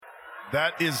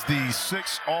That is the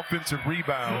 6th offensive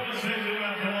rebound.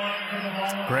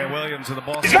 Grant Williams of the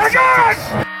Boston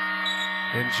Celtics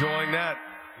enjoying that.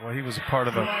 Well, he was a part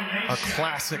of a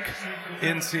classic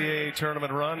NCAA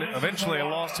tournament run. Eventually a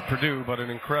loss to Purdue, but an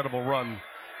incredible run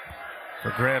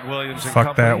for Grant Williams and Fuck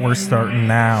company. that, we're starting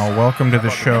now. Welcome to the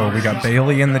show. We got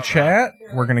Bailey in the chat.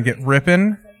 We're going to get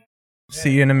ripping.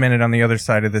 See you in a minute on the other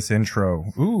side of this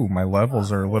intro. Ooh, my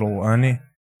levels are a little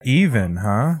uneven,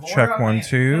 huh? Check 1,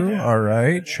 2. All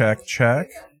right, check.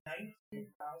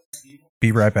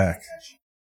 Be right back.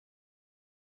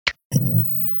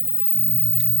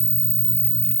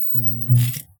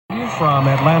 From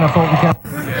Atlanta, Fulton County.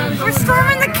 We're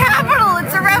storming the Capitol.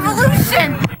 It's a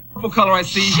revolution. Purple color I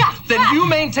see. Then you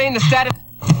maintain the status.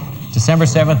 December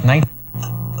 7th, 9th.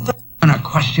 I'm gonna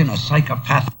question a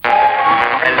psychopath.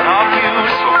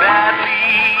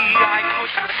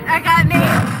 I got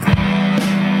named.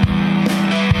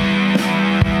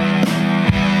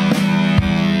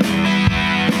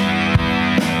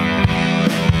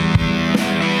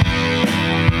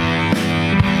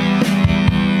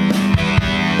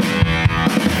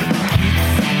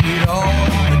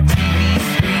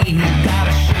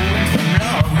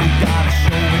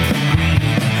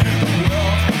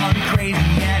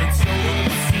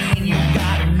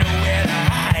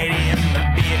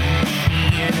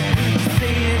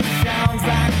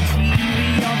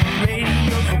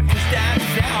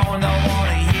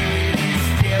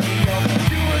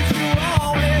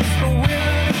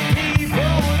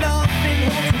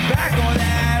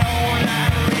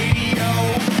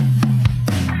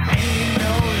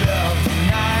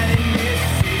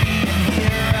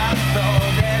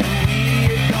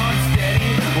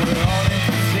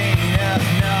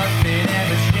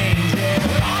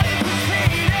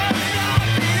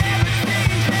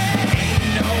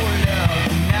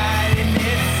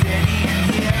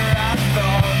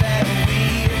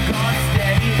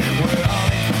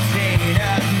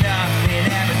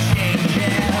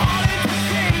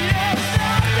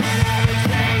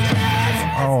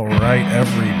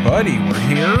 Everybody, we're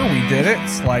here. We did it.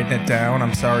 Sliding it down.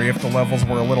 I'm sorry if the levels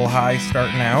were a little high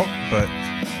starting out, but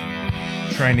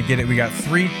trying to get it. We got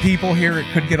 3 people here. It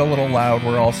could get a little loud.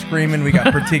 We're all screaming. We got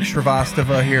Pratik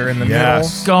Shrivastava here in the middle.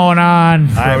 What's going on?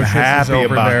 I'm happy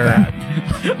about that.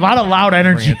 A lot of loud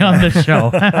energy on this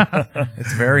show.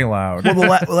 It's very loud.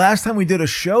 Well, the last time we did a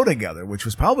show together, which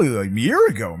was probably like a year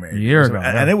ago, maybe. A year ago,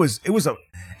 and it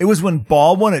was when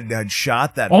Baldwin had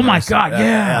shot that. Oh my person. God!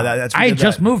 Yeah, that's I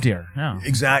just moved here. Yeah,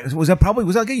 exactly. Was that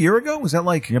like a year ago? Was that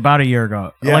like about a year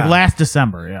ago? Yeah. Like last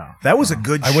December. Yeah, that was a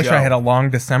good. I wish I had a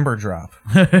long December drop.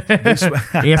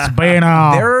 It's been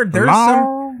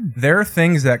there are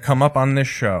things that come up on this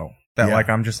show that like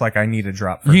I'm just like I need a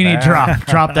drop. For you that. need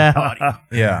drop that.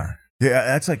 Yeah. Yeah,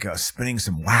 that's like spinning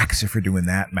some wax if you're doing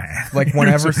that, man. Like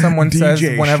whenever someone says,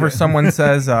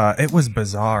 it was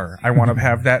bizarre, I want to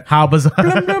have that. How bizarre?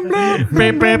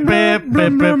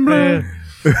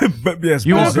 But yes,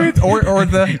 or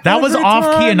the that was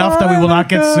off key enough that we will not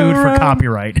get sued for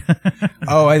copyright.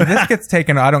 This gets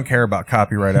taken. I don't care about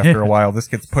copyright after a while. This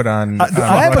gets put on. Do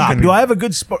I have a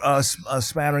good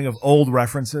smattering of old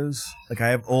references? Like I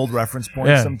have old reference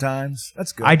points sometimes.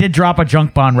 That's good. I did drop a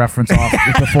junk bond reference off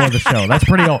before the show. That's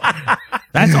pretty old.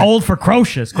 That's old for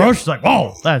Crocious. Crocious like,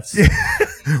 whoa, that's...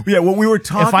 Yeah, well, we were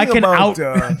talking about... If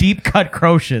I can deep cut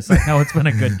Crocious, I know it's been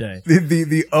a good day.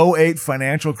 The 08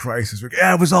 financial crisis.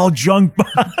 Yeah, it was all junk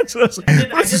bonds.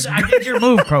 I did your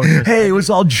move, Crocious. Hey, it was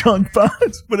all junk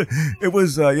bonds. But it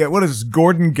was, what is this,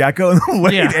 Gordon Gekko in the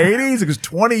late 80s? It was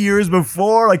 20 years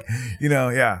before. Like,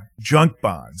 junk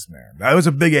bonds, man. That was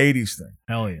a big 80s thing.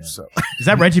 Hell yeah. So, is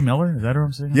that Reggie Miller? Is that what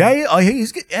I'm saying? Yeah,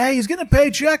 he's getting a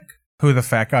paycheck. Who, the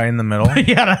fat guy in the middle?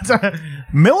 Yeah, that's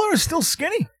Miller is still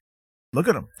skinny. Look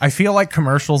at him. I feel like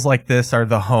commercials like this are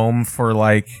the home for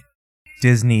like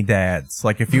Disney dads.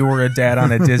 Like if you were a dad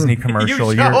on a Disney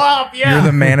commercial, you're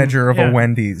the manager of a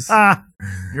Wendy's.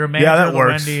 You're a manager of a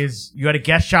Wendy's. You had a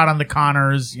guest shot on the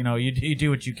Connors. You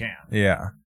do what you can. Yeah.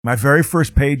 My very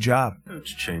first paid job. It's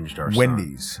changed our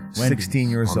Wendy's. 16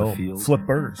 years old. Flip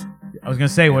burgers. I was gonna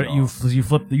say what you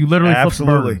literally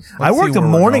absolutely. I worked a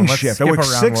morning shift. I worked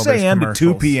 6 a.m. to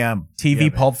 2 p.m.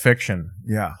 TV Pulp Fiction.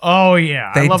 Yeah. Oh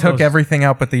yeah. They took everything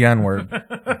out but the N-word.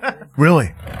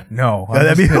 Really? No.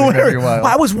 That'd be hilarious.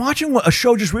 I was watching a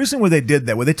show just recently where they did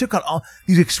that, where they took out all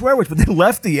these swear words, but they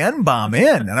left the N-bomb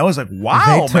in, and I was like,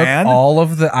 "Wow, they took all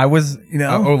of the." I was,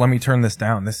 Oh, let me turn this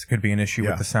down. This could be an issue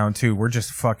with the sound too. We're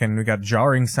just fucking. We got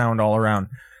jarring sound all around.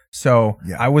 So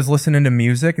I was listening to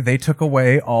music. They took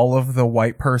away all of the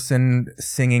white person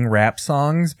singing rap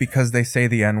songs because they say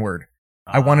the N-word.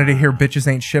 I wanted to hear "Bitches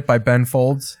Ain't Shit" by Ben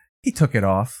Folds. He took it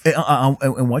off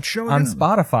And what show? on again?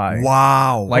 Spotify.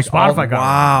 Wow. Like Spotify got it.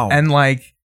 Wow. And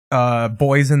like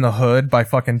Boys in the Hood by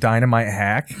fucking Dynamite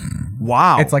Hack.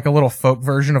 Wow. It's like a little folk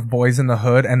version of Boys in the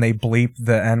Hood, and they bleep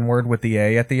the N-word with the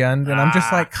A at the end. And I'm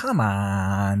just like, come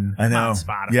on. I know. on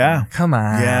Spotify. Yeah. Come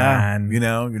on. Yeah. You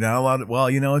know, you're not allowed to, well,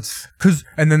 you know, it's.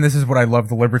 And then this is what I love,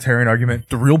 the libertarian argument.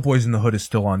 The real Boys in the Hood is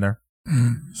still on there.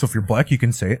 So if you're black, you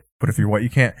can say it. But if you're white, you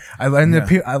can't.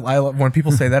 When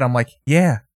people say that, I'm like,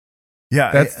 yeah.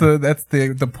 Yeah. That's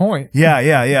the point. Yeah.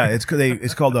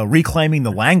 It's called reclaiming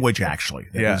the language, actually.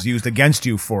 It Yeah. was used against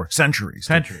you for centuries.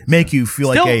 Centuries. Make you feel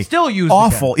like Still used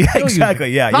awful. again. Yeah, Still used exactly.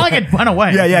 again. Yeah. It's not like it went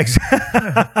away.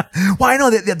 Yeah. Well, I know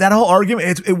that whole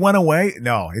argument, it went away.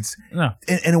 No, it's No.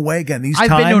 in a way, again, these I've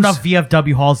times. been to enough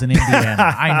VFW halls in Indiana.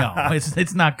 I know.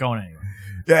 It's not going anywhere.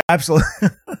 Yeah, absolutely.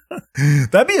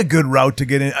 That'd be a good route to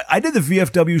get in. I did the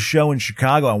VFW show in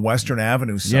Chicago on Western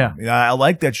Avenue. So, Yeah. you know, I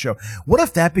like that show. What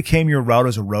if that became your route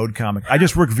as a road comic? I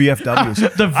just work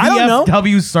VFWs. The I don't know.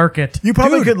 VFW circuit. You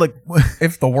probably could like.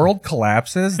 If the world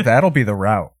collapses, that'll be the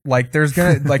route. Like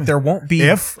there won't be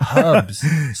If? hubs.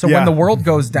 So Yeah. when the world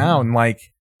goes down, like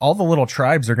all the little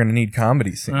tribes are going to need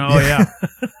comedy scenes. Oh, yeah.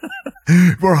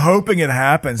 We're hoping it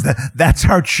happens. That's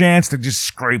our chance to just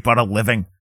scrape out a living,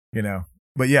 you know.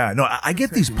 But yeah, no, I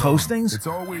get these postings. It's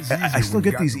always I still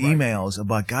get these emails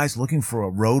about guys looking for a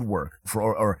road work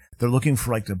or they're looking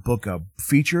for like to book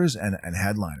features and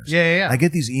headliners. Yeah. I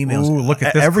get these emails. Ooh, look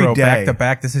at this every crow, day. back to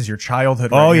back. This is your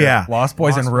childhood. Oh, right here. yeah. Lost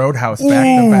Boys and Roadhouse back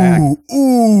to back.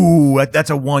 Ooh, that's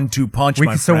a 1-2 punch,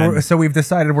 my friend. So we've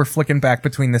decided we're flicking back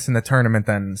between this and the tournament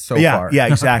then so far. Yeah,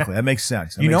 exactly. That makes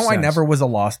sense. That You makes know, I sense. never was a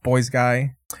Lost Boys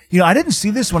guy. You know, I didn't see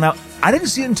this one out. I didn't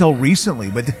see it until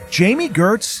recently. But Jamie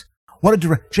Gertz,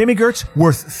 Jamie Gertz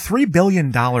worth $3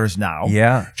 billion now.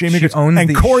 Yeah. Jamie She Gertz owns and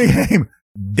the- Corey Haim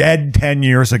dead 10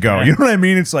 years ago. You know what I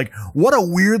mean? It's like what a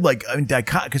weird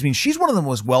because she's one of the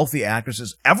most wealthy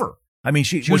actresses ever. I mean,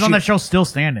 she was on that show Still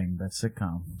Standing, that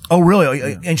sitcom. Oh,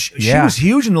 really? And she was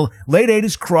huge in the late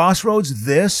 80s. Crossroads.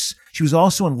 She was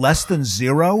also in Less Than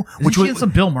Zero, Which was in some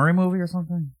Bill Murray movie or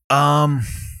something.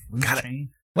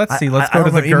 Let's see. Let's I go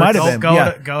to don't the know. He might have Gertz. been. Go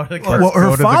Yeah. to the Well, her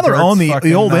go to the father Gertz owned the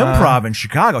fucking, old improv in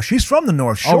Chicago. She's from the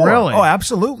North Shore. Oh, really? Oh,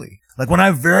 absolutely. Like when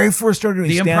I very first started doing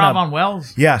The stand-up. Improv on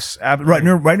Wells? Yes, right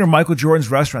near Michael Jordan's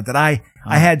restaurant. That I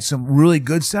had some really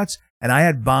good sets, and I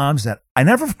had bombs that I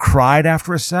never cried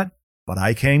after a set, but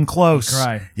I came close. You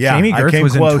cried. Yeah, Jamie I Gertz came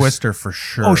was close. in Twister for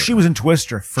sure. Oh, she was in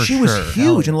Twister. She was sure.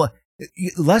 huge. And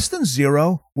Less Than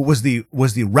Zero was the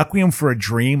Requiem for a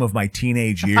Dream of my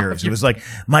teenage years. It was like,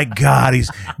 my God,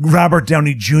 Robert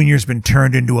Downey Jr.'s been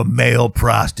turned into a male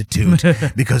prostitute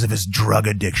because of his drug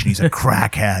addiction. He's a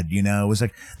crackhead, you know. It was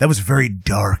like that was very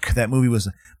dark. That movie was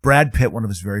Brad Pitt, one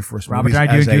of his very first Robert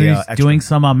movies. Downey Jr. Extra. doing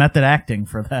some method acting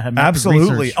for that.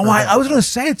 Absolutely. Oh, I was going to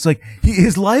say it's like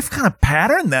his life kind of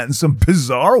patterned that in some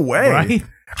bizarre way. Right.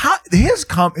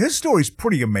 His story's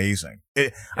pretty amazing.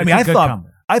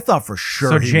 I thought for sure.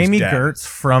 So he Jamie was dead.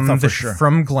 Gertz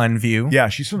from Glenview. Yeah,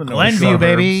 she's from the North Glenview, Shore.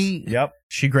 baby. Yep.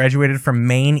 She graduated from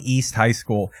Maine East High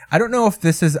School. I don't know if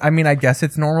this is. I mean, I guess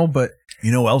it's normal, but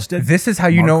you know who else did? This is how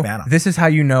you Mark know. Vanna. This is how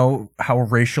you know how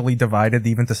racially divided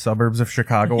even the suburbs of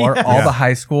Chicago are. All the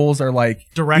high schools are like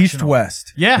Directional. east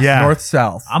west, Yeah. north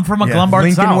south. I'm from a Yeah. Glenbard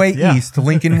Lincoln South. Way Yeah. East,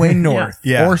 Lincoln Way North,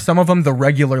 Yeah. or some of them the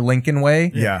regular Lincoln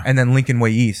Way, Yeah. and then Lincoln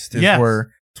Way East is Yes.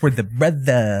 where it's where the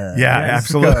brother. Yeah,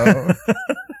 absolutely.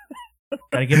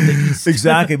 Gotta give him the East.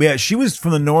 Exactly. But yeah, she was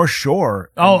from the North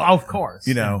Shore. Oh, of course.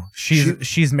 You know,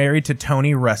 She's married to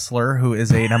Tony Wrestler, who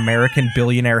is an American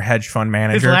billionaire hedge fund His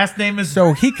manager. last name is.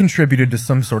 So he contributed to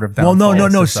some sort of well, downfall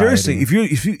no. of society.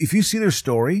 Seriously, if you see their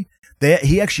story,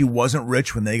 he actually wasn't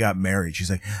rich when they got married. She's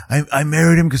like, I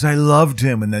married him because I loved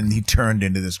him, and then he turned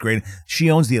into this great. She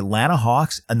owns the Atlanta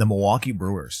Hawks and the Milwaukee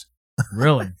Brewers.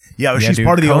 Really? Yeah, Yeah, she's dude,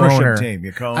 part of the co-owner. ownership team.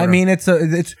 Yeah, co-owner. I mean, it's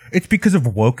because of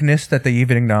wokeness that they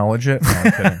even acknowledge it. No,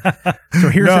 I'm kidding. So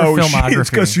here's her filmography. It's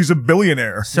because she's a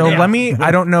billionaire. So Yeah.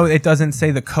 I don't know, it doesn't say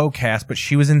the co-cast, but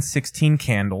she was in 16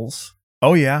 Candles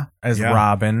Oh yeah, as yeah.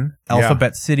 Robin,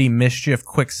 Alphabet City, Mischief,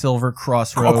 Quicksilver,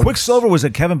 Crossroads. Oh, Quicksilver was a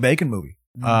Kevin Bacon movie.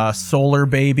 Solar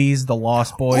Babies, The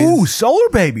Lost Boys. Ooh, Solar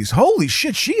Babies. Holy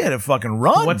shit, she had a fucking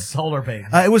run. What's Solar Baby?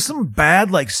 It was some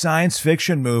bad like science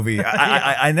fiction movie.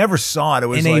 I never saw it. It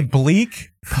was In a like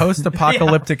bleak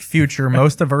post-apocalyptic future,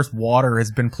 most of Earth's water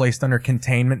has been placed under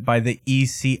containment by the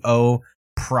ECO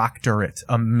Proctorate,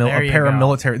 a There you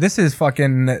paramilitary. This is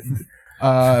fucking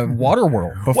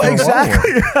Waterworld. Before well,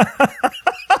 exactly.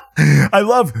 Waterworld. I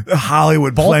love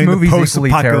Hollywood Both playing the movies equally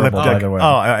post-apocalyptic. terrible, by the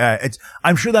way.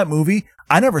 I'm sure that movie.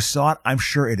 I never saw it. I'm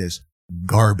sure it is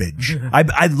garbage.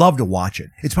 I'd love to watch it.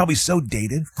 It's probably so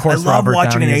dated. Of course, I love Robert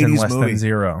watching Downey is an in 80s Less movie. Than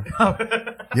Zero.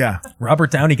 Yeah.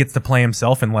 Robert Downey gets to play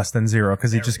himself in Less Than Zero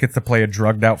because he just gets to play a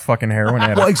drugged out fucking heroin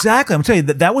addict. Well, exactly. I'm telling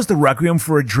you that was the requiem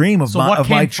for a dream of So my what of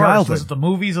came my first? childhood. Was it the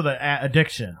movies or the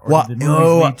addiction? Or Well, did the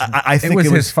movies lead to- I think it was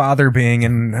his father being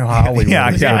in Hollywood. Yeah,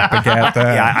 is yeah. what begat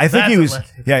that. Yeah, I think That's he was. what-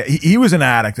 Yeah, he was an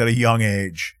addict at a young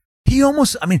age. He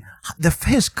almost. I mean,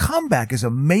 his comeback is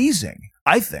amazing.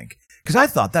 I think because I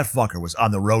thought that fucker was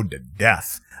on the road to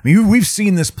death. I mean, we've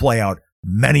seen this play out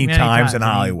many times in I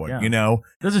mean, Hollywood. yeah. You know.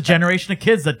 There's a generation of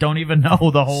kids that don't even know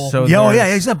the whole. So Yeah,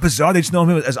 there's- isn't that bizarre? They just know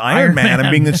him as Iron Man and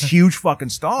being this huge fucking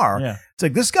star. Yeah. It's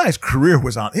like this guy's career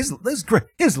was on his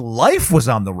life was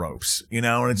on the ropes, you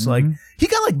know, and it's like he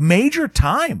got like major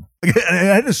time. Like, and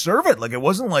I had to serve it. Like it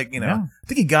wasn't like, you know, Yeah. I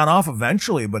think he got off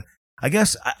eventually, but I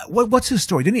guess what's his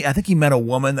story? Didn't he? I think he met a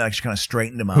woman that actually kind of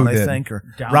straightened him out. Who I did? think, or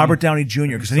Downey. Robert Downey Jr.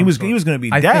 Because he was going to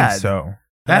be I dead. think so.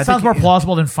 And I That sounds think more he-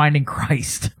 plausible than finding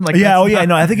Christ. Like Yeah, that's oh yeah, not-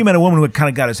 no, I think he met a woman who kind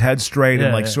of got his head straight and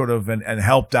Yeah, like yeah. sort of and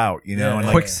helped out, you know. Yeah. And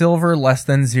like, Quicksilver, Less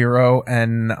Than Zero,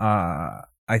 and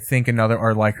I think another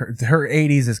are like her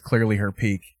 80s is clearly her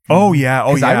peak. oh yeah,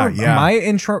 'Cause yeah. My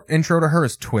intro to her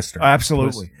is Twister.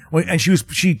 Absolutely. Well, and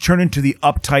she turned into the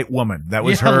uptight woman. That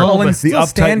was Yeah, a her. little Well, in bit. The Still uptight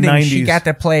Standing, 90s. she got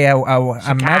to play a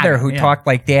mother who yeah. talked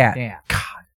like that. Yeah.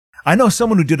 I know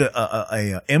someone who did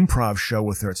a improv show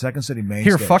with her at Second City Main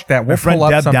Here, Stage. fuck that. My We'll friend pull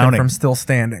up Deb something Downing. from Still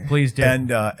Standing. Please do.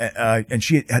 And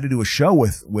she had to do a show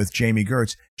with Jamie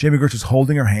Gertz. Jamie Gertz was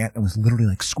holding her hand and was literally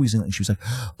like squeezing it, and she was like,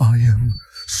 "I am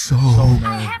so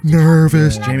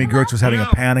nervous." Jamie Gertz was having a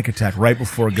panic attack right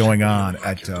before going on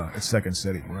at Second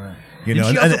City. Right. You Did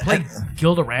know, she and- also play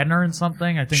Gilda Radner in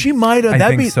something? I think she might have. I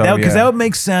That'd think be so, because yeah. that would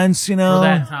make sense. You know, for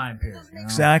that time period. You know?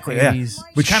 Exactly, yeah. 80s.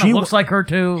 But she kind she of looks like her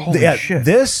too. Holy yeah, shit.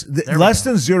 we Less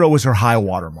go. Than Zero was her high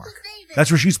watermark.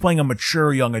 That's where she's playing a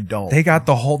mature young adult. They got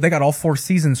all 4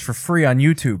 seasons for free on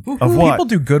YouTube. Of what? People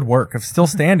do good work of Still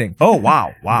Standing. Oh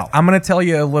wow. I'm gonna tell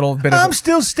you a little bit of. I'm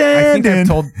still I standing. think I've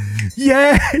told.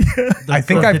 Yeah. I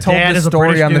think I've told dad this is a story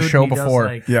British on the dude, show he does, before.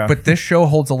 like- Yeah. But this show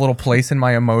holds a little place in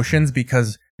my emotions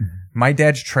because my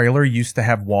dad's trailer used to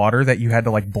have water that you had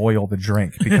to like boil to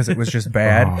drink because it was just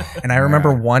bad. And I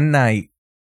remember one night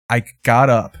I got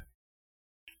up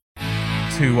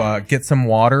to get some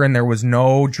water and there was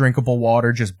no drinkable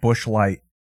water, just Busch Light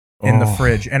in the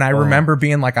fridge. And I remember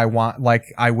being like, I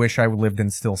wish I lived in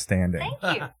Still Standing.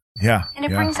 Thank you. Yeah. And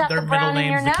it yeah. brings out Their the middle brown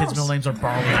in your names, the kids' nose. middle names are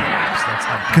Barley and Grapes. That's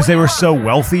how. Because they were so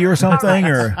wealthy or something,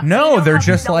 or No, they're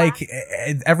just like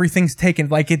everything's taken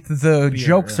like the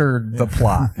jokes are the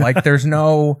plot. Like there's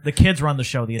no. The kids run the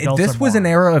show. The adults. This are was an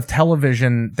morons. era of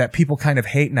television that people kind of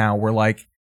hate now, where like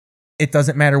it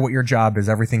doesn't matter what your job is,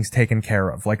 everything's taken care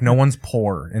of. Like no one's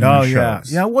poor in oh these yeah,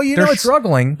 shows. yeah. Well, you They're know, it's,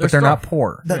 struggling, but they're not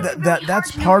poor.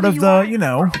 that's part of the, you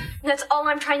know. That's all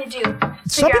I'm trying to do.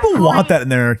 Some Figure out people who want I that in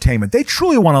their entertainment. They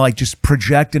truly want to like just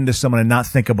project into someone and not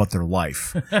think about their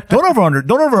life. don't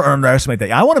ever underestimate that.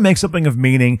 I want to make something of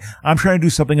meaning. I'm trying to do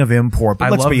something of import. But I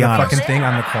let's love be the honest. fucking thing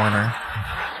on the corner.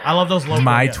 I love those logos.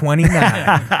 My 29.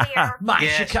 am. My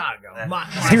Chicago. My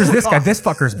Here's this guy. This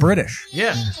fucker's British.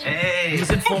 Yeah. He was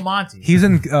in Full Monty. He's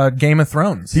in Game of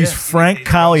Thrones. He's Frank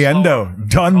Caliendo,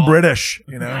 done British.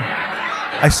 You know.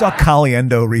 I saw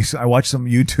Caliendo recently. I watched some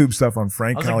YouTube stuff on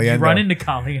Frank I was like, Caliendo. you run into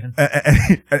Collie.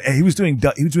 and he was doing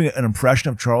an impression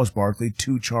of Charles Barkley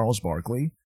to Charles Barkley.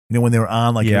 You know, when they were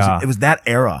on, like, Yeah. it was that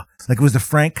era. Like, it was the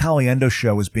Frank Caliendo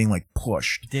show was being, like,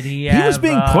 pushed. Did he? He was have,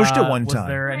 being pushed at one was time.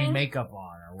 there any makeup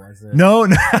on, or was it? No.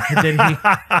 Did he?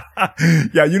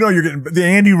 Yeah, you know, you're getting the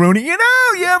Andy Rooney. You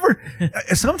know, you ever?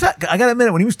 Sometimes I got to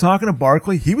admit, when he was talking to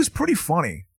Barkley, he was pretty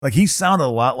funny. Like, he sounded a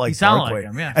lot like He sounded Barkley.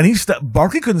 like him, yeah. And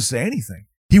Barkley couldn't say anything.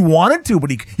 He wanted to,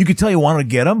 but you could tell he wanted to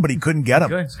get him, but he couldn't get him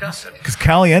Good. because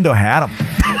Caliendo had him.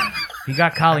 He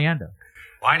got Caliendo.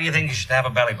 Why do you think you should have a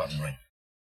belly button ring?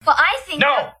 Well, I think.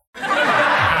 No!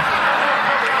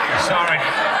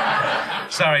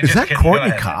 Sorry. Is just that kidding. Go Courtney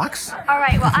ahead. Cox? All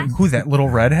right. Well, I. Who, that little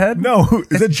redhead? No, is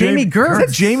That's that Jamie Gertz. Is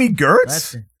that Jamie Gertz?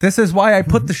 That's This is why I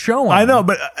put the show on. I know,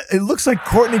 but it looks like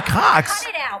Courtney Cox. Cut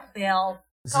it out, Bill.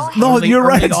 This Go is ahead. No, Early- you're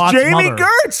right. early It's aughts Jamie mother.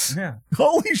 Gertz. Yeah.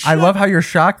 Holy shit. I love how you're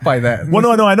shocked by that. Well,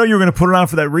 no, I know you were going to put it on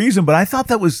for that reason, but I thought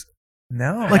that was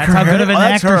No. like That's her how hair- good of an oh,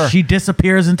 that's actor her. she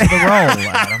disappears into the role,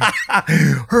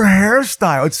 Adam. her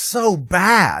hairstyle. It's so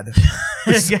bad.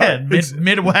 Again,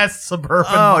 Midwest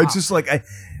suburban. Oh, mom. it's just like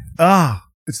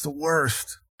it's the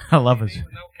worst. I love it.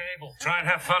 No cable. Try and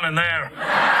have fun in there.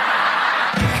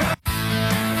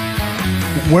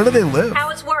 Where do they live? How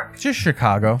it's worked. Just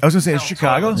Chicago. I was gonna say it's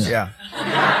Chicago. Yeah.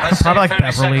 Probably like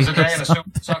Beverly.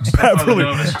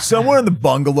 Beverly, somewhere in the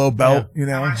bungalow belt. You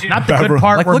know, Not the good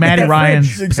part Like, where look at Maddie that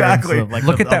Ryan's fridge. Exactly. parents live, like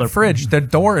Look the at that other- fridge. The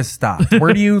door is stocked.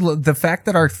 Where do you? The fact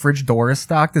that our fridge door is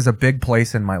stocked is a big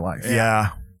place in my life. Yeah.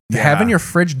 Having your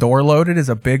fridge door loaded is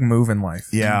a big move in life.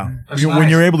 Yeah. That's When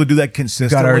nice. you're able to do that Got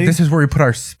consistently. this is where we put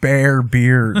our spare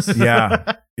beers.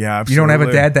 Yeah. Yeah. Absolutely. You don't have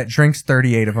a dad that drinks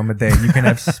 38 of them a day. You can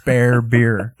have spare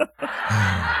beer.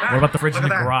 What about the fridge in the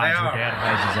Look at that. garage They where are. Dad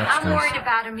hides his I'm extras? worried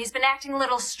about him. He's been acting a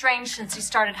little strange since he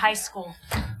started high school.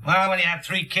 Well, when you have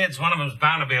 3 kids, one of them's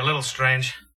bound to be a little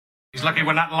strange. He's lucky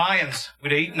we're not lions.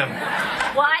 We'd have eaten him.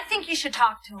 Well, I think you should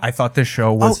talk to him. I thought this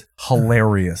show was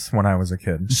hilarious when I was a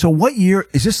kid. So what year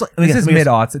is this? Like, This is I mean,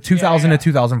 mid-aughts, 2000 to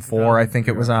 2004, I think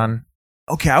it was on.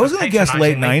 Okay, I was gonna guess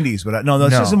late Patronizing me. '90s, but no,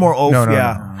 this No. is more. No, no,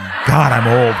 yeah. God, I'm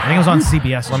old. I think it was on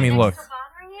CBS. Let me look. Still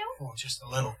bothering you? Oh, just a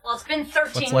little. Well, it's been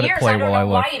 13 Let's let it years. play I don't while I know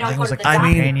look. why you I don't think it go was to like the I doctor.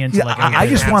 mean, companion to yeah, like I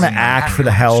just want to act for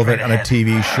the hell of it on a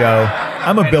TV show.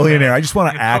 I'm a billionaire. I just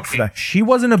want to act for that. She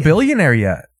wasn't a billionaire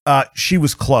yet. She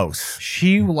was close.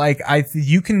 She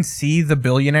you can see the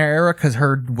billionaire era because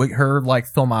her like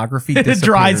filmography It disappeared,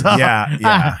 dries up. Yeah,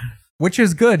 yeah. which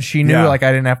is good. She knew Yeah. like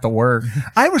I didn't have to work.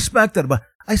 I respect that, but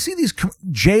I see these.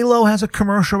 J-Lo has a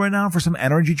commercial right now for some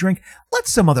energy drink. Let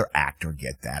some other actor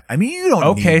get that. I mean, you don't.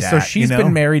 Okay, need so that, she's you know?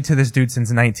 been married to this dude since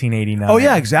 1989. Oh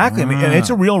yeah, exactly. I mean, and it's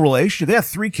a real relationship. They have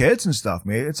 3 kids and stuff.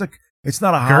 Man, it's like it's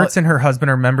not a Gertz and her husband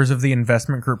are members of the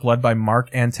investment group led by Mark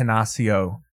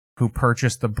Antanasio, who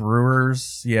purchased the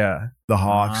Brewers. Yeah. the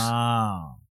Hawks.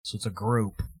 Ah, so it's a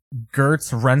group.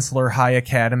 Gertz Rensselaer High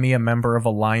Academy, a member of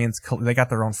Alliance. They got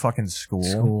their own fucking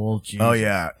school. Jesus. Oh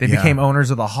yeah, They yeah. became owners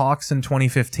of the Hawks in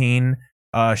 2015.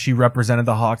 She represented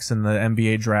the Hawks in the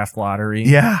NBA draft lottery.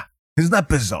 Yeah, isn't that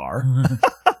bizarre?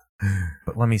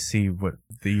 But let me see what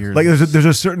the years. Like there's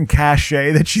a certain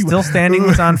cachet that she Still Standing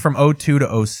was on from 02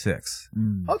 to 06.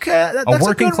 Okay, A that's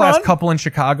working good class run. couple in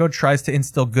Chicago tries to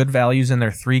instill good values in their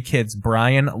 3 kids,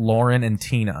 Brian, Lauren, and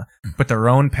Tina. But their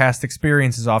own past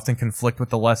experiences often conflict with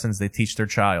the lessons they teach their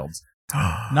child.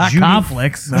 Not Judy-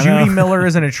 conflicts. Judy Miller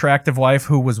is an attractive wife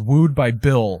who was wooed by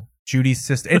Bill, Judy's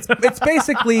sister. It's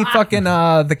basically fucking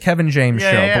the Kevin James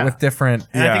Yeah, show, yeah. but with different.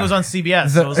 And I think it was on CBS. The,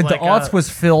 so it was the like, aughts was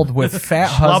filled with fat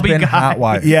schlubby husband, guy. hot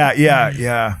wife,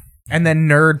 Yeah. and then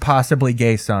nerd, possibly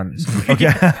gay sons.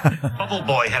 Bubble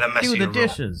Boy had a do messy the room.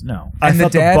 dishes. No. I And the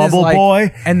thought dad is Bubble like-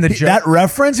 Boy and the that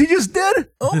reference he just did.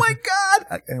 Oh my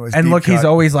god! Anyways, And deep look, he's cut.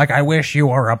 always like, "I wish you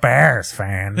were a Bears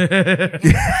fan."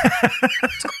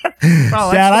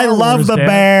 Dad, I love the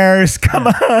Bears. Come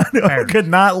on, who could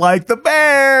not like the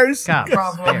Bears?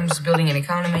 Problems building an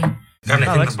economy. Got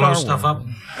anything like to blow Star stuff up?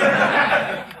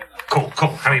 Cool.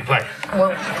 How do you play?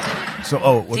 Well, So,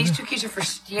 what these is- 2 keys are for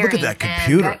steering. Look at that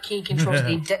computer. And that key controls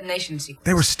the detonation sequence.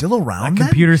 they were still around. That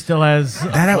computer still has.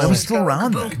 That was still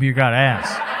around. Then. Computer got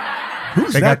ass.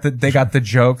 Who's They that? got the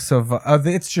jokes of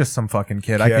it's just some fucking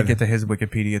kid. I Kid. could get to his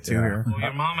Wikipedia too here. Well,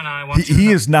 your mom and I want He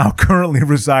is now currently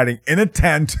residing in a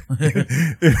tent.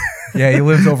 Yeah, he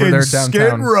lives over In there Skid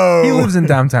downtown. Row. He lives in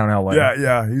downtown LA.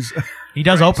 yeah. He's He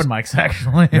does open mics,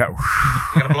 actually. yeah.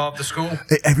 You gonna blow up the school?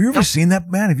 Hey, have you ever seen that,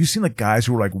 man? Have you seen like guys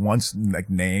who were like once like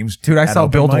names? Dude, I at saw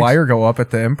open Bill mics? Dwyer go up at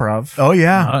the Improv. Oh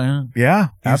yeah, Oh, yeah. yeah,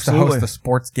 He used to absolutely. host a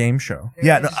sports game show.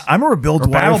 Yeah, no, I remember Bill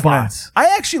Dwyer. BattleBots.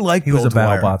 I actually like He Bill was a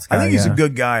Dwyer. BattleBots I guy, think he's yeah. a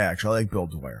good guy. Actually, I like Bill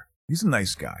Dwyer. He's a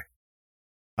nice guy.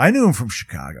 I knew him from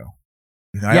Chicago.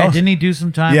 You know, I Yeah, also- didn't he do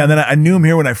some time? Yeah, and then I knew him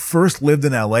here when I first lived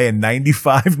in LA in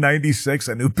 95, 96.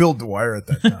 I knew Bill Dwyer at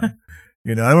that time.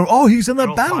 You know, I remember, he's in the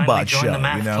Girl finally BattleBot joined show. the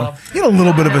math You know, club. he had a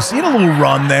little bit of he had a little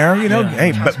run there. You know,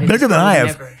 hey, Trust me, bigger than I have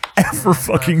never- ever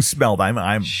fucking smelled.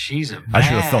 I'm. She's a I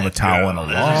should have thrown the bad towel in a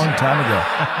girl, long isn't she? time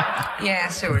ago. Yeah,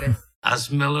 sort of.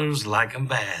 Us Millers like 'em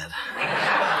bad.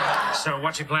 So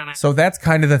what you planning? So that's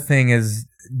kind of the thing is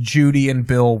Judy and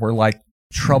Bill were like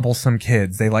troublesome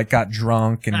kids. They like got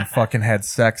drunk and fucking had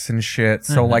sex and shit.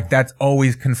 So like that's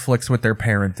always conflicts with their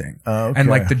parenting. Okay. And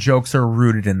like the jokes are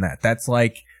rooted in that. That's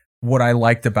like what I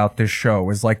liked about this show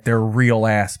is like they're real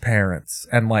ass parents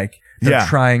and like they're Yeah.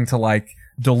 trying to like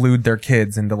delude their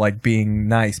kids into like being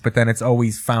nice, but then it's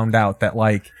always found out that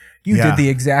like you Yeah. did the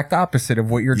exact opposite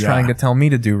of what you're Yeah. trying to tell me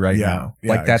to do right Yeah. now. Yeah,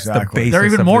 Like that's exactly. the basis. They're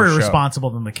even of more this show.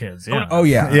 irresponsible than the kids. Yeah. Oh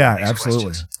yeah. Yeah, Next absolutely.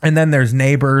 questions. And then there's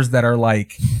neighbors that are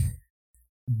like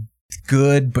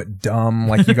good but dumb.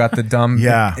 Like you got the dumb,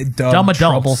 Yeah. Dumb adults.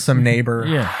 troublesome neighbor.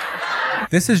 Yeah.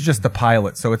 This is just the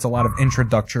pilot, so it's a lot of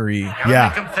introductory. Gotta Yeah.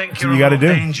 make 'em think That's you're what a you gotta little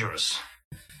do. dangerous.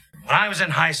 When I was in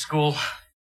high school,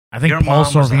 I think Your Paul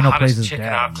mom was the Sorvino hottest plays his chick in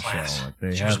dad our on the class. show.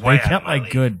 Like, She was they way out kept of my like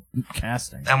league. good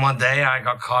casting. Then one day I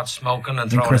got caught smoking and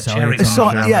throwing Chris a cherry Elliott's bomb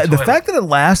on down Yeah, the toilet. fact that it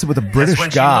lasted with a That's British when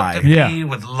she guy. looked at Yeah. me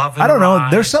with love in I don't her know.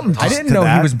 eyes There's something and to I thought, didn't know he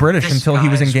that. was British "This until he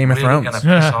was in guy's Game of really Thrones.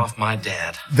 gonna piss off my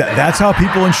dad. That's how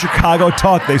people in Chicago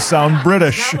talk. They sound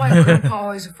British. Is that why Grandpa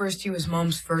always refers to you as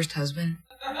Mom's first husband?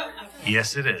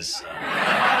 Yes, it is.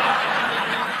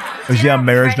 Is he on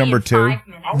marriage number 2?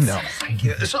 No. Thank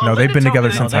you. So No, they've been together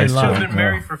Olivia since told me high that school. they've been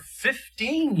married for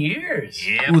 15 years.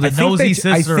 Yeah. Ooh, the nosy I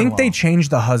sister. think they changed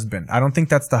the husband. I don't think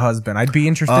that's the husband. I'd be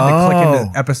interested to click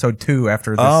into episode 2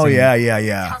 after this. Oh, scene.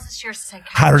 yeah. Tells us you're a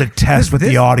psychiatrist. How did it test with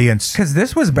the audience? Because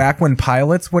this was back when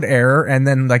pilots would air, and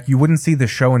then like you wouldn't see the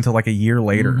show until like a year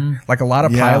later. Like a lot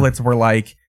of Yeah. pilots were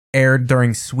like aired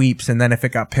during sweeps, and then if it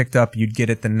got picked up, you'd get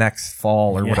it the next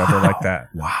fall or whatever like that.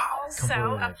 Wow. Also,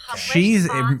 a published She's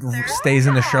author. stays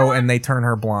in the show, and they turn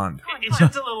her blonde. It's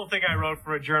just a little thing I wrote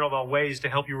for a journal about ways to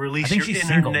help you I release think your she's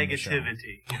inner single in the show.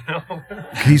 negativity. You know?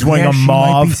 He's wearing a she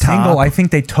might mauve be single. top. I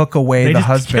think they took away They the just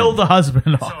husband. killed the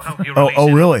husband So off. help you Oh, release oh,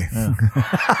 it.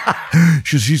 really?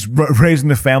 She's raising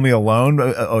the family alone.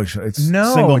 It's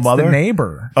no, single it's mother. the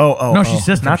neighbor. No, she's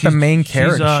sister. Not the main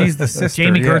character. She's the sister,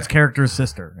 Jamie yeah. Gertz's character's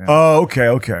sister. Yeah. Oh,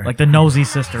 okay. Like the nosy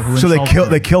sister who So insulted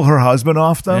they her. kill her husband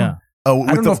off though. Yeah. Oh,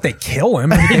 I don't know if they kill him.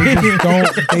 They just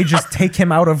don't. They just take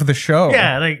him out of the show.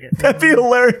 Yeah, like that'd be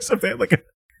hilarious if they had like a.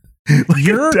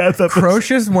 You're death episode.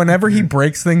 Crocious. Whenever he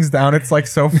breaks things down, it's like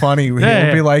so funny. He'll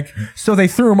Yeah. be like, "So they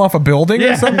threw him off a building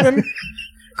or something."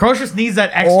 Crocious needs that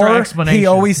extra Or explanation. he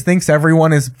always thinks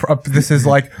everyone is. This is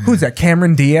like, who's that?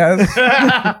 Cameron Diaz.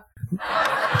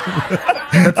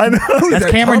 I know. That's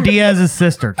Cameron Diaz's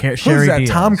sister, Sherry Who's that? Diaz.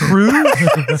 Tom Cruise.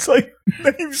 It's like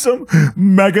name some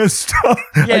mega star.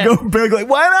 I Yeah. go big. Like,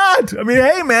 why not? I mean,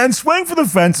 hey man, swing for the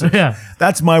fences. Yeah.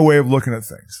 That's my way of looking at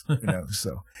things.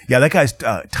 So yeah, that guy's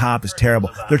top is terrible.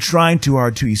 They're trying too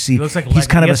hard too. You see, looks like he's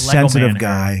kind of a he has Lego sensitive Man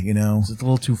guy. You know. It's a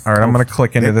little too. All right, I'm gonna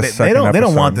click into this. They don't. They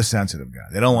don't want the episode. sensitive guy.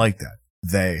 They don't like that.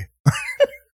 They.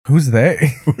 Who's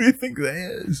they? Who do you think they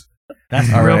is? That's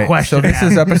the All real right, question. So this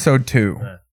is episode 2.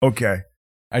 Okay.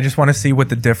 I just want to see what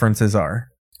the differences are.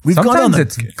 We've gone Sometimes on the-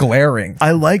 it's glaring.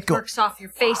 I like. Works off your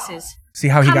faces. See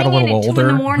how he got a Coming in little at 2 older.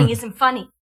 in the morning isn't funny.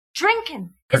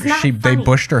 Drinking is not They funny.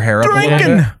 bushed her hair up a little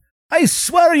Drinking. bit. I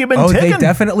swear you've been Oh, taking. they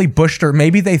definitely bushed her.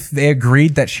 Maybe they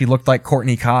agreed that she looked like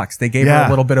Courtney Cox. They gave her Yeah. a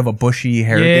little bit of a bushy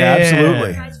hair. Yeah,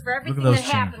 absolutely. Guys, for everything those that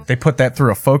happened. They put that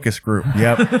through a focus group.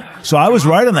 Yep. So I was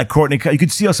right on that Courtney. You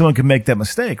could see how someone could make that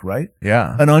mistake, right?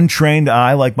 Yeah. An untrained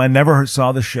eye, like mine, never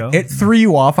saw the show. It threw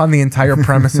you off on the entire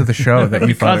premise of the show that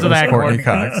you thought Because it of was that Courtney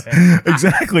Courtney. Cox.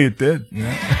 Exactly, it did.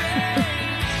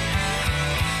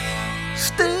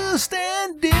 Still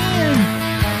standing.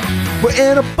 We're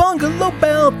in a bungalow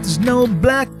belt. There's no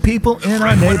black people in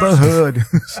our neighborhood.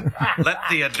 Let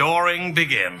the adoring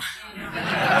begin.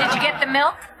 Did you get the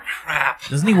milk? Crap.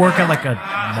 Doesn't he work at like a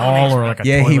mall or like a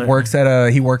Yeah, toilet? he works at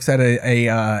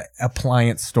a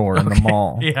appliance store in the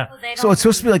mall. Yeah. So it's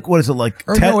supposed to be like, what is it, like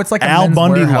Or no, it's like a Al men's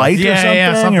Bundy warehouse. Light or Yeah, something?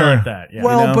 yeah, something or- like that. Yeah.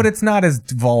 Well, You know? but it's not as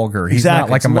vulgar. He's Exactly, not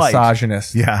like it's a light.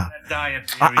 misogynist. Yeah.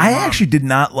 Diet I actually did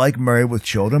not like Married with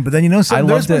Children, but then, you know, I there's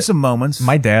loved been it. some moments.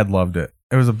 My dad loved it.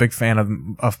 It was a big fan of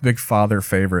a big father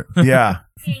favorite. Yeah.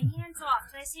 Hey, hands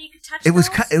off. Did I say you could touch It was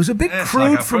those? it was a bit Yeah, it's crude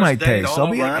like a for my first date taste. all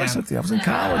I'll be over honest again. with you. I was in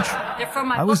college. They're from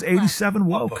my I was book club. 87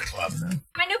 woke.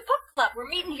 My new book club. We're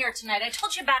meeting here tonight. I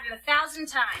told you about it 1,000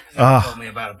 times. Told me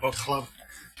about a book club.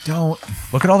 Don't.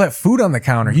 Look at all that food on the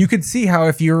counter. You could see how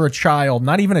if you're a child,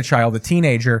 not even a child, a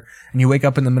teenager, and you wake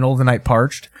up in the middle of the night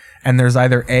parched, and there's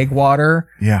either egg water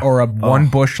Yeah. or a one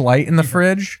bush light in the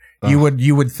fridge, you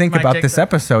would think Might about take this that.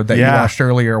 episode that you Yeah. watched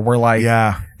earlier, where like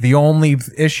Yeah. the only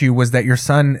issue was that your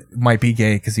son might be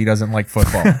gay because he doesn't like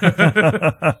football.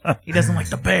 He doesn't like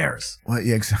the Bears. Well,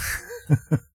 yeah, exactly.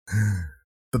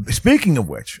 But speaking of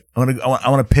which, I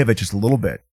want to pivot just a little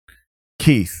bit.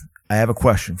 Keith, I have a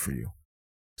question for you.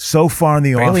 So far in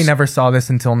the Bailey off, never saw this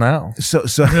until now. so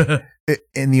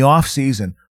in the off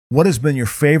season, what has been your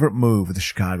favorite move with the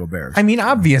Chicago Bears? I mean,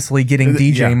 obviously getting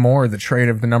DJ Yeah. Moore, the trade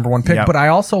of the number 1 pick, Yep. but I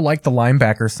also like the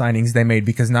linebacker signings they made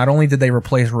because not only did they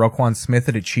replace Roquan Smith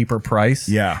at a cheaper price.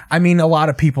 Yeah. I mean, a lot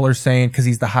of people are saying because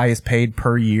he's the highest paid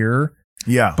per year,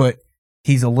 Yeah. but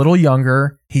he's a little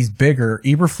younger. He's bigger.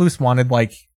 Eberflus wanted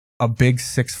like a big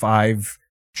 6'5"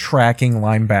 tracking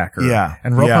linebacker. Yeah.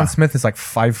 And Roquan Yeah. Smith is like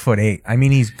 5'8". I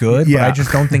mean, he's good, Yeah. but I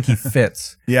just don't think he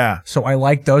fits. Yeah. So I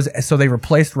like those. So they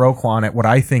replaced Roquan at what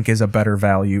I think is a better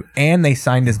value, and they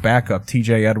signed his backup,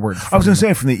 TJ Edwards. I was going to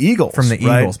say from the Eagles. from the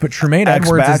right? Eagles, but Tremaine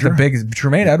Edwards is the Ex-Badger. biggest.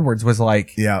 Tremaine Edwards was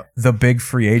like Yeah. the big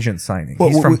free agent signing. Well,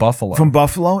 He's from Buffalo. From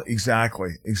Buffalo?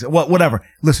 Exactly. Well, whatever.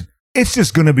 Listen, it's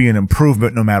just going to be an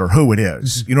improvement no matter who it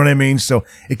is. You know what I mean? So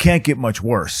it can't get much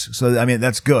worse. So, I mean,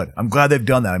 that's good. I'm glad they've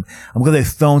done that. I'm glad they've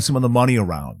thrown some of the money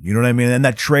around. You know what I mean? And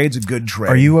that trade's a good trade.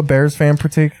 Are you a Bears fan,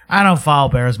 Pratik? I don't follow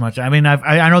Bears much. I mean,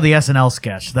 I know the SNL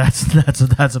sketch.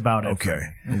 That's about it. Okay.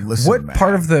 Listen, What man.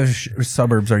 part of the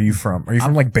suburbs are you from? Are you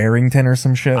from like Barrington or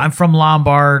some shit? I'm from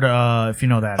Lombard, if you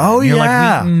know that. Oh, You're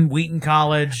yeah. like Wheaton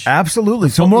College. Absolutely.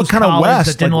 So more kind of College west.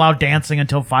 that didn't like- allow dancing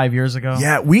until 5 years ago.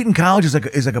 Yeah, Wheaton College is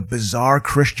like a bizarre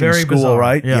Christian Very school, bizarre,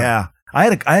 right? yeah. I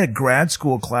had a grad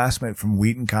school classmate from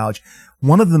Wheaton College,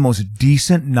 one of the most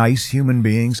decent, nice human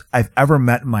beings I've ever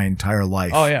met in my entire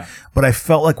life. Oh, yeah. But I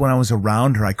felt like when I was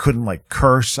around her, I couldn't like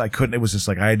curse. It was just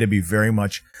like I had to be very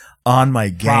much on my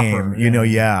game, Proper, you know,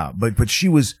 yeah. But she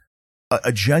was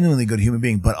a genuinely good human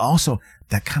being, but also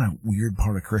that kind of weird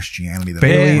part of Christianity. That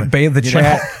Bailey, the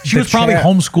chat. She was probably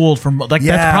homeschooled from like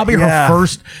Yeah, that's probably yeah. her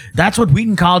first. That's what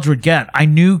Wheaton College would get. I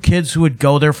knew kids who would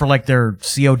go there for like their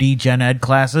COD Gen Ed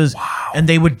classes, and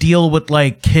they would deal with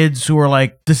like kids who are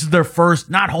like this is their first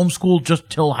not homeschooled just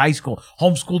till high school,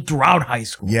 homeschooled throughout high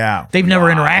school. Yeah, they've never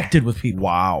interacted with people.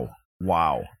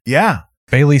 Wow, yeah.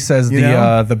 Bailey says You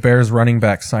know? the Bears running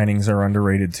back signings are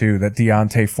underrated too. That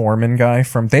Deontay Foreman guy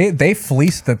from they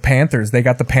fleeced the Panthers. They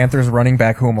got the Panthers running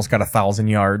back who almost got 1,000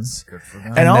 yards. Good for them.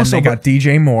 And then also- they got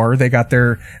DJ Moore.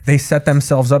 They set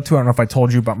themselves up to. I don't know if I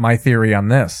told you about my theory on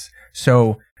this.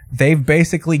 So they've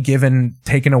basically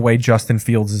taken away Justin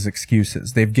Fields'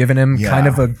 excuses. They've given him kind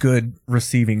of a good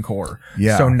receiving core.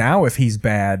 Yeah. So now if he's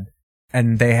bad,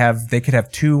 and they could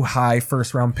have 2 high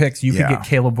first round picks. You could get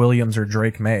Caleb Williams or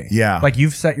Drake May. Yeah. Like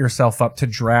you've set yourself up to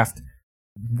draft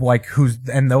like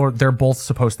they're both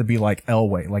supposed to be like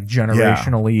Elway, like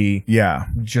generationally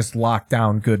just locked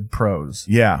down good pros.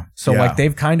 Yeah. So like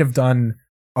they've kind of done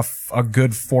a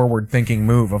good forward thinking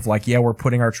move of like, we're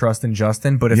putting our trust in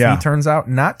Justin, but if he turns out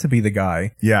not to be the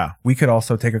guy, we could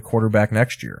also take a quarterback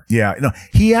next year. Yeah, no,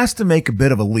 he has to make a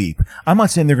bit of a leap. I'm not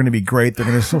saying they're going to be great; they're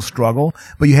going to still struggle,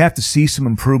 but you have to see some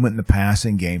improvement in the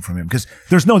passing game from him because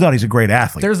there's no doubt he's a great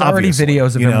athlete. There's already obviously,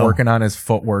 videos of you him know? working on his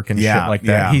footwork and shit like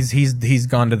that. Yeah. He's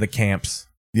gone to the camps.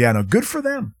 Yeah, no, good for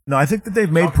them. No, I think that they've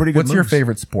made pretty good. What's your moves.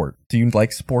 favorite sport? Do you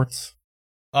like sports?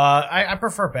 I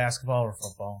prefer basketball or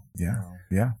football.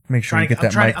 Yeah. Make sure you get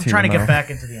that mic I'm to trying to your get mouth. back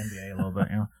into the NBA a little bit.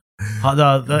 You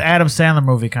know, the Adam Sandler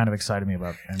movie kind of excited me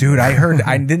about. NBA. Dude, I heard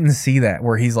I didn't see that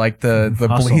where he's like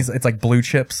it's like Blue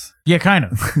Chips. Yeah, kind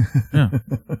of. Yeah.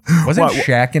 Wasn't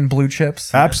Shaq in Blue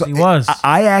Chips? Absolutely, he was.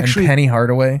 I actually and Penny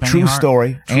Hardaway. True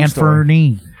story.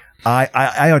 Anthony. I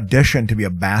auditioned to be a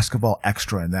basketball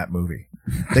extra in that movie.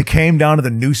 They came down to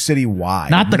the New City Y.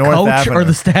 Not the North coach Avenue. or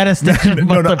the statistician.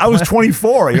 No, I was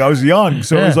 24. I was young,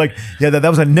 so it was like, that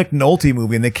was a Nick Nolte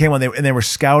movie, and they came on, and they were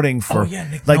scouting for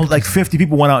like 50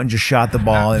 people went out and just shot the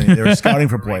ball, and they were scouting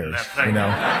for players, you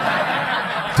know.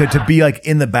 To be like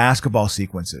in the basketball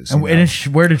sequences. And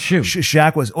where did shoot?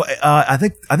 Shaq was. I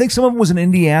think some of them was in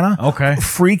Indiana. Okay.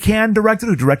 Freecan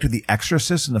who directed The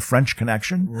Exorcist and The French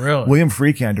Connection. Really? William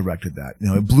Freecan directed that. You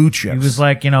know, Blue Chips. He was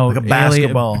like, like a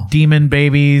basketball demon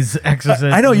babies, exorcist.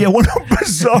 I know. Yeah, one of them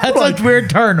bizarre. That's like, a weird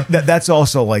turn. That's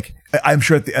also like. I'm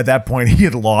sure at that point he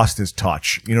had lost his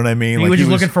touch. You know what I mean? He Like was just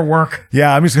looking for work.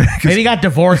 Yeah, I'm just gonna maybe he got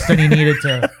divorced and he needed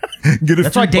to.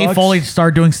 That's why Dave Foley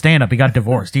started doing stand up. He got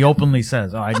divorced. He openly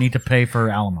says, I need to pay for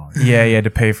alimony. Yeah, he had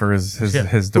to pay for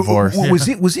his divorce.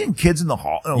 Was he in Kids in the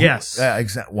Hall? Oh, yes. Yeah,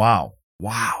 exactly. Wow.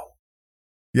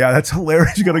 Yeah, that's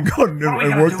hilarious. You got to go and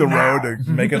work the road and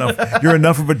make enough. You're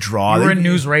enough of a draw. You were in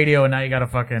news radio and now you got to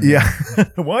fucking. Yeah.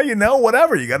 Well,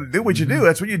 whatever. You got to do what you do.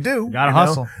 That's what you do. Got to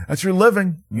hustle. That's your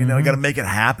living. You know, you got to make it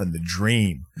happen. The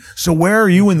dream. So where are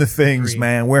you in the things,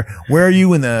 man? Where are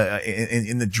you in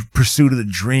the pursuit of the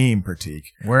dream, Pratik?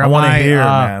 Where I want to hear,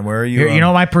 man. Where are you? You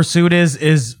know, my pursuit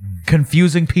is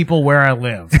confusing people where I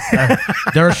live.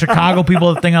 There are Chicago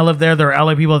people that think I live there. There are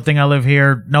LA people that think I live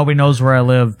here. Nobody knows where I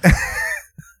live.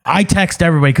 I text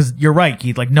everybody because you're right,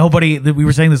 Keith. Like nobody, we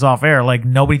were saying this off air. Like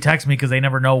nobody texts me because they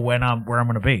never know where I'm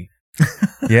going to be.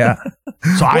 Yeah.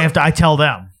 So I tell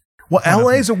them. Well,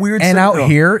 LA is a weird. And out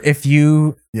here, if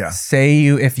you say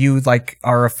if you like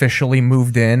are officially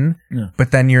moved in,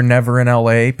 but then you're never in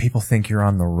LA, people think you're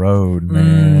on the road,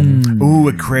 man. Ooh,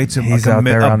 it creates a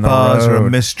buzz or a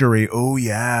mystery. Oh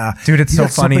yeah, dude, it's so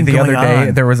funny. The other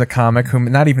day there was a comic who,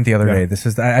 not even the other day. This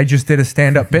is I just did a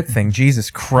stand up bit thing. Jesus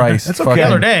Christ, that's okay. The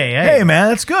other day, hey man,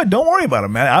 that's good. Don't worry about it,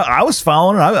 man. I was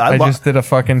following it. I just did a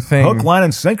fucking thing. Hook, line,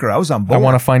 and sinker. I was on board. I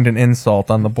want to find an insult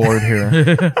on the board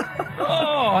here.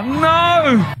 Oh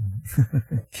no.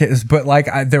 But like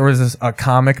there was a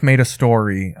comic made a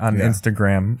story on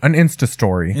Instagram, an Insta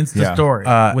story, story,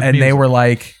 and they were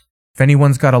like, if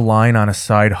anyone's got a line on a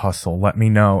side hustle, let me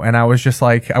know. And I was just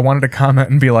like, I wanted to comment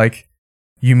and be like,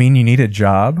 you mean you need a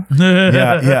job?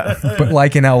 Yeah. But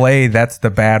like in LA, that's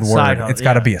the bad word. It's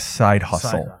got to be a side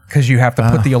hustle because you have to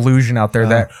put the illusion out there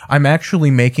that I'm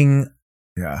actually making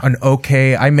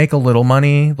I make a little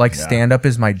money. Like stand up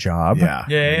is my job.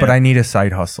 But I need a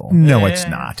side hustle. No, it's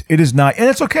not. It is not. And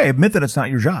it's okay. Admit that it's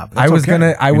not your job. I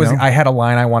had a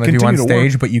line I want to do on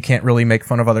stage, but you can't really make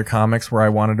fun of other comics where I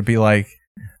wanted to be like,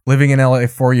 living in LA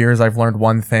 4 years, I've learned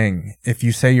one thing. If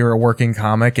you say you're a working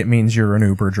comic, it means you're an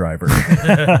Uber driver.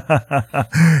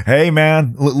 Hey,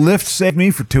 man, Lyft saved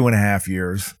me for 2.5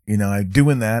 years. You know, I'm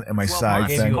doing that and my side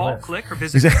thing. Click or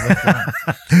visit.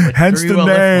 Hence the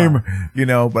name. You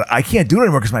know, but I can't do it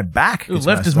anymore because my back.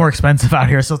 Lyft is more expensive out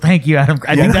here, so thank you, Adam.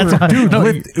 I think that's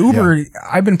Lyft, Uber.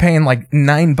 I've been paying like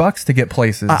 $9 to get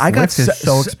places. I got Lyft is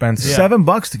so expensive.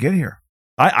 $7 to get here.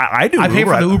 I do. I pay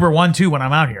for the Uber one too when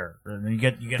I'm out here. You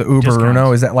get the Uber discounts.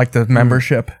 Uno. Is that like the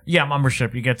membership? Yeah,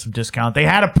 membership. You get some discount. They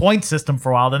had a point system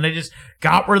for a while, then they just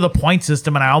got rid of the point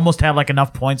system, and I almost had like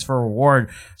enough points for a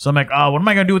reward. So I'm like, oh, what am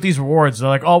I gonna do with these rewards? They're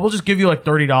like, oh, we'll just give you like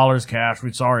 $30 cash.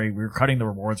 We're cutting the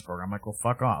rewards program. I'm like, well,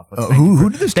 fuck off. Who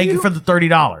did this? Thank you for the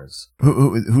 $30.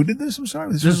 Who did this? I'm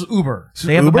sorry. This is Uber.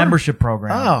 They have a membership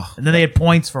program. And then they had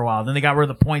points for a while. Then they got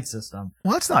rid of the point system.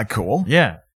 Well, that's not cool.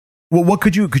 Yeah. Well, what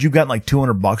could you gotten like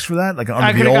 $200 for that? Like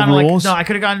under the old rules? I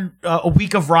could have gotten a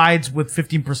week of rides with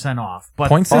 15% off. But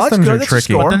point systems are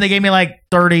tricky. But then they gave me like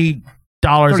 $30.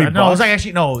 No, it was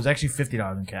actually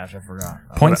 $50 in cash. I forgot.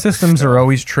 Point systems are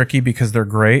always tricky because they're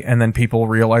great, and then people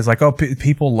realize like, oh,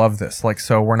 people love this, like,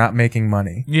 so we're not making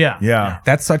money. Yeah.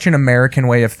 That's such an American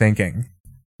way of thinking.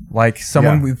 Like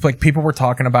like people were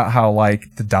talking about how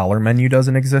like the dollar menu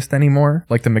doesn't exist anymore,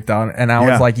 like the McDonald's, and I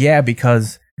was like,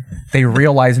 because they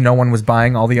realized no one was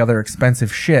buying all the other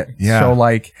expensive shit. So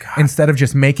like instead of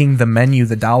just making the menu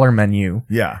the dollar menu,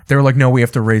 they were like, no, we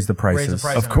have to raise the prices.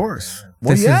 Of course.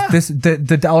 Well,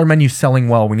 the dollar menu's selling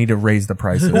well. We need to raise the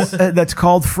prices. That's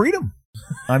called freedom.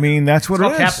 I mean, that's what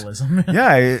it is. Capitalism.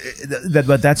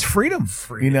 But that's freedom.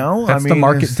 You know, that's the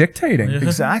market dictating.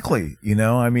 Exactly. You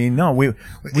know, I mean, no, we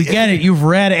get it. You've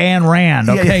read Ayn Rand,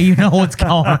 okay? You know what's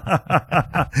going on.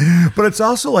 But it's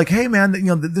also like, hey, man, you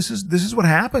know, this is what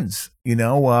happens. You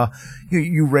know,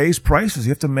 you raise prices.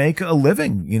 You have to make a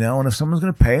living. You know, and if someone's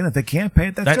going to pay it, if they can't pay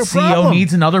it, that's their problem. That CEO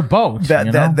needs another boat.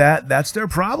 That's their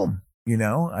problem. You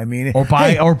know, I mean, or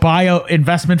buy a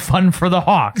investment fund for the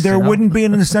Hawks. There wouldn't be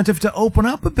an incentive to open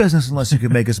up a business unless you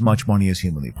could make as much money as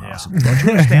humanly possible. Don't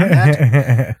you understand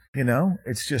that? You know,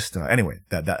 it's just anyway.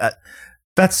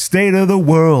 That's state of the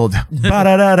world.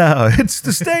 Ba-da-da-da. It's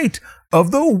the state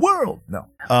of the world. No.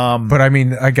 But I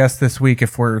mean, I guess this week,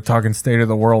 if we're talking state of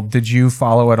the world, did you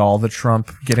follow at all the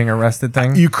Trump getting arrested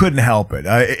thing? You couldn't help it.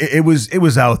 It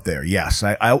was out there. Yes.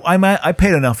 I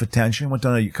paid enough attention. Went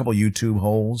down a couple YouTube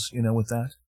holes, you know, with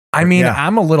that. I mean,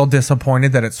 I'm a little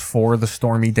disappointed that it's for the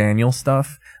Stormy Daniels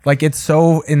stuff. Like, it's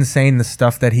so insane, the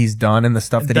stuff that he's done and the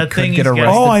stuff that he could get arrested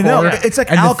for. Oh, I know. It's like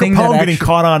Al Capone getting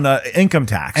caught on income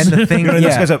tax. And the thing,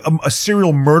 this guy's a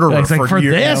serial murderer for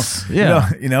years. This?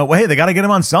 You know, well, hey, they got to get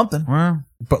him on something.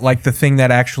 But like the thing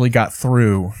that actually got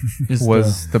through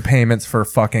was the payments for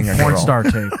fucking a porn girl. star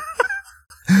tape.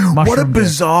 What a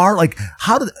bizarre, like,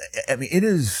 it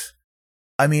is,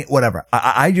 whatever.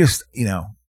 I just, you know,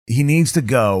 he needs to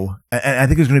go, and I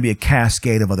think there's going to be a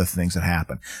cascade of other things that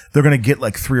happen. They're going to get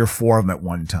like 3 or 4 of them at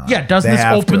one time. Yeah, doesn't this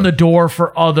open the door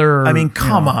for other? I mean,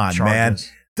 come on, man.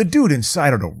 The dude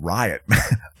incited a riot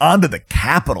onto the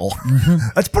Capitol.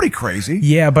 That's pretty crazy.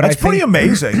 Yeah, but that's pretty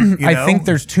amazing. You know? I think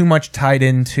there's too much tied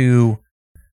into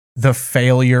the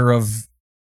failure of,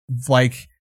 like,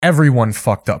 everyone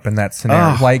fucked up in that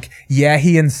scenario. Like, yeah,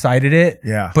 he incited it.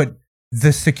 Yeah, but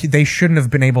they shouldn't have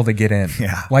been able to get in.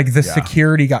 Yeah. Like the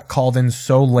security got called in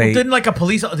so late. Well,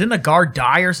 didn't a guard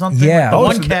die or something? Yeah.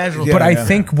 Like one casualty. But I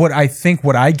think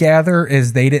what I gather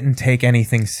is they didn't take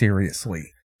anything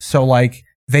seriously. So like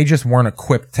they just weren't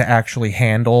equipped to actually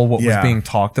handle what was being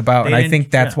talked about. And I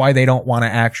think that's why they don't want to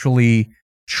actually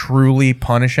truly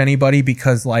punish anybody,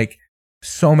 because like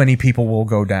so many people will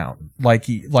go down. Like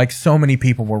so many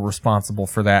people were responsible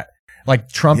for that. Like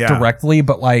Trump directly,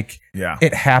 but like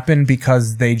it happened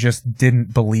because they just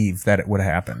didn't believe that it would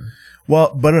happen.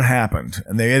 Well, but it happened,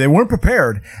 and they weren't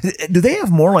prepared. Do they have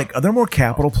more? Like, are there more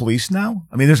Capitol Police now?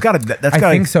 I mean, there's got to. I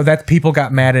think so. That people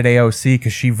got mad at AOC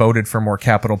because she voted for more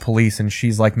Capitol Police, and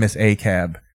she's like Miss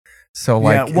ACAB. So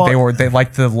like they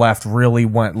like the left really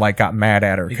got mad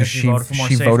at her because she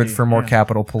voted for more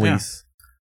Capitol Police.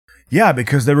 Yeah,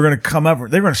 because they were going to come up.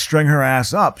 They were going to string her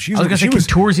ass up. I was going to say, can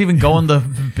tours even go in the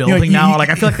building now? Like,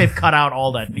 I feel like they've cut out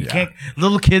all that. You can't.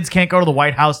 Little kids can't go to the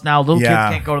White House now. Little kids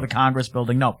can't go to the Congress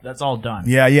building. No, that's all done.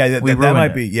 Yeah. That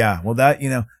might be. Yeah. Well,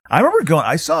 I remember going.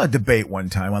 I saw a debate one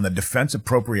time on the defense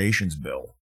appropriations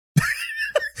bill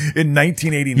in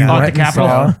 1989. At the Capitol.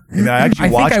 I actually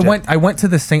watched it. I went to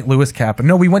the St. Louis Capitol.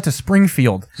 No, we went to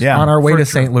Springfield on our way to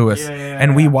St. Louis,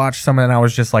 and we watched some, and I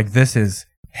was just like, "This is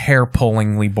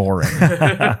hair-pullingly boring."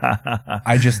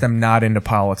 I just am not into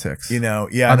politics.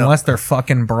 Unless they're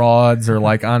fucking broads or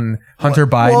like on Hunter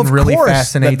Biden really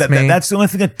fascinates me. That's the only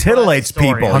thing that titillates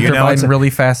people. Hunter Biden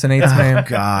really fascinates me.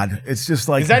 God, it's just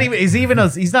like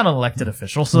he's not an elected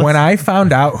official. So when I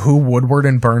found out who Woodward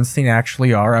and Bernstein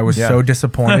actually are, I was so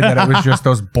disappointed that it was just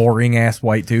those boring ass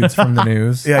white dudes from the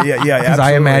news. Yeah. Because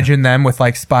I imagine them with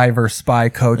like spy versus spy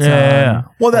coats on.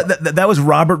 Well, that was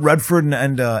Robert Redford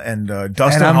and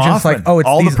Dustin I'm Hoffman. just like, oh, it's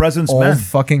all these the president's old men.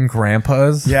 fucking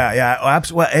grandpas. Yeah,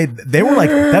 absolutely. Hey, they were like,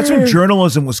 that's when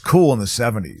journalism was cool in the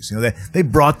 70s. They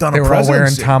brought down they a were all wearing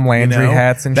presidency. Tom Landry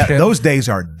hats and shit. Those days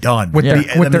are done.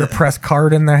 With their press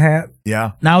card in the hat.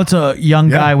 Yeah. Now it's a young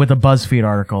guy with a BuzzFeed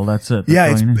article. That's it.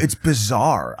 It's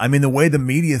bizarre. I mean, the way the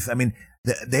media.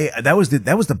 That was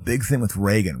the big thing with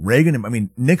Reagan.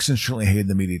 Nixon certainly hated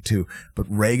the media too, but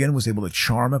Reagan was able to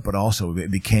charm it, but also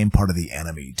it became part of the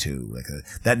enemy too. Like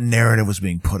that narrative was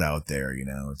being put out there.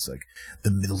 It's like the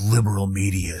liberal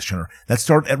media is trying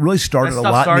to. It really started a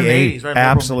lot in the 80s. Right?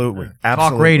 Absolutely.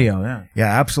 Talk radio.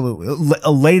 Yeah, absolutely.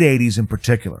 Late 80s in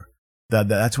particular.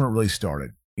 That's when it really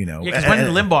started. Because when did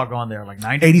Limbaugh go on there? Like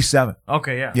 90? 87.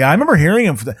 Okay, yeah. Yeah, I remember hearing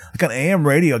him on AM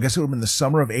radio. I guess it would have been the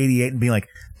summer of 88 and being like,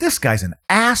 this guy's an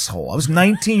asshole. I was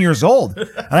 19 years old. And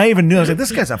I even knew, I was like,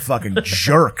 this guy's a fucking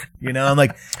jerk. I'm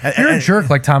like. You're a jerk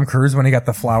like Tom Cruise when he got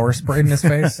the flour sprayed in his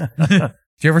face. Did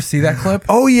you ever see that clip?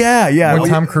 Oh, yeah. When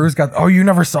Tom Cruise you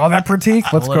never saw that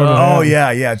critique? Let's go to that. Oh,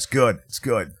 yeah, it's good. It's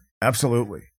good.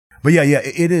 Absolutely. But yeah,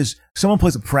 it is. Someone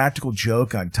plays a practical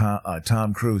joke on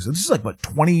Tom Cruise. This is like, what,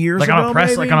 20 years ago? On a press,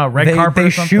 maybe? like on a red carpet they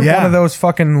or something? shoot one of those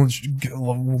fucking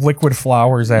liquid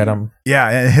flowers at him. Yeah,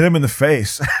 and hit him in the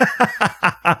face.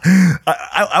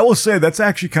 I will say that's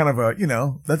actually kind of a,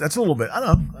 that's a little bit, I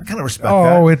don't know, I kind of respect that.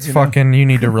 Oh, it's fucking, you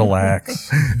need to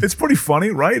relax. It's pretty funny,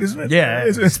 right? Isn't it? Yeah.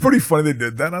 It's pretty funny they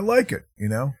did that. I like it,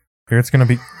 Here it's going to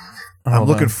be. I'm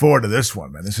looking forward to this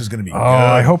one, man. This is going to be good.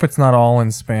 I hope it's not all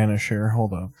in Spanish here.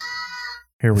 Hold up.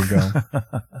 Here we go.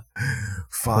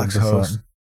 Fox host.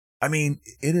 It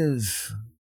is.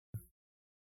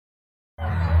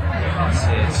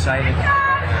 Exciting.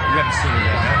 You haven't seen it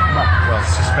yet, well,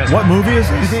 suspense. What movie is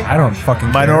this? I don't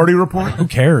fucking care. Minority Report? Who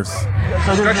cares?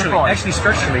 Structurally, it's true to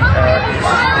form.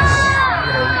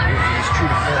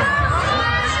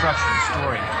 Structure,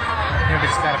 story. But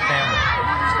it's got a family.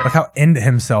 Look how into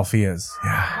himself he is.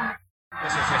 Yeah.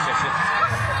 Yes.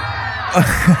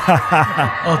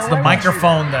 Oh, it's the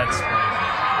microphone that's.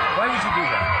 Why would you do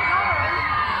that?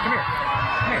 Come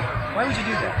here. Why would you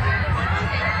do that?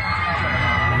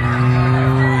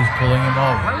 Ooh, he's pulling him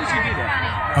over. Why would you do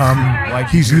that? Like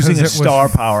he's using his it was star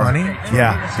power. Funny?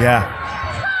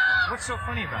 Yeah. What's so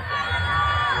funny about that?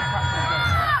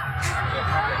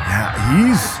 Yeah,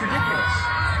 he's. It's ridiculous.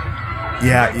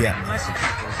 Yeah.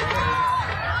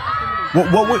 What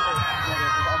would?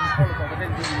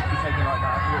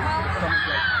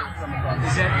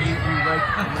 Is that you like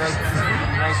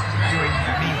doing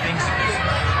mean things to I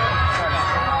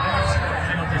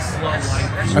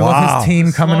people? love his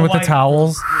team coming with the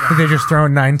towels. They're just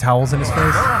throwing 9 towels in his face.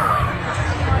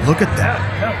 Look at that.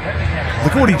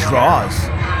 Look at what he draws.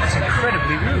 That's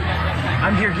incredibly rude.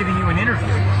 I'm here giving you an interview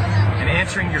and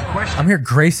answering your question. I'm here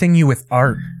gracing you with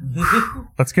art.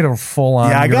 Let's get a full on.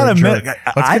 Yeah, I gotta admit,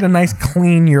 let's get a nice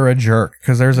clean "you're a jerk"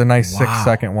 because there's a nice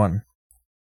 6-second one.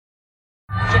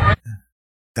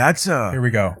 That's Here we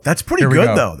go. That's pretty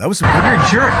good though. That was. You're a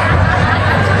jerk.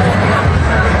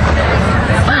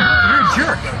 You're a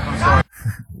jerk.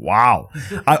 Wow.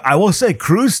 I will say,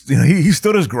 Cruz, he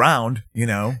stood his ground.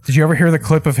 Did you ever hear the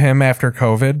clip of him after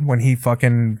COVID when he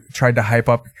fucking tried to hype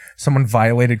up someone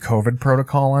violated COVID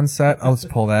protocol on set? Oh, let's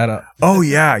pull that up. Oh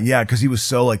yeah, because he was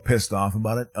so pissed off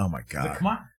about it. Oh my god. Come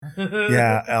on.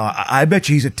 Yeah, I bet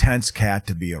you he's a tense cat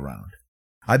to be around.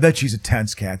 I bet she's a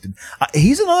tense cat.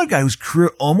 He's another guy whose career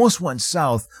almost went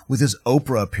south with his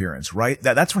Oprah appearance, right?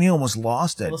 That's when he almost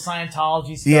lost it. The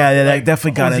Scientology stuff. Yeah, that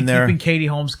definitely got in there. Keeping Katie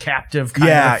Holmes captive. Kind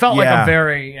Yeah, of. It felt like a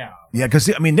very. Yeah, because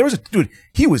there was a dude.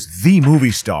 He was the movie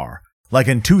star Like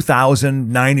in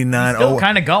 2000, 99. Still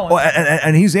kind of going. Oh,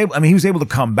 and he's able. I mean, he was able to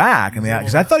come back. I mean,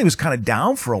 because I thought he was kind of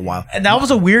down for a while. And that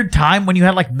was a weird time when you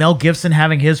had like Mel Gibson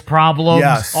having his problems.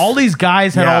 Yes. All these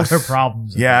guys had all their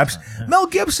problems. Yeah. Mel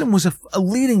Gibson was a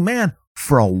leading man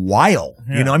for a while.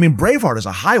 Yeah. You know, I mean, Braveheart is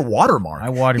a high watermark.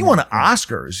 He won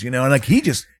Oscars. You know, and like he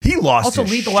lost. Also,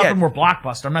 his Lethal shit. Weapon were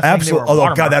blockbuster. I'm not Absolutely. saying they were Although, God,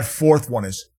 watermark. that fourth one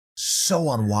is so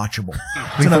unwatchable.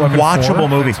 It's an unwatchable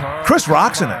movie. Chris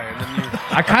Rock's in it.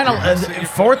 I kind of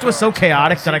fourth was so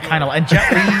chaotic that I kind of and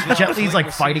Jet Li's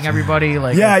like fighting everybody.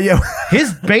 Like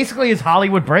his basically his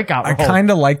Hollywood breakout. I kind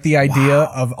of like the idea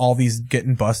of all these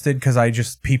getting busted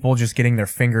because people just getting their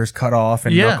fingers cut off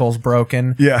and knuckles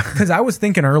broken. Yeah, because I was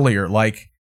thinking earlier, like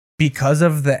because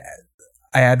of the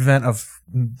advent of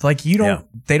like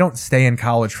they don't stay in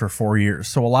college for 4 years,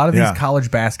 so a lot of these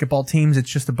college basketball teams, it's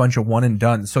just a bunch of one and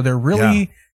done. So they're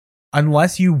really.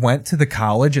 Unless you went to the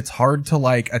college, it's hard to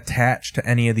like attach to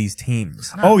any of these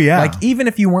teams. Oh yeah. Like even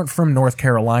if you weren't from North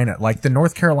Carolina, like the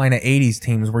North Carolina 80s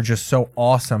teams were just so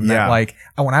awesome that like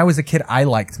when I was a kid, I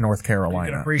liked North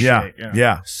Carolina. Appreciate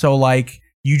yeah. So like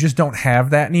you just don't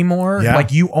have that anymore. Yeah.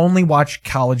 Like you only watch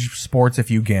college sports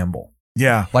if you gamble.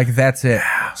 Yeah. Like that's it.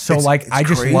 So It's I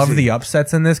just crazy. love the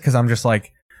upsets in this because I'm just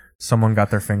like, someone got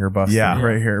their finger busted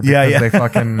right here. Yeah, because they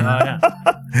fucking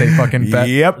they fucking bet.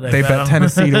 Yep. They bet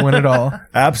Tennessee to win it all.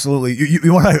 Absolutely.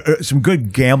 You want some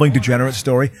good gambling degenerate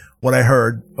story? What I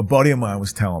heard, a buddy of mine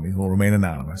was telling me, who will remain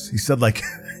anonymous. He said, like,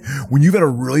 when you've had a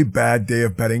really bad day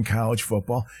of betting college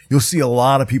football, you'll see a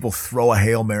lot of people throw a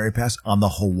Hail Mary pass on the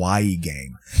Hawaii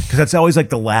game. Because that's always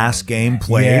like the last game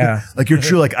played. Yeah. Like you're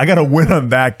true, like, I got to win on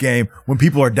that game when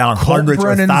people are down hundreds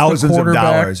or thousands of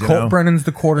dollars. You know? Colt Brennan's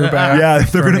the quarterback. Yeah,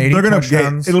 they're gonna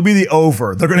get, it'll be the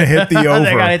over. They're gonna hit the over.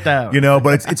 They gotta hit that. You know,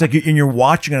 but it's like, and you're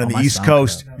watching it on the East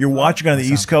Coast. You're watching it on the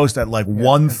East Coast at like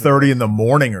 1:30 in the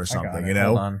morning or something. You know,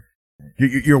 Hold on.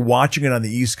 You're watching it on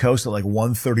the East Coast at like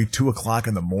 1:30, 2 o'clock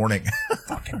in the morning.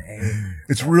 Fucking A.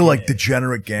 It's real like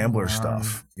degenerate gambler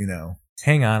stuff. You know.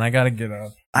 Hang on, I gotta get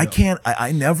up. I can't.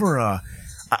 I never.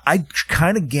 I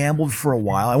kind of gambled for a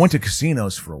while. I went to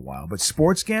casinos for a while, but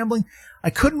sports gambling, I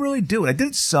couldn't really do it. I did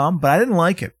it some, but I didn't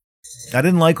like it. I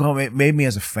didn't like how it made me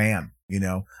as a fan. You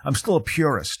know, I'm still a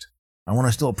purist. I want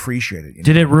to still appreciate it. You know?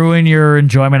 Did it ruin your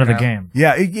enjoyment of the game?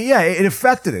 Yeah, it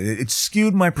affected it. It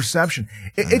skewed my perception.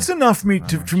 It's enough for me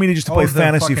to just to play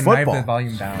fantasy fucking, I have the football.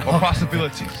 volume down. Or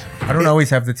possibilities. I don't always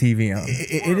have the TV on.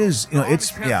 It is, you know, it's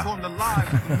Transform the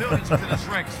lives of millions within its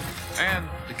ranks and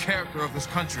the character of this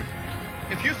country.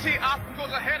 If you see obstacles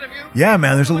ahead of you, Yeah,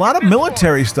 man. There's a lot of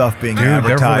military stuff being Dude, they're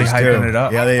really advertised hyping too. it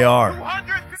up. Yeah, they are.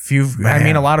 I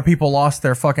mean, a lot of people lost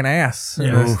their fucking ass.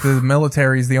 Yeah. The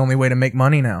military is the only way to make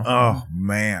money now. Oh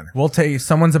man. We'll tell you,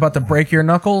 someone's about to break your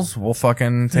knuckles. We'll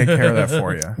fucking take care of that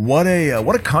for you. What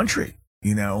a country.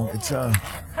 You know, it's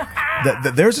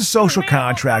there's a social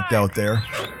contract out there.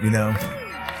 You know.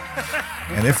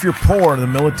 And if you're poor, the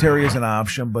military is an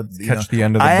option. But Catch the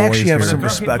end of the I boys actually have here. some Never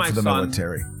respect hit for the my son.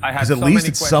 military I had because at so least many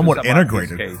it's somewhat questions about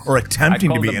integrated his case. or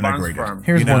attempting I to be called the Barnes integrated. firm.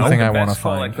 Here's you know? one thing I The want to best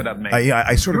call I find. could have made.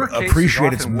 I sort Your of case is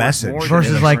appreciate its often worth message. more than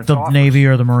Versus an like the insurance Navy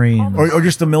or the Marines. Or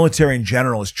just the military in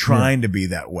general is trying to be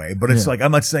that way. But it's like,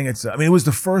 I'm not saying it's, I mean, it was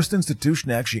the first institution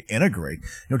to actually integrate.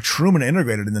 You know, Truman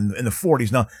integrated in the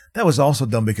 40s. Now, that was also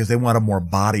done because they wanted more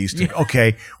bodies to,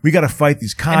 okay, we got to fight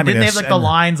these And communists. didn't they have like the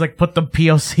lines like put the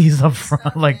POCs up front?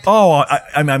 Like, Oh,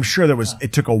 I mean, I'm sure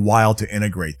it took a while to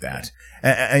integrate that.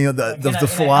 And you know, the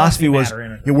philosophy was,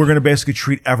 manner, we're going to basically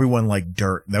treat everyone like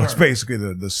dirt. That was basically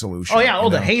the solution. oh yeah, you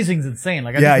the know? hazing's insane.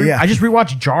 Like, Yeah, I just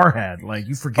rewatched Jarhead. Like,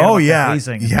 you forget. Oh about yeah, the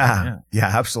hazing. yeah,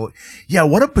 absolutely. Yeah,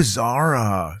 what a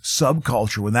bizarre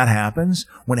subculture when that happens.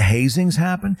 When hazings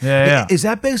happen, Yeah. Is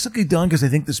that basically done because they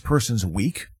think this person's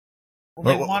weak?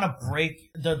 Well, they want to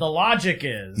break. The logic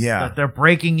is Yeah. that they're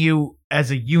breaking you as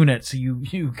a unit, so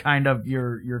you kind of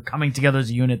you're coming together as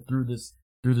a unit through this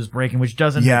breaking, which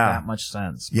doesn't make that much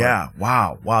sense. But Yeah,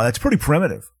 wow, that's pretty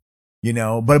primitive. You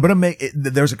know, but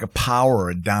there's like a power or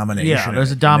a domination. yeah, there's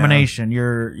a in it, you know? domination.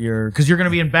 You're because you're going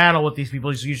to be in battle with these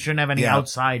people, so you shouldn't have any Yeah.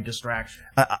 outside distraction.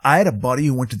 I had a buddy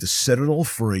who went to the Citadel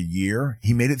for a year.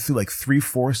 He made it through like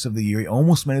 3/4 of the year. He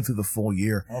almost made it through the full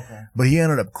year. Okay. But he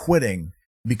ended up quitting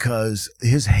because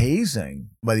his hazing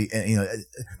by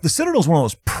the Citadel's one of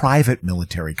those private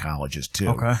military colleges too.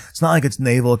 Okay. It's not like it's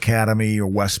Naval Academy or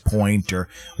West Point or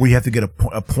where you have to get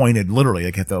appointed literally,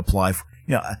 like you have to apply for,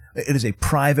 it is a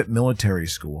private military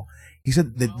school. He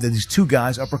said that these two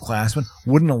guys, upperclassmen,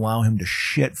 wouldn't allow him to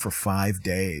shit for 5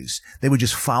 days. They would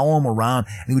just follow him around,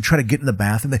 and he would try to get in the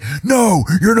bathroom. No,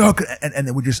 you're not gonna, and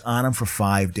they would just on him for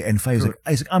 5 days. And he's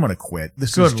like, I'm gonna quit.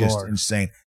 This is just insane.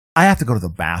 I have to go to the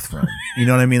bathroom. You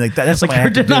know what I mean? Like that's like what I you're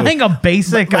have to do. denying a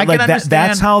basic. I can understand.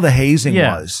 That's how the hazing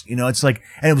Yeah. was. You know, it's like,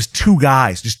 and it was two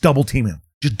guys just double teaming him.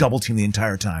 Just double team the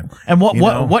entire time. And You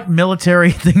know? what military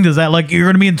thing does that, like, you're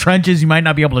going to be in trenches, you might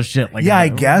not be able to shit. Like, Yeah, I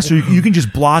guess. Or you can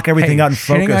just block everything Hey, out and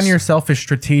shitting focus. on yourself is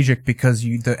strategic because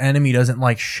the enemy doesn't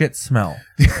like shit smell.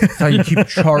 That's how you keep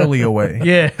Charlie away.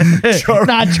 Yeah.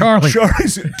 Not Charlie.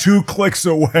 Charlie's 2 clicks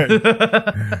away.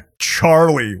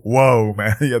 Charlie. Whoa,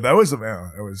 man. Yeah, that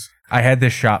was. I had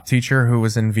this shop teacher who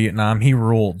was in Vietnam. He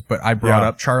ruled, but I brought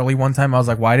up Charlie one time. I was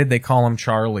like, why did they call him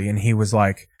Charlie? And he was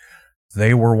like,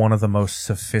 they were one of the most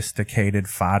sophisticated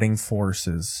fighting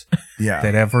forces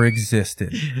that ever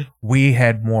existed. We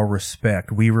had more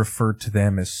respect. We referred to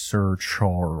them as Sir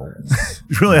Charles.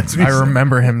 Really? That's I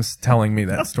remember him telling me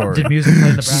that story. Did music play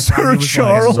in the background? Sir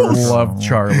Charles. Love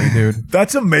Charlie, dude.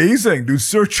 That's amazing, dude.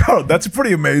 Sir Charles. That's a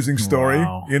pretty amazing story.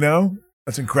 Wow. You know?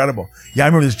 That's incredible. Yeah, I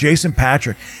remember this Jason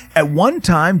Patrick. At one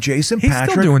time, Jason He's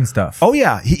Patrick still doing stuff. Oh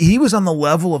yeah, he was on the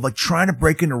level of like trying to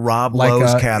break into Rob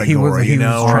Lowe's category. He you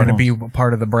know, was trying to be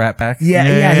part of the Brat Pack.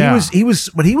 Yeah. He was,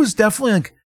 but he was definitely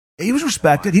like he was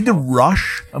respected. He did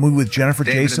Rush, a movie with Jennifer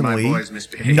Jason Leigh.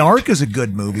 Narc is a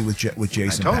good movie with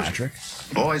Jason Patrick.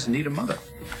 Boys need a mother.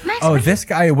 Oh, this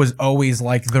guy was always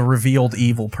like the revealed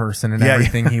evil person in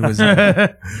everything he was in.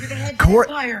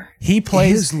 He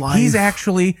plays. He's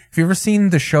actually. Have you ever seen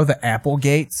the show The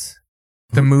Applegates?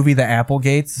 The movie The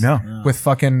Applegates? No. With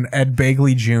fucking Ed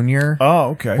Begley Jr. Oh,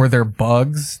 okay. Where they're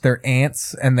bugs, they're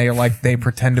ants, and they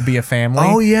pretend to be a family.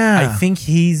 Oh, yeah. I think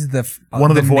he's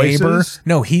one of the voices? neighbor.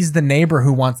 No, he's the neighbor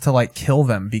who wants to like kill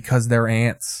them because they're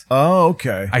ants. Oh,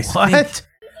 okay.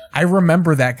 I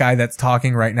remember that guy that's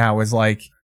talking right now is like.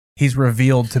 He's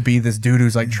revealed to be this dude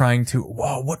who's like trying to.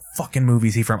 Whoa, what fucking movie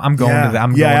is he from? I'm going to that.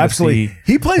 I'm going absolutely. to see.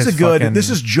 He plays a his good. fucking- This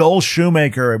is Joel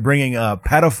Schumacher bringing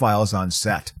pedophiles on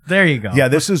set. There you go. Yeah,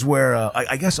 this is where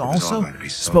I guess also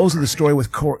supposedly the story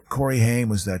with Corey Haim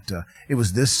was that it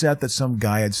was this set that some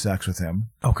guy had sex with him.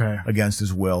 Okay. Against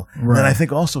his will. Right. And then I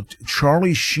think also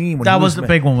Charlie Sheen. When That he was the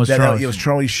big one, was Charlie It was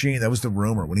Charlie Sheen. That was the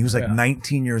rumor when he was like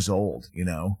 19 years old. You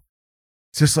know,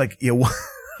 it's just like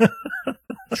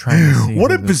Trying to see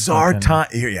what who a this bizarre fucking- time.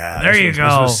 Yeah, There you This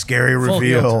go. was a scary Full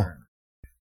reveal. heel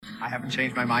I haven't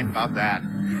changed my mind about that.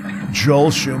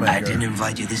 Joel Schumacher. I didn't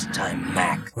invite you this time,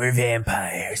 Mac. We're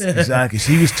vampires. Exactly.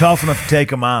 So he was tough enough to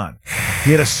take him on.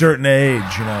 He had a certain age,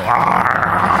 you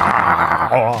know.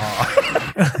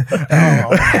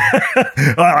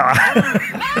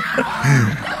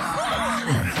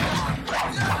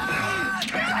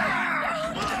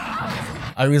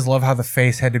 I always love how the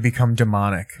face had to become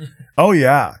demonic. Oh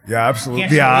yeah, yeah, absolutely.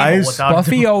 The eyes.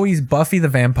 Buffy the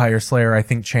Vampire Slayer, I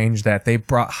think, changed that. They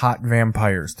brought hot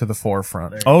vampires to the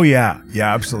forefront. Oh yeah,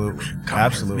 yeah, absolutely,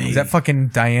 absolutely. Is that fucking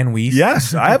Diane Wiest?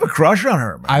 Yes, I have a crush on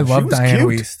her. Man. I love Diane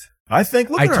Wiest. I think.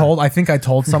 Look at her. I think I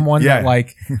told someone that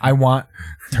like I want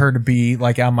her to be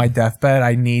like on my deathbed.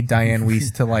 I need Diane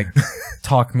Wiest to like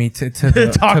talk me to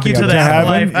the Talk you to the heaven.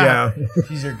 life. Yeah,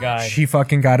 She's your guy. She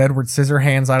fucking got Edward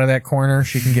Scissorhands out of that corner.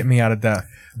 She can get me out of death.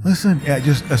 Listen, yeah,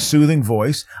 just a soothing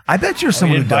voice. I bet you're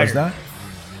someone who does that.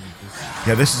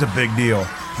 Yeah, this is a big deal.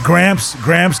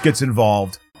 Gramps gets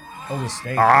involved. Oh,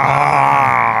 steak.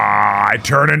 I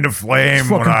turn into flame.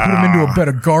 Fucking put him into a bed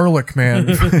of garlic, man.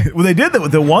 Well, they did that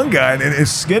with the one guy, and his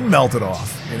skin melted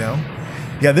off. You know.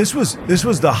 Yeah, this was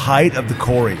the height of the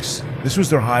Coreys. This was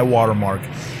their high water mark,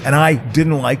 and I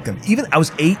didn't like them. Even I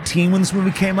was 18 when this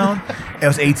movie came out. I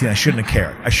was 18. I shouldn't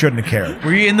have cared.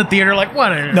 Were you in the theater like, what?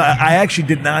 No, I actually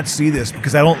did not see this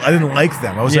because I didn't like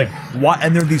them. I was like, what?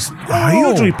 And they're these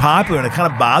hugely popular, and it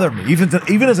kind of bothered me. Even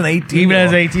as an 18. Even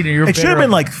as 18, and you're it should have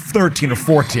been like 13 or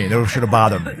 14. That should have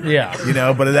bothered me. Yeah. You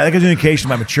know, but that gives an indication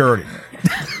of my maturity.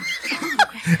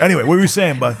 Anyway, what were you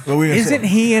saying, bud? What were you Isn't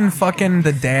he in fucking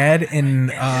the dad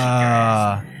in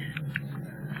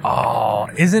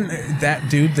isn't that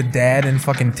dude the dad in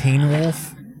fucking Teen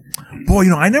Wolf?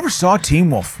 Boy, I never saw Teen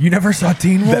Wolf. You never saw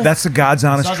Teen Wolf? That's the God's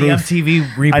honest Saw truth. the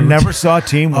MTV reboot. I never saw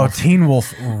Teen Wolf. Oh, Teen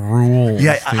Wolf rules.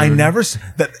 Yeah, I dude. never.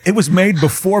 That it was made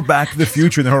before Back to the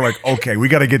Future, and they were like, "Okay, we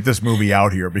got to get this movie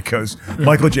out here because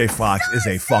Michael J. Fox is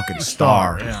a fucking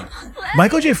star." Yeah.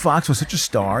 Michael J. Fox was such a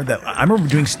star that I remember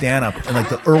doing stand up in like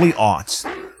the early aughts.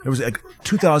 There was like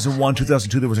 2001,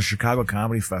 2002. There was a Chicago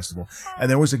Comedy Festival,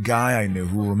 and there was a guy I knew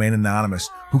who will remain anonymous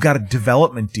who got a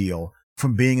development deal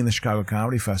from being in the Chicago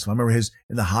Comedy Festival. I remember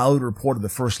in the Hollywood Reporter, the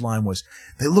first line was,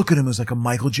 they look at him as like a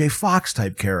Michael J. Fox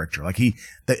type character. Like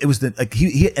that was in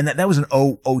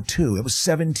 2002. It was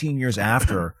 17 years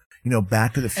after,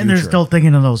 Back to the Future. And they're still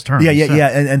thinking in those terms. Yeah.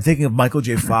 And thinking of Michael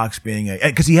J. Fox being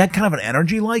because he had kind of an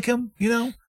energy like him,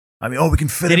 I mean, we can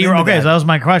fit Did it he? into Okay, that. so that was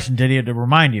my question. Did he to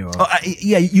remind you?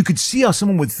 Yeah, you could see how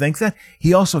someone would think that.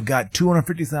 He also got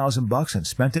 $250,000 and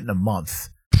spent it in a month,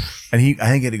 and I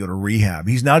think he had to go to rehab.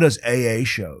 He's now does AA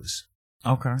shows.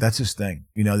 Okay, that's his thing.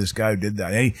 This guy who did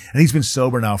that, and he's been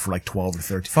sober now for like 12 or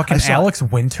 13. Fucking Alex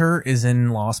Winter is in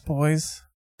Lost Boys.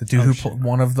 The dude who put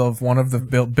one of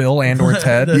the Bill and or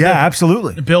Ted. Yeah,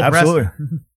 absolutely. Bill absolutely.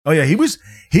 Oh yeah, he was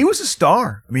a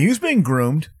star. I mean, he was being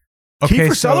groomed. Okay,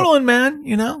 Kiefer Sutherland,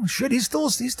 man, shit, he's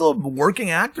still a working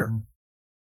actor.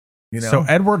 So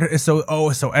Edward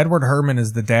Herman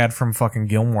is the dad from fucking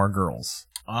Gilmore Girls.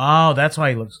 Oh, that's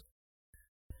why he looks.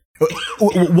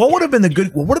 What would have been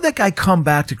what did that guy come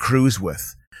back to cruise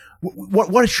with?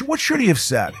 What should he have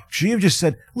said? Should he have just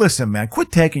said, "Listen, man,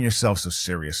 quit taking yourself so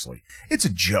seriously. It's a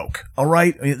joke, all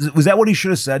right?" Was that what he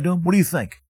should have said to him? What do you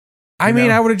think? I mean,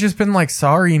 I would have just been like,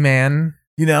 "Sorry, man."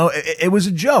 It was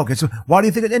a joke. Why do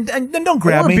you think it? And don't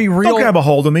grab me. Don't grab a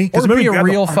hold of me. Or be a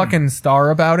real fucking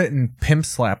star about it and pimp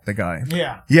slap the guy.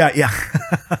 Yeah. Yeah.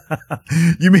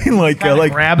 You mean like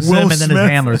grabs Will him and Smith? then his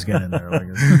handlers get in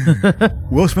there.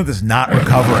 Will Smith is not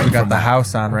recovering. We got the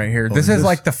house on right here. This is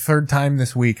like the third time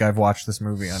this week I've watched this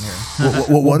movie on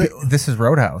here. This is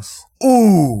Roadhouse.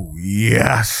 Ooh,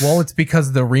 yes. Well, it's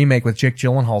because the remake with Jake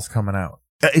Gyllenhaal's coming out.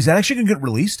 Is that actually going to get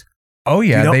released? Oh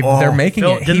yeah, they're making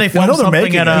it. Didn't they film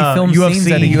something at he filmed UFC? Scenes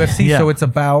at a UFC, Yeah. so it's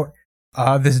about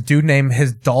this dude named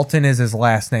Dalton is his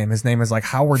last name. His name is like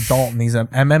Howard Dalton. He's an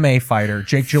MMA fighter.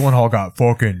 Jake Gyllenhaal got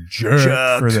fucking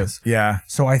jerked for this. Yeah.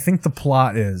 So I think the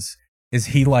plot is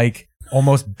he like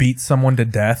almost beats someone to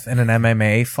death in an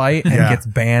MMA fight and gets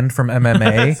banned from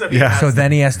MMA. Yeah. So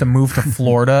then he has to move to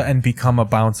Florida and become a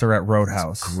bouncer at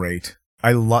Roadhouse. That's great.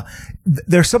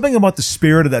 There's something about the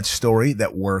spirit of that story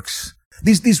that works.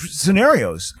 These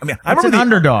scenarios. I mean, I remember an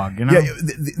underdog. Yeah,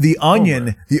 the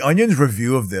Onion. The Onion's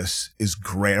review of this is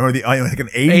great. Or the Onion, like an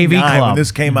 89 when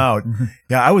this came out.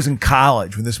 Yeah, I was in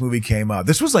college when this movie came out.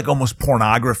 This was like almost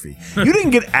pornography. You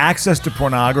didn't get access to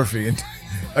pornography, and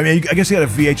I mean, I guess you had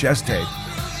a VHS tape.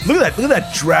 Look at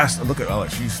that dress. Look at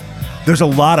there's a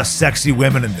lot of sexy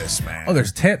women in this, man. Oh,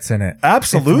 there's tits in it.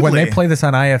 Absolutely. When they play this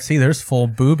on IFC, there's full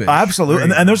boobage.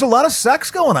 Absolutely. And there's a lot of sex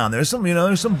going on. There's some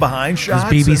behind shots.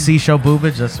 Does BBC show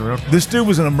boobage? That's the real. This dude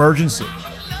was an emergency.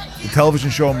 The television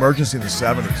show Emergency in the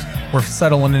 70s. We're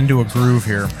settling into a groove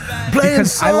here.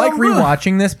 Because I like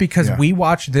rewatching this because we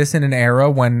watched this in an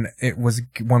era when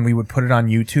we would put it on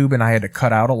YouTube and I had to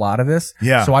cut out a lot of this.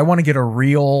 Yeah. So I want to get a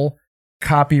real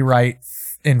copyright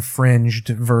infringed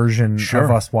version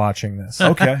of us watching this.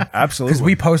 Okay, absolutely. Because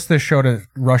we post this show to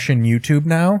Russian YouTube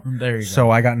now. There you go. So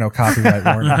I got no copyright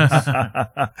warnings.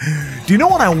 Do you know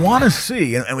what I want to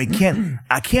see? And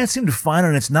I can't seem to find it.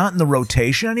 And it's not in the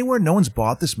rotation anywhere. No one's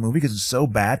bought this movie because it's so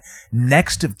bad.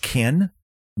 Next of Kin,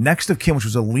 which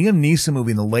was a Liam Neeson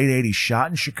movie in the late 80s, shot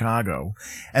in Chicago.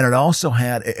 And it also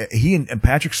had, he and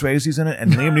Patrick Swayze's in it,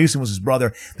 and Liam Neeson was his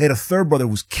brother. They had a third brother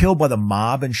who was killed by the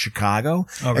mob in Chicago.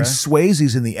 Okay. And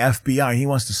Swayze's in the FBI, and he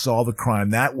wants to solve the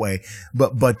crime that way.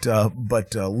 But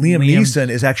Liam Neeson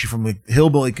is actually from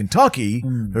Hillbilly, Kentucky.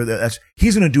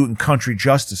 He's going to do it in country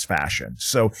justice fashion.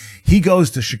 So he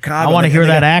goes to Chicago. I want to hear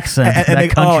that accent.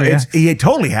 He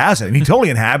totally has it. And he totally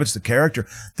inhabits the character.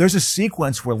 There's a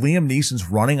sequence where Liam Neeson's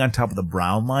running on top of the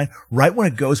Brown line, right when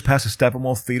it goes past the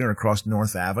Steppenwolf Theater and across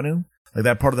North Avenue, like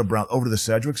that part of the Brown, over to the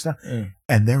Sedgwick stuff,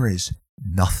 and there is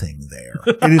nothing there.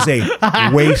 It is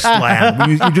a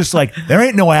wasteland. You're just like, there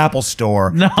ain't no Apple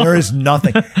store. No. There is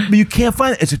nothing. But you can't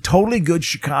find it. It's a totally good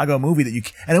Chicago movie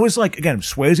and it was like, again,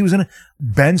 Swayze was in it.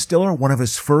 Ben Stiller, one of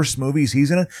his first movies,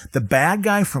 he's in it. The bad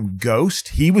guy from Ghost,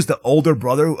 he was the older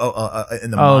brother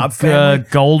in the mob family.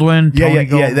 Goldwyn.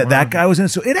 Yeah. That guy was in it.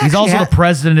 So he's also the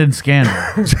president in Scandal.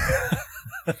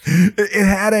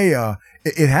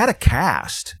 It had a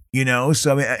cast. So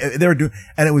I mean, they were doing,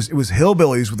 and it was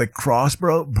hillbillies with like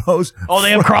crossbows. Oh,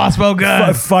 they have crossbow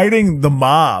guns fighting the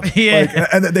mob. Yeah,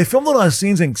 and they filmed a lot of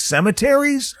scenes in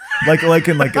cemeteries, like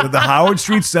in the Howard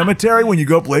Street Cemetery when you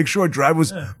go up Lakeshore Drive.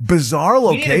 Was bizarre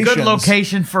locations. You need a good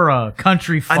location for a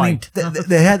country fight. I mean,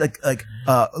 they had like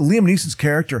Liam Neeson's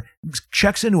character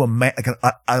checks into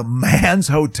a man's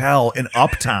hotel in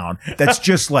Uptown that's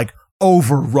just like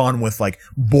overrun with like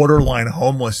borderline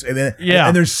homeless, and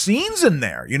there's scenes in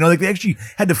there, like they actually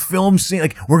had to film scene,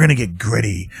 like we're gonna get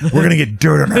gritty, we're gonna get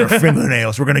dirt on our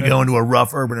fingernails, we're gonna go into a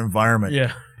rough urban environment,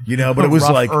 but it was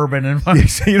rough like urban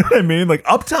environment. You know what I mean, like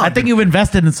Uptown. I think you've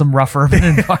invested in some rough urban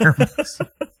environments.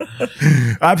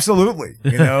 Absolutely,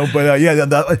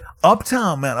 but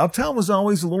Uptown, man, Uptown was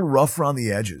always a little rough around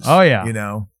the edges. Oh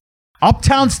yeah,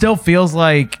 Uptown still feels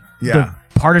like the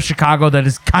part of Chicago that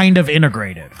is kind of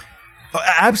integrated.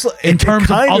 Absolutely. In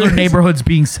terms of other neighborhoods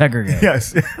being segregated.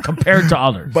 Yes. Compared to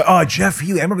others. But Jeff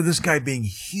Healy, I remember this guy being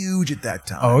huge at that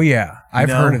time. Oh yeah, I've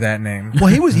heard of that name. Well,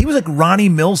 he was like Ronnie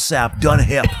Millsap done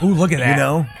hip. Ooh, look at that. You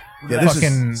know? Yeah, this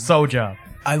fucking Soja.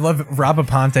 I love Rob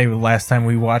Aponte. Last time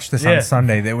we watched this on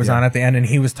Sunday, that was on at the end, and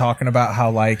he was talking about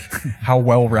how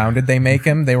well-rounded they make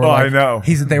him. They were I know.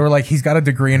 They were like, he's got a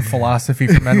degree in philosophy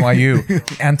from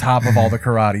NYU, on top of all the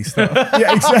karate stuff.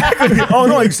 Yeah, exactly. Oh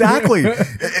no, exactly.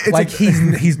 It's like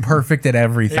he's perfect at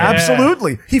everything. Yeah.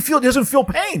 Absolutely. He doesn't feel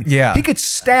pain. Yeah. He gets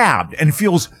stabbed and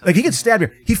feels like he gets stabbed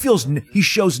here. He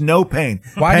shows no pain.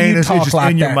 Why pain do you is talk just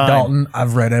like in your that, mind. Dalton?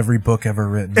 I've read every book ever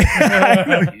written.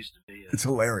 It's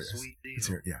hilarious.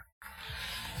 Yeah.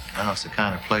 Now it's the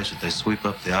kind of place that they sweep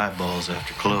up the eyeballs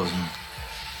after closing.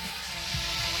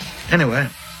 Anyway,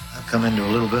 I've come into a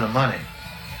little bit of money.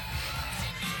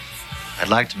 I'd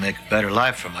like to make a better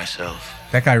life for myself.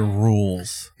 That guy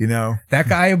rules. You know? That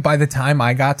guy, by the time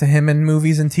I got to him in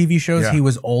movies and TV shows, he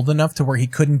was old enough to where he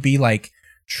couldn't be like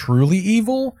truly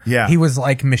evil. Yeah. He was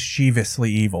like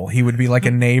mischievously evil. He would be like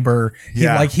a neighbor.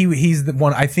 He's the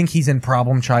one, I think he's in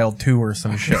Problem Child 2 or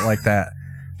some shit like that.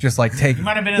 Just like take. He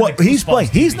might have been Well, he's playing.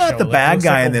 He's not the bad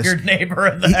guy in this. Weird neighbor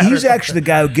in He's actually the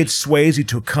guy who gets Swayze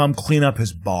to come clean up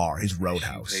his bar, his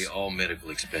roadhouse. Pay all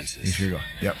medical expenses. Here you go.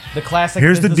 Yep. The classic.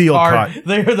 Here's the business deal card. cut.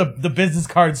 They're the business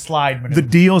card slide maneuver. The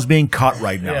deal's being cut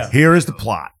right now. Yeah. Here is the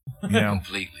plot. You know?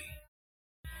 Completely.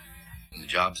 When the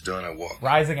job's done, I walk.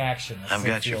 Rising action. I've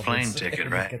got your plane ticket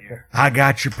right here. I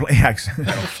got your plane. Don't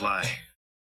fly.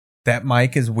 That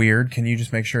mic is weird. Can you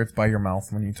just make sure it's by your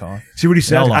mouth when you talk? See what he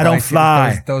says? I don't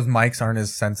fly. Those mics aren't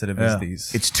as sensitive as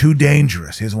these. It's too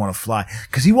dangerous. He doesn't want to fly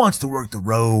because he wants to work the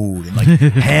road and like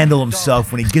handle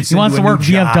himself when he gets. He wants to work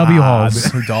VFW halls.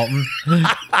 Who, Dalton?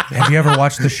 Have you ever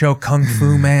watched the show Kung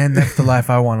Fu Man? That's the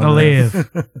life I want to live.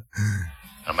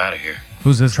 I'm out of here.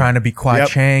 Who's this? Trying to be Kwai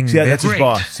Chang. See, that's his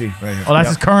boss. See, right here. Oh, that's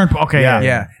his current. Okay,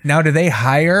 yeah. Now, do they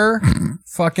hire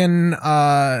fucking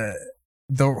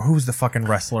who's the fucking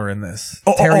wrestler in this?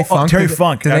 Terry Funk. Terry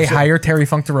Funk. Do they hire Terry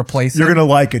Funk to replace him? You're gonna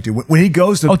like it, dude. When he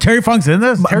goes to Terry Funk's in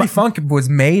this. Terry Funk was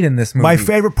made in this movie. My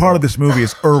favorite part of this movie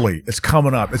is early. It's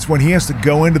coming up. It's when he has to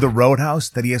go into the roadhouse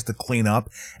that he has to clean up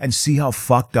and see how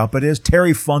fucked up it is.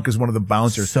 Terry Funk is one of the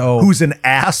bouncers who's an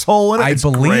asshole in it. I It's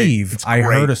believe great. It's I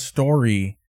great. heard a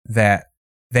story that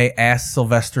they asked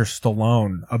Sylvester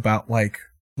Stallone about like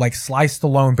Sly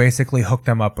Stallone basically hooked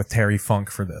them up with Terry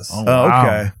Funk for this. Oh,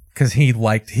 okay. Because he's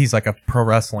like a pro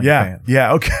wrestling fan.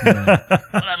 Yeah, okay.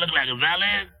 I look like a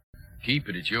valet? Keep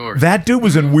it, it's yours. That dude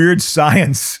was in Weird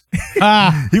Science.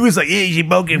 He was like, yeah, she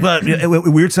broke it up.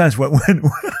 Weird Science, when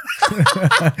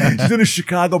she's in a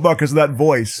Chicago bar because of that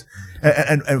voice.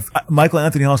 And Michael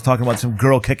Anthony Hall was talking about some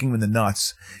girl kicking him in the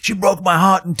nuts. She broke my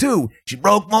heart in two. She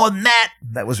broke more than that.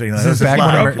 That was really nice. This is back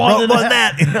when more than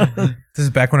that. This is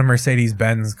back when a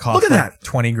Mercedes-Benz cost Look at like that.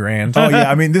 20 grand. Oh,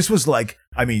 yeah. I mean, this was like,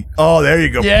 oh, there you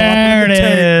go. There it is.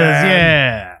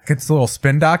 Yeah. Gets little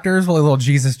spin doctors, little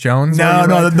Jesus Jones.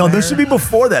 No. This would be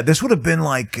before that. This would have been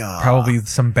like probably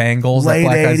some Bangles. late That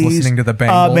black guy's 80s. listening to the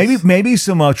Bangles. Maybe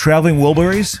some Traveling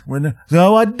Wilburys.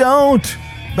 No, I don't.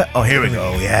 But here we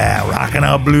go. Yeah, rocking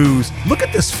out blues. Look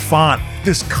at this font,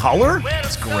 this color.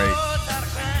 It's great.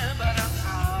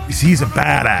 He's a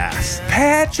badass.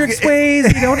 Patrick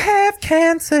Swayze, you don't have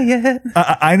cancer yet.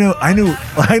 I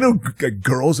know.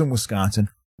 Girls in Wisconsin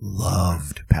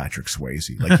loved Patrick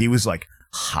Swayze. Like he was like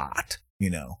hot, you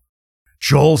know.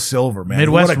 Joel Silver, man,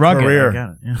 Midwest what a rugged. career. I got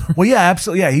it, yeah. Well, yeah,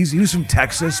 absolutely. Yeah, he was from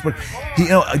Texas, but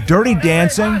Dirty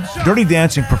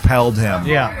Dancing propelled him.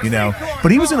 Yeah, you know.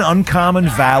 But he was in Uncommon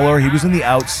Valor. He was in The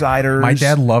Outsiders. My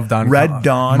dad loved Red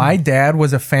Dawn. My dad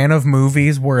was a fan of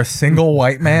movies where a single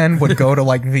white man would go to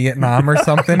like Vietnam or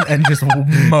something and just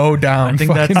mow down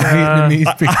fucking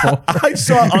Vietnamese people. I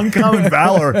saw Uncommon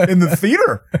Valor in the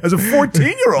theater as a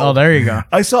 14-year-old. Oh, there you go.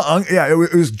 I saw.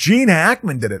 It was Gene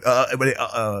Hackman did it.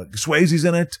 Swayze's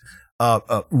in it.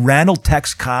 Randall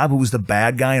Tex Cobb, who was the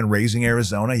bad guy in Raising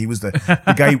Arizona. He was the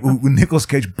guy who Nicolas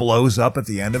Cage blows up at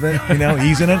the end of it. You know,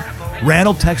 he's in it.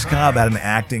 Randall Tex Cobb had an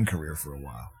acting career for a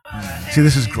while. See,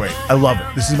 this is great. I love it.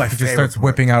 This is my favorite. Just starts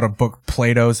whipping out a book,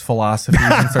 Plato's Philosophies,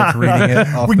 and starts reading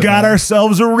it. We got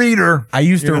ourselves a reader. I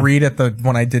used to read at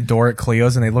when I did Doric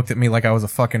Cleo's, and they looked at me like I was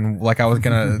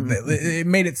gonna. It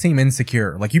made it seem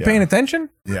insecure. Like, you paying attention?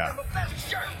 Yeah.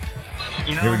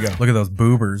 Here we go. Look at those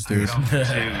boobers, dude.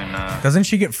 Doesn't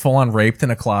she get full on raped in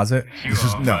a closet?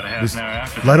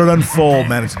 Let it unfold,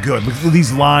 man. It's good. Look,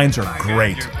 these lines are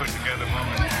great.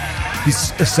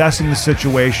 He's assessing the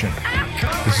situation.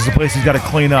 This is a place he's got to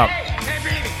clean up.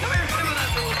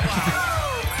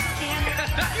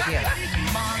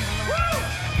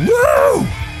 Woo!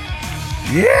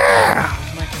 Yeah.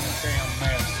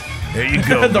 There you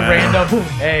go, The man. random.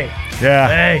 Hey. Yeah.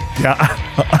 Hey. Yeah.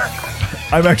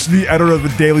 I'm actually the editor of the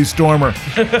Daily Stormer.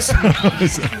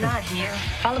 Not here.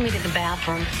 Follow me to the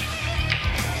bathroom.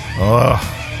 Oh,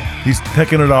 he's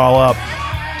picking it all up.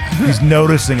 He's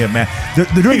noticing it, man. They're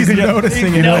doing He's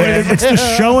noticing it. It's the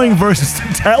showing versus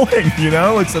the telling, you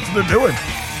know? That's what they're doing.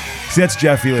 See, that's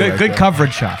Jeff Healy. Good, right good there.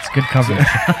 coverage shots. Good coverage.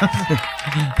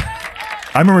 I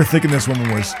remember thinking this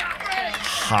woman was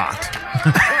hot.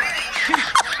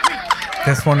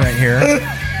 This one right here.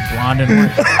 Blonde and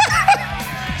white.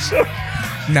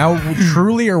 Now,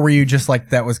 truly, or were you just like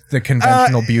that was the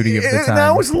conventional beauty of the time?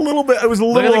 That was a little bit. It was a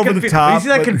Look little at over the top. You see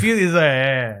that but- confused? He's like,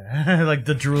 eh. Like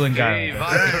the drooling guy. Hey,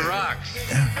 vodka rocks.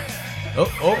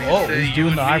 Oh, he's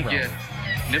doing the eyebrow.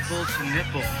 Nipple to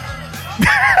nipple.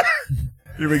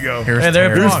 Here we go. Here's Hey,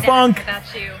 there, Terry. Funk. Funk. About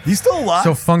you. He's still alive.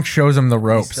 So Funk shows him the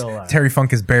ropes. still alive. Terry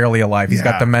Funk is barely alive. He's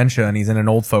got Yeah. dementia and he's in an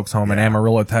old folks home in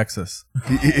Amarillo, Texas.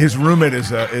 His roommate is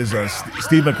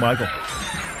Steve McMichael.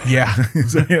 Yeah.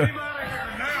 So, yeah.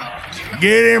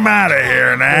 Get him out of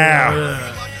here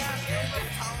now.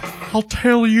 I'll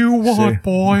tell you what, See.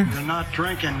 boy. You're not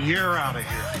drinking. You're out of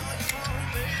here.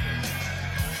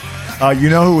 You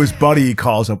know who his buddy he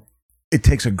calls up? It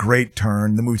takes a great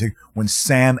turn. The movie takes when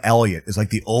Sam Elliott is like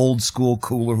the old school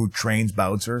cooler who trains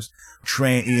bouncers.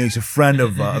 He's a friend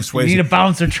of Swayze. You need a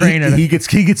bouncer trainer. He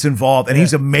gets involved, and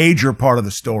he's a major part of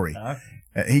the story.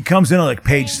 He comes in at like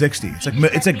page 60.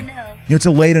 It's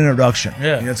a late introduction.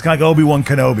 Yeah. You know, it's kind of like Obi-Wan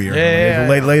Kenobi or Yeah. It's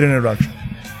a late introduction.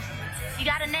 You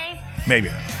got a name? Maybe.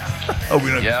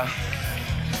 Obi-Wan. Yeah.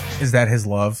 Is that his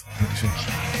love?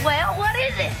 Well, what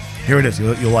is it? Here it is.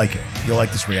 You'll like it. You'll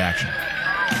like this reaction.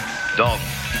 Dog.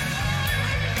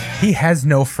 He has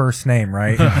no first name,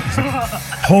 right?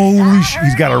 Holy shit!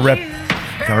 He's got a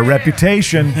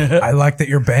reputation. I like that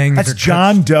your bangs That's are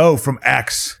John Doe from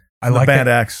X. I the like band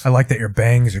that, X. I like that your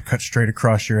bangs are cut straight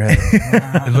across your head.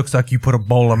 It looks like you put a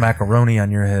bowl of macaroni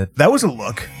on your head. That was a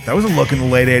look. That was a look in the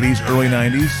late 80s, early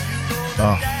 90s.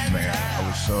 Oh, man. I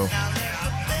was so...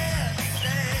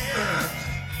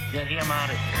 Get him out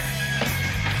of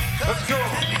here. Let's go.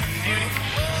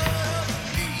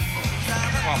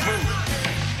 Come on, move.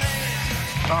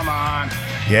 Come on.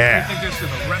 Yeah. You think this is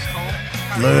a rest home?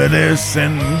 Look at this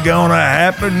and gonna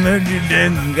happen that you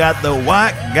didn't got the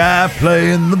white guy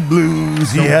playing the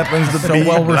blues. He happens to So be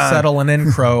while we're blind. settling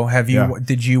in, Crow, Yeah.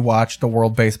 did you watch the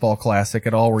World Baseball Classic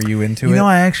at all? Were you into it? You know,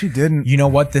 I actually didn't. You know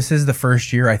what? This is the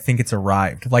first year I think it's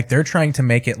arrived. Like they're trying to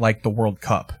make it like the World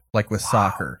Cup, like with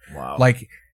soccer. Wow. Like,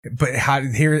 but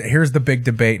here's the big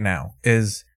debate now: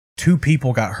 is two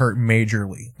people got hurt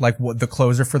majorly. Like what the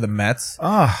closer for the Mets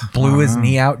blew his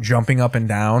knee out, jumping up and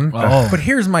down. Oh. But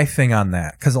here's my thing on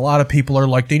that, because a lot of people are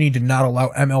like, they need to not allow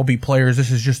MLB players. This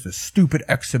is just a stupid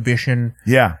exhibition.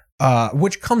 Yeah.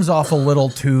 Which comes off a little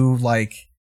too like.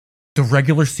 The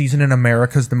regular season in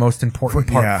America is the most important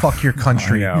part. Yeah. Fuck your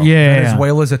country. I know. Yeah.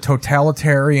 Venezuela's a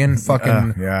totalitarian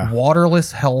fucking yeah.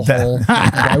 waterless hellhole.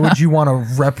 Why would you want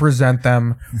to represent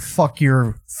them? Fuck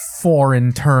your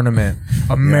foreign tournament.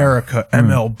 America,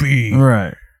 MLB.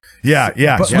 Right. Yeah,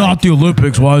 yeah. But yeah. Not the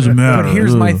Olympics. Why does it matter? But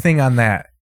here's my Ugh. thing on that.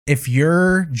 If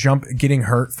you're getting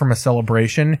hurt from a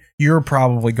celebration, you're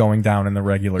probably going down in the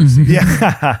regular season.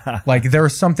 Yeah. Like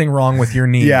there's something wrong with your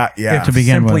knee. Yeah, yeah. If To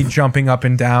begin simply with. jumping up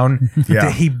and down.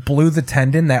 Yeah. He blew the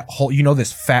tendon that whole,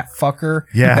 this fat fucker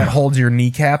Yeah. that holds your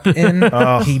kneecap in.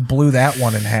 Oh. He blew that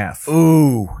one in half.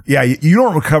 Ooh. Yeah, you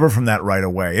don't recover from that right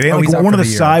away. It ain't Oh, he's like out one for of the the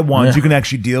year. side ones. Yeah. You can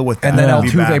actually deal with that. And then and be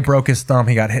Altuve back. broke his thumb.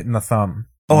 He got hit in the thumb.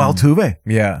 Oh, Altuve.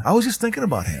 Yeah. I was just thinking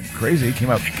about him. Crazy. He came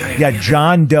out. Yeah,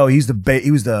 John Doe. He was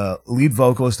the lead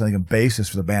vocalist and like a bassist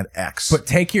for the band X. But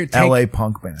take LA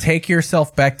punk band. Take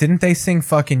yourself back. Didn't they sing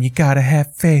fucking, you gotta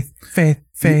have faith, faith,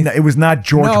 faith? No, it was not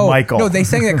George Michael. No, they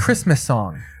sang that Christmas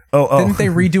song. Oh. Didn't they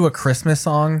redo a Christmas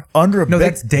song? Under a No, big,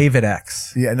 that's David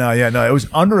X. Yeah, no. It was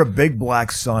Under a Big Black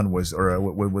Sun was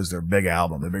their big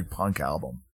album, their big punk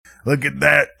album. Look at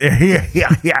that. Yeah,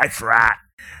 that's right.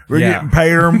 We're getting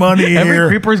paid our money Every here.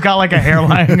 creeper's got like a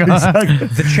hairline.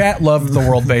 The chat loved the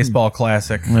World Baseball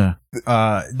Classic. Yeah.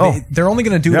 They're only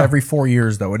going to do it every 4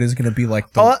 years, though. It is going to be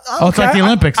like the. Oh, it's like the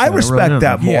Olympics. I then. It respect really is.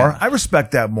 that more. Yeah. I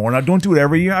respect that more. Now, don't do it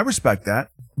every year. I respect that.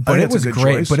 But it was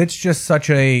great. But it's just such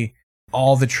a.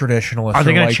 All the traditionalists Are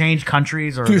they going like, to change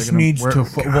countries? Or This needs to.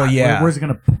 Well, yeah. Where's it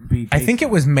going to be? I think it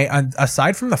was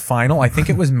aside from the final, I think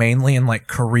it was mainly in like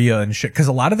Korea and shit, because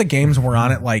a lot of the games were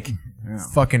on at like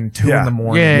fucking 2 in the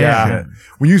morning. Yeah.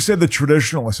 When you said the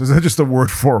traditionalists, is that just a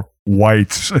word for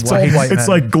whites? It's Old white it's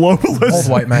men. like globalists. Old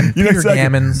white men. You know, Peter it's like-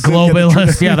 Gammons.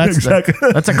 Globalist. Yeah, that's Exactly.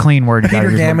 that's a clean word. Peter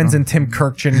Gammons and Tim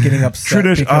Kirkchin getting upset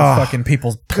because fucking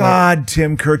people's God,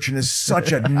 Tim Kirchin is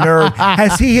such a nerd.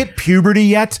 Has he hit puberty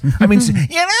yet? I mean, you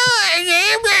know,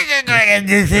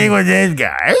 this thing with this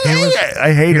guy.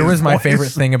 I hate it. Here was my favorite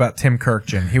thing about Tim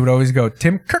Kirkchin. He would always go,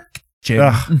 Tim Kirkchin.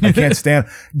 I can't stand.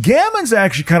 Gammons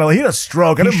actually kind of he had a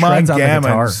stroke. I He didn't mind shreds on the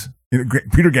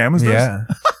Gammons. Peter Gammons does. Yeah.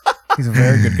 He's a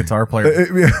very good guitar player.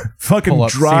 Fucking Pull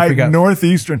up, see if dry we got-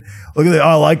 northeastern. Look at that. Oh,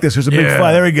 I like this. There's a big Yeah.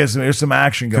 fly. There he goes. There's some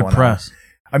action going Good press. on.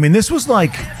 I mean, this was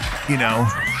like, you know,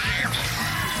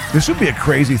 this would be a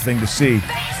crazy thing to see.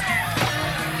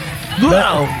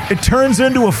 It turns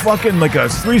into a fucking like a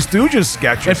Three Stooges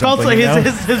sketch. Or It felt something, like you know?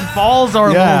 his balls are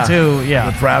a little too.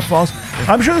 Yeah. The pratfalls.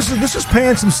 I'm sure this is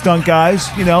paying some stunt guys.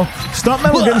 You know,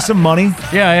 stuntmen were getting some money.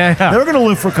 Yeah. They were going to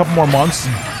live for a couple more months.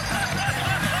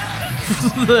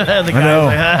 The I guy's know.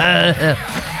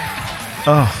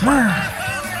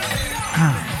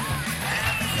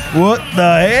 What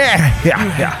the heck?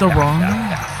 Yeah. the wrong.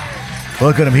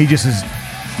 Look at him. He just is.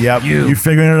 Yep. You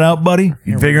figuring it out, buddy?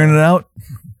 You figuring it out?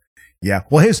 Yeah.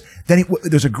 Well,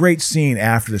 there's a great scene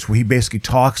after this where he basically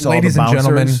talks to Ladies all the and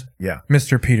bouncers. gentlemen, Yeah.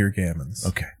 Mr. Peter Gammons.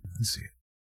 Okay. Let's see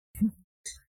it.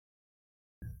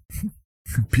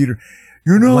 Peter,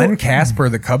 you know. Len Casper,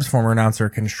 the Cubs former announcer,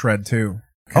 can shred too.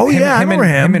 Oh, yeah, I remember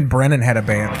him. Him and Brennan had a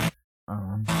band.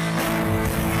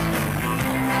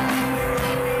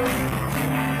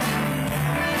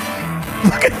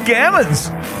 Look at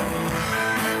Gammons.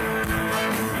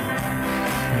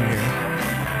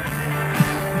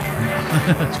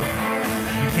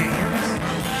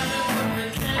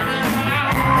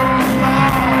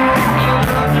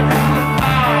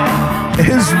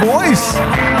 His voice.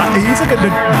 He's like a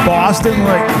Boston,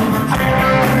 like.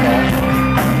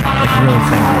 Really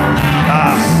fun. I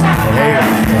hate it.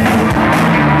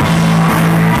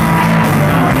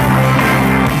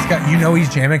 He's got, you know, he's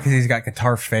jamming because he's got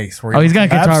guitar face. Where Oh, he's got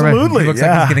guitar. Absolutely. He looks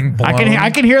yeah. like he's getting blown. I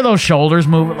can hear those shoulders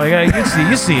moving. Like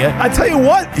you see it. I tell you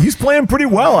what, he's playing pretty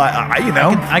well. I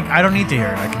don't need to hear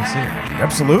it. I can see it.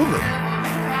 Absolutely.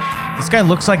 This guy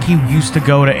looks like he used to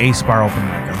go to Ace Bar open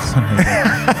mic.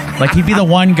 Like he'd be the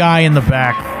one guy in the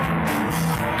back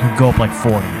who'd go up like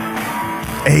 40.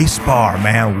 Ace Bar,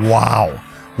 man. Wow.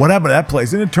 What happened to that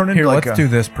place? Didn't it turn into Here, like let's do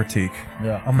this, Pratik.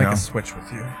 Yeah. I'll make No. a switch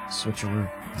with you. Switcheroo.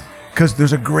 Because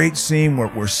there's a great scene where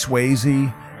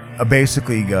Swayze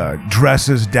basically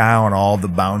dresses down all the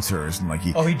bouncers and like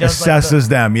he does, like, assesses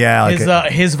them. Yeah,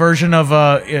 like His version of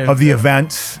the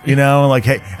events, you know, like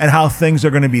hey, and how things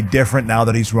are going to be different now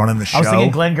that he's running the show. I was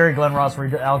thinking Glengarry Glen Ross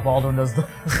where Alec Baldwin does the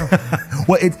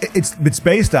Well, it's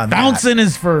based on that. bouncing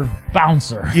is for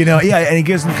bouncer. You know, yeah, and he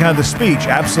gives them kind of the speech.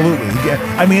 Absolutely.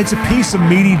 I mean, it's a piece of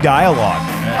meaty dialogue.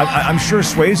 I'm sure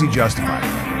Swayze justified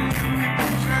it.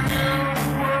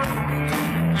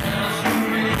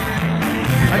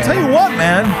 I tell you what,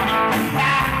 man.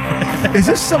 Is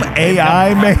this some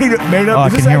AI made up? I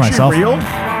Is can this hear actually myself.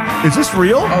 real? Is this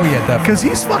real? Oh, yeah, definitely. Because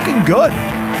he's fucking good.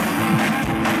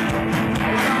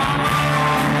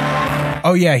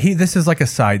 Oh, yeah. This is like a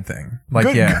side thing. Like,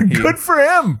 Good, yeah. good for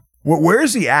him. Where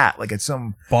is he at? Like at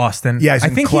some Boston. Yeah, he's I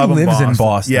in think he club lives in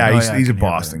Boston. Yeah, Oh, he's yeah, I a can hear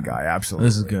Boston guy. Absolutely.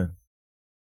 This is good.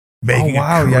 Making oh,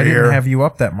 wow. a Yeah, I career, didn't have you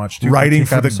up that much, dude. writing Pratik,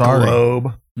 for I'm the sorry.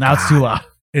 Globe. Now it's too loud.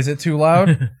 Is it too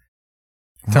loud?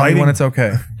 Tell me when it's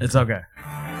okay. It's okay.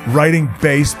 Writing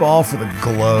baseball for the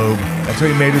Globe. That's how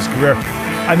he made his career.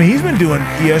 I mean, he's been doing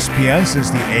ESPN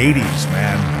since the 80s,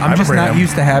 man. I'm just remember not him.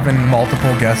 used to having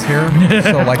multiple guests here.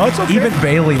 So, like, Oh, it's okay. even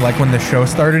Bailey, like, when the show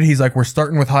started, he's like, we're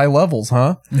starting with high levels,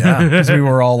 huh? Yeah. Because we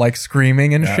were all, like,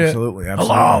 screaming and shit. Absolutely.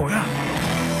 Hello.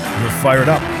 You're fired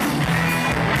up.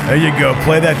 There you go.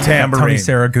 Play that Got tambourine. Tony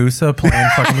Saragusa playing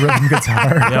fucking rhythm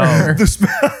guitar. Yo.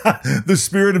 the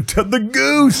spirit of the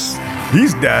goose.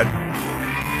 He's dead.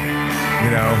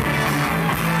 You know.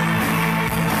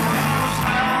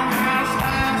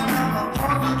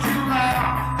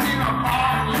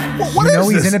 What you know is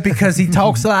he's this? in it because he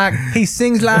talks like, he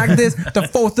sings like this, the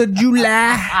 4th of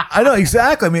July. I know,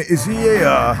 exactly. I mean, is he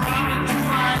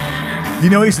you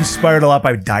know, he's inspired a lot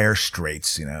by Dire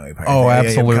Straits, you know. Oh,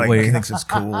 absolutely. He thinks it's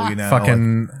cool, you know.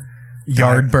 Fucking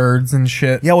Yardbirds and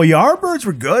shit. Yeah, well, Yardbirds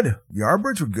were good.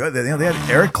 Yardbirds were good. They had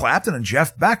Eric Clapton and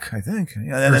Jeff Beck, I think.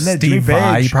 Yeah, Or then Steve Jimmy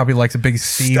Vai. Page. He probably likes a big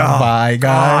Steve Oh, Vai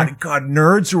guy. God,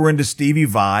 nerds who were into Stevie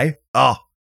Vai. Oh,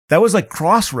 that was like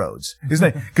Crossroads, isn't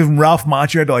it? Because Ralph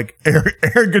Macchio had to like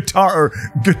air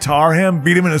guitar him,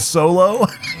 beat him in a solo.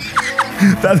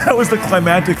 that was the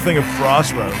climactic thing of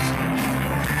Crossroads.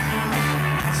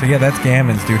 So yeah, that's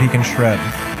Gammons, dude. He can shred.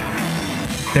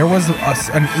 There was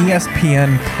an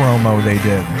ESPN promo they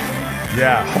did.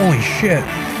 Yeah. Holy shit.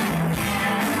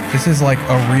 This is like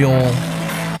a real...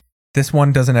 This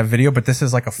one doesn't have video, but this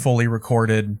is like a fully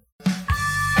recorded...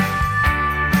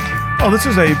 Oh, this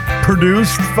is a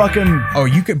produced fucking... Oh,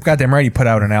 you could goddamn right he put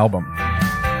out an album.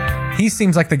 He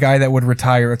seems like the guy that would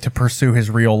retire to pursue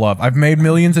his real love. I've made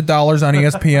millions of dollars on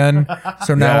ESPN,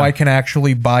 so now I can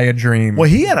actually buy a dream. Well,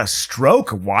 he had a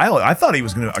stroke a while. I thought he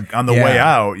was going to on the way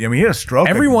out. I mean, he had a stroke.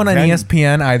 Everyone on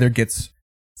ESPN either gets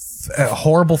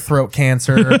horrible throat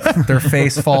cancer, their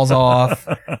face falls off,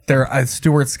 their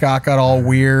Stuart Scott got all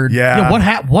weird. Yeah.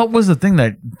 What was the thing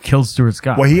that killed Stuart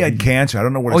Scott? Well, he had cancer. I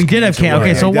don't know what. Oh, he did have cancer.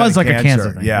 Okay, so it was like a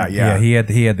cancer thing. Yeah. He had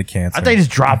the cancer. I thought he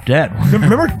just dropped dead.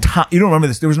 Remember Tom? You don't remember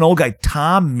this? There was an old guy,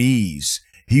 Tom Mees.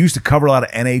 He used to cover a lot of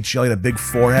NHL. He had a big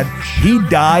forehead. He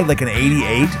died like in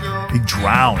 '88. He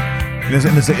drowned.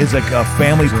 It's like a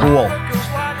family pool.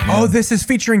 Oh, this is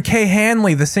featuring Kay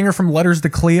Hanley, the singer from Letters to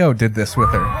Cleo, did this with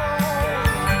her.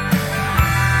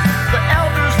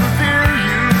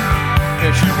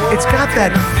 It's got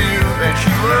that.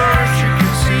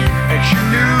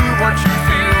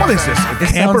 What is this?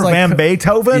 A Camper like Van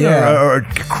Beethoven or a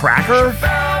Cracker?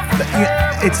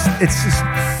 It's just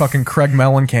fucking Craig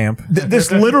Mellencamp.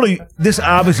 This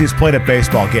obviously is played at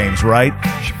baseball games, right?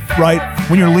 Right?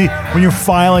 When you're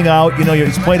filing out,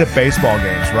 it's played at baseball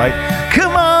games, right?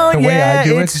 Come on, the way I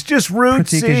do it's just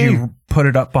rootsy. Is you put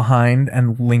it up behind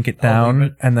and link it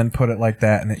down, and then put it like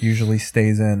that, and it usually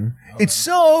stays in. It's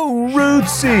so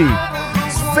rootsy.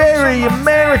 It's very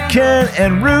American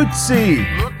and rootsy.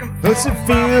 What's it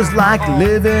feels like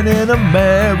living in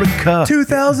America?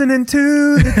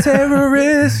 2002, the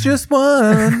terrorists just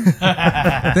won.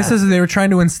 They were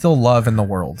trying to instill love in the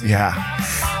world. Yeah.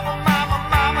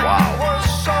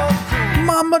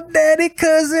 Mama, daddy,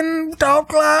 cousin,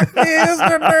 talk like this.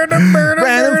 Random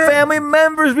family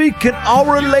members, we can all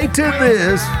relate to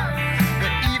this.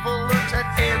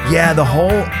 Yeah, the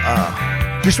whole...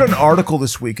 just read an article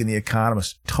this week in The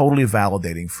Economist, totally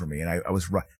validating for me, and I was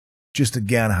right. Just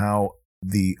again, how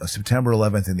the September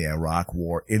 11th and the Iraq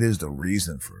War, it is the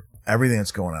reason for everything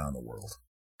that's going on in the world.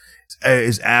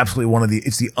 Is absolutely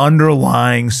it's the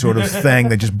underlying sort of thing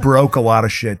that just broke a lot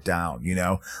of shit down,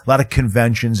 A lot of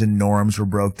conventions and norms were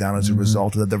broke down as a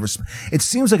result of that. It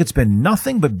seems like it's been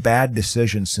nothing but bad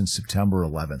decisions since September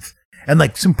 11th. And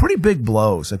like some pretty big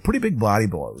blows, like pretty big body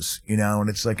blows, and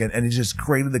it's like, and it just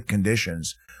created the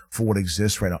conditions for what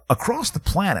exists right now across the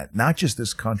planet, not just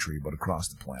this country, but across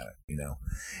the planet,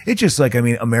 It's just like,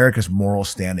 America's moral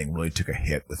standing really took a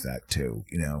hit with that too,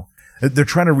 They're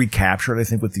trying to recapture it, I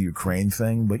think, with the Ukraine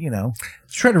thing, but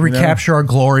Let's try to recapture our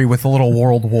glory with a little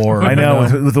world war. I know,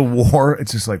 with the war,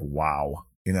 it's just like, wow.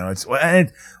 It's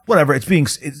whatever. It's being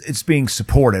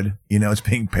supported. It's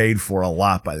being paid for a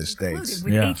lot by the states.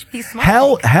 Yeah.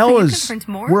 Hell is.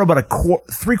 We're about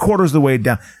 3/4 of the way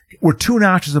down. We're 2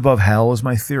 notches above hell is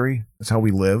my theory. That's how we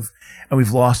live, and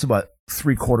we've lost about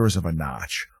 3/4 of a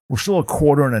notch. We're still a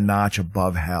quarter and a notch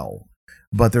above hell.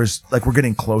 But we're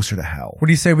getting closer to hell. What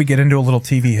do you say we get into a little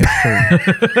TV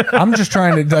history? I'm just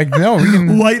trying to we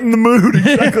can lighten the mood.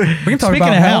 Exactly. We can talk Speaking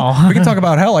about of hell. We can talk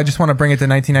about hell. I just want to bring it to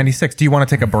 1996. Do you want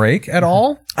to take a break at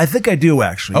all? I think I do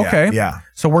actually. Okay. Yeah.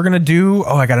 So we're gonna do.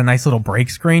 Oh, I got a nice little break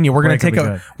screen. Yeah, we're gonna take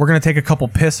a couple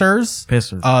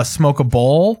pissers. Smoke a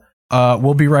bowl.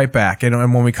 We'll be right back.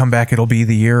 And when we come back, it'll be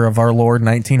the year of our Lord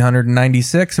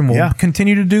 1996, and we'll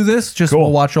continue to do this.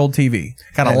 We'll watch old TV.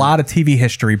 Got a lot of TV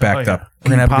history backed up. We're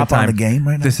gonna have a good time. On the game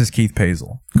right now? This is Keith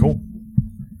Pazel. Cool.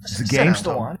 Is the game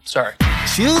still on? Sorry.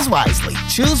 Choose wisely.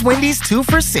 Choose Wendy's 2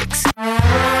 for $6.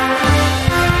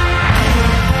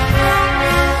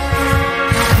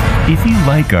 If you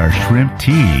like our shrimp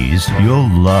teas, you'll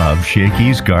love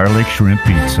Shakey's Garlic Shrimp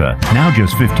Pizza. Now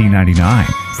just $15.99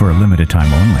 for a limited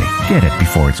time only. Get it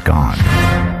before it's gone.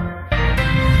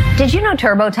 Did you know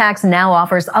TurboTax now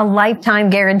offers a lifetime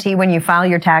guarantee when you file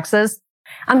your taxes?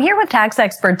 I'm here with tax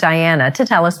expert Diana to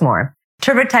tell us more.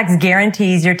 TurboTax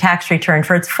guarantees your tax return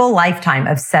for its full lifetime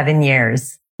of 7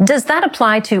 years. Does that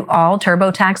apply to all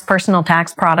TurboTax personal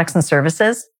tax products and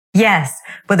services? Yes,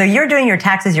 whether you're doing your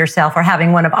taxes yourself or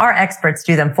having one of our experts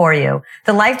do them for you,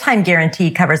 the lifetime guarantee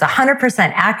covers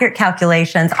 100% accurate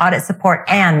calculations, audit support,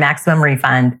 and maximum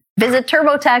refund. Visit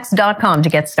TurboTax.com to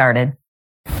get started.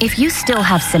 If you still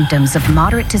have symptoms of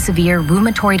moderate to severe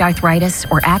rheumatoid arthritis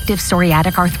or active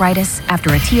psoriatic arthritis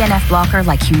after a TNF blocker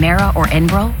like Humira or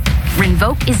Enbrel,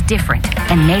 Rinvoq is different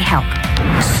and may help.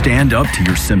 Stand up to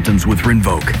your symptoms with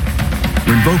Rinvoq.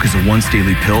 Rinvoq is a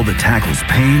once-daily pill that tackles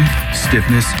pain,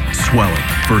 stiffness, swelling.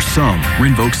 For some,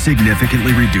 Rinvoq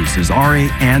significantly reduces RA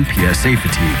and PSA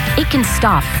fatigue. It can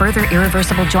stop further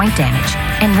irreversible joint damage,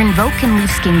 and Rinvoq can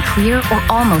leave skin clear or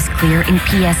almost clear in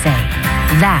PSA.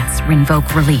 That's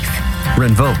Rinvoq Relief.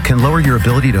 Rinvoq can lower your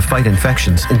ability to fight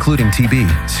infections, including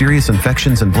TB, serious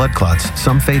infections and blood clots,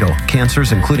 some fatal,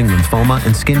 cancers including lymphoma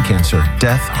and skin cancer,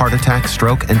 death, heart attack,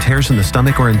 stroke, and tears in the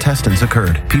stomach or intestines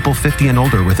occurred. People 50 and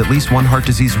older with at least one heart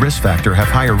disease risk factor have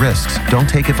higher risks. Don't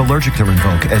take if allergic to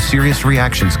Rinvoq, as serious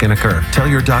reactions can occur. Tell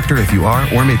your doctor if you are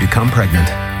or may become pregnant.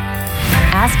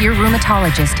 Ask your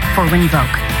rheumatologist for Rinvoq.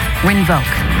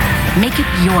 Rinvoq. Make it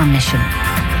your mission.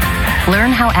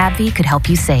 Learn how AbbVie could help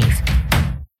you save.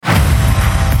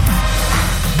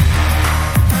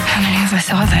 I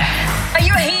saw there. Are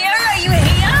you here? Are you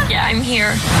here? Yeah, I'm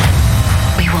here.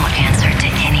 We won't answer to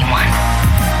anyone.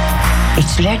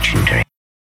 It's legendary.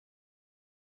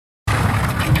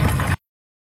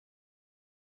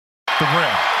 The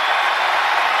rim.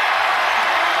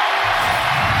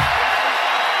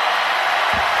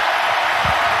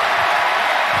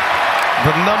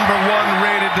 The number 1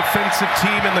 rated defensive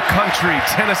team in the country,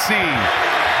 Tennessee,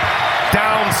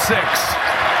 down 6,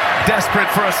 desperate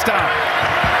for a stop.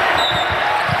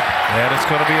 And it's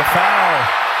going to be a foul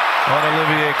on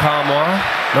Olivier Kamwa.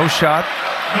 No shot.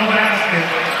 No basket.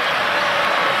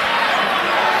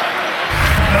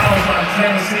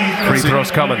 Free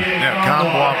throws coming. Yeah,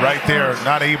 Kamwa right there,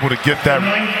 not able to get that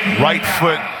right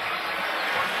foot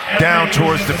down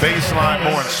towards the baseline.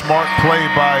 More smart play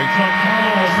by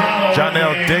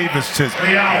Jonell Davis to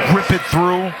rip it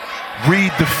through,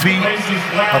 read the feet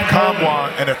of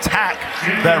Kamwa and attack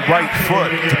that right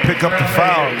foot to pick up the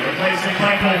foul.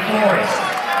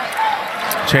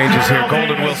 Changes here.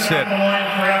 Golden will sit.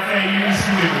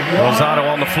 Rosado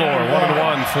on the floor.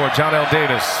 1-1 for Jonell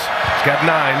Davis. He's got 9.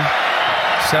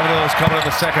 7 of those coming in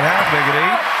the second half. Make it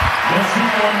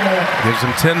 8. Gives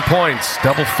him 10 points.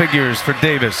 Double figures for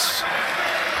Davis.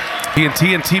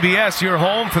 TNT and TBS, your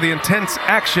home for the intense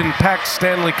action-packed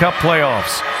Stanley Cup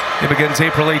playoffs. It begins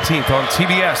April 18th on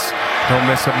TBS. Don't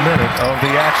miss a minute of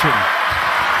the action.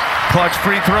 Clutch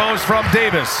free throws from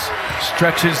Davis.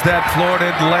 Stretches that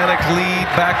Florida Atlantic lead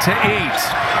back to 8.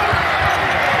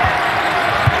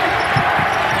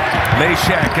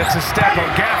 Meshack gets a step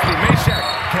on Gaffney. Meshack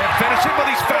can't finish it, but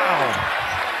he's fouled.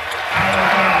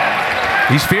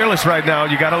 He's fearless right now.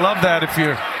 You got to love that if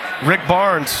you're Rick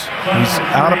Barnes. He's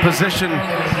out of position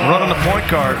running the point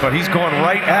guard, but he's going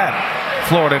right at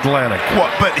Florida Atlantic.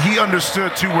 Well, but he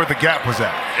understood, too, where the gap was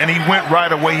at. And he went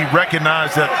right away. He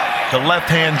recognized that the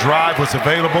left-hand drive was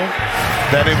available,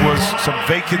 that it was some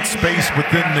vacant space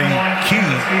within the key,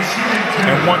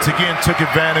 and once again took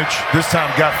advantage. This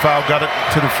time got fouled, got it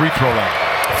to the free throw line.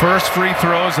 First free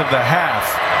throws of the half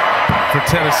for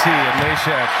Tennessee, and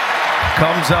Meshack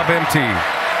comes up empty.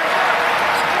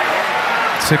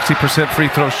 60% free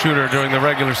throw shooter during the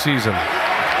regular season.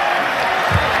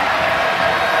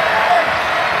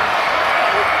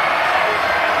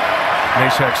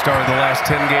 Meshack started the last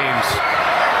 10 games.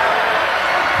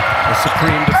 The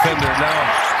supreme defender now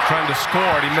trying to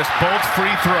score. He missed both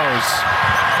free throws.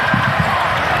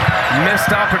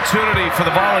 Missed opportunity for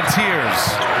the Volunteers.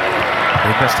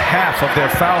 They missed half of their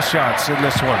foul shots in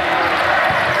this one.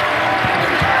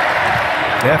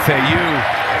 FAU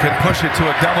can push it to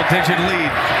a double-digit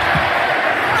lead.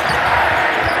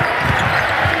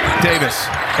 Davis,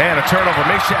 and a turnover.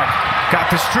 Meshack got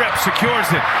the strip,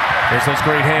 secures it. There's those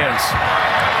great hands.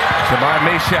 Jemai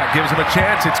Meshack gives him a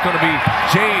chance. It's going to be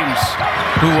James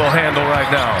who will handle right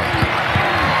now.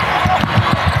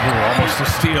 Ooh, almost a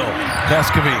steal.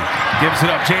 Vescovy gives it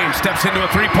up. James steps into a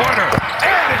three-pointer,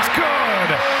 and it's good.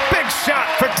 Big shot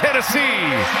for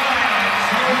Tennessee.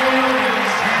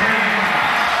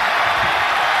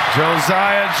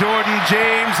 Josiah Jordan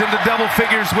James into double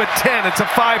figures with 10. It's a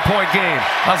 5-point game.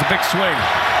 That was a big swing.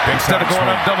 Instead of going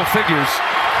up double figures,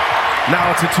 now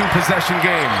it's a 2-possession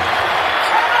game.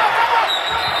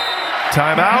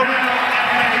 Timeout.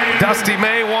 Dusty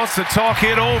May wants to talk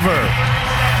it over.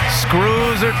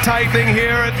 Screws are tightening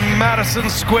here at Madison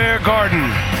Square Garden.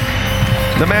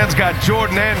 The man's got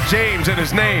Jordan and James in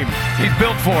his name. He's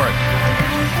built for it.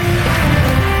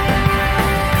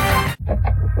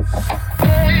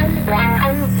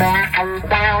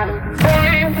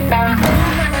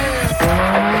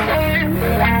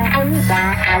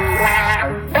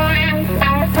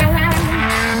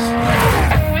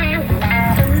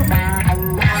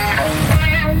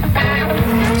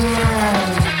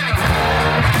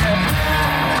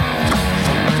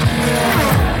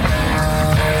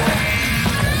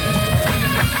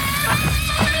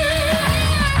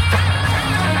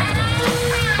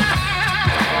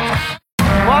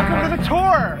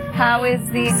 How is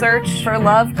the search for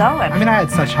love going? I mean, I had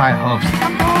such high hopes.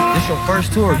 This your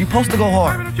first tour. You're supposed to go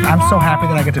hard. I'm so happy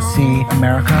that I get to see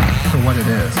America for what it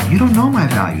is. You don't know my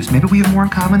values. Maybe we have more in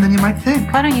common than you might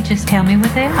think. Why don't you just tell me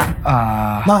what they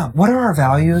are? Mom, what are our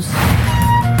values?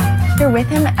 You're with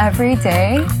him every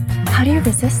day. How do you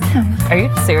resist him? Are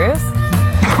you serious?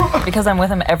 Because I'm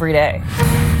with him every day.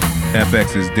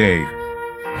 FX's Dave.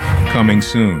 Coming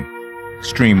soon.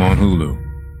 Stream on Hulu.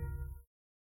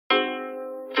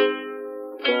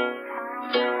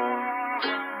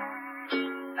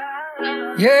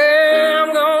 Yeah,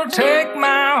 I'm gonna take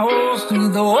my horse through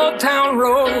the old town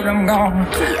road. I'm gonna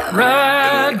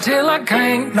ride till I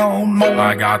can't no more.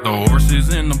 I got the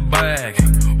horses in the bag,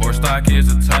 horse stock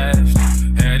is attached.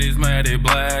 Head is matted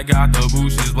black, got the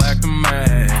bushes black to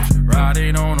match.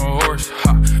 Riding on a horse,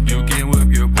 ha, you can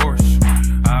whip your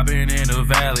Porsche. I've been in the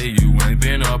valley, you ain't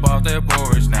been up off that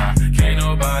porch. Now, can't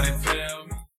nobody tell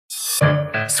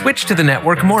me. Switch to the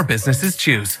network more businesses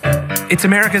choose. It's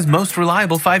America's most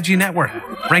reliable 5G network,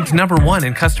 ranked #1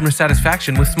 in customer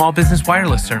satisfaction with small business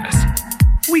wireless service.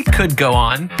 We could go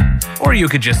on, or you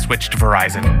could just switch to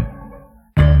Verizon.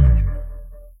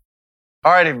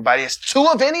 All right, everybody, it's 2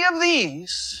 of any of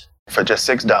these for just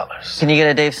 $6. Can you get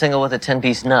a Dave single with a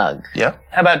 10-piece nug? Yep.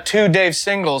 How about 2 Dave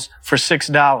singles for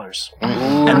 $6?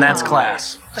 And that's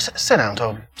class. Sit down,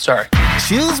 Toby. Sorry.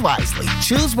 Choose wisely.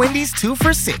 Choose Wendy's 2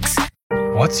 for $6.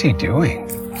 What's he doing?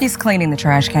 He's cleaning the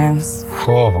trash cans.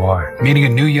 Oh boy. Meeting a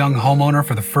new young homeowner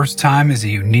for the first time is a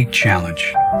unique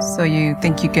challenge. So you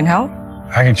think you can help?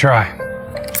 I can try.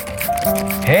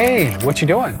 Hey, what you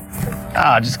doing?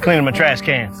 Just cleaning my trash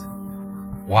cans.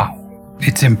 Wow.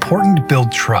 It's important to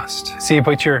build trust. See, you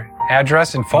put your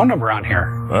address and phone number on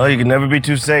here. Well, you can never be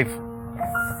too safe.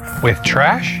 With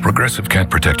trash? Progressive can't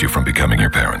protect you from becoming your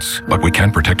parents, but we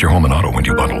can protect your home and auto when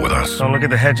you bundle with us. Don't look at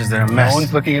the hedges, they're a mess. No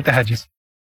one's looking at the hedges.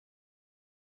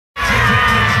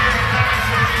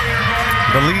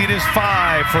 The lead is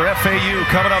 5 for FAU.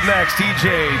 Coming up next,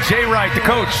 DJ, Jay Wright, the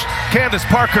coach, Candace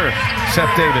Parker,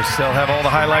 Seth Davis. They'll have all the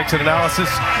highlights and analysis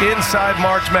inside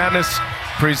March Madness,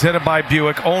 presented by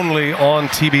Buick, only on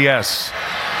TBS.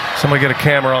 Somebody get a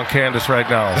camera on Candace right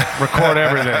now. Record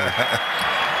everything.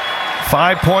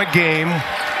 5-point game.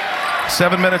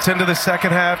 7 minutes into the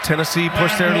second half. Tennessee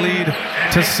pushed their lead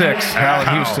to 6. Al in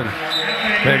Houston.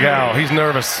 Big Al. He's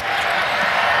nervous.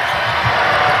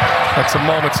 Had some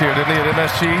moments here, didn't he, at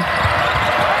MSG?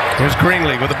 Here's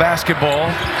Gringley with the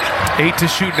basketball. 8 to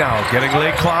shoot now. Getting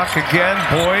late clock again.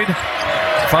 Boyd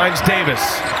finds Davis.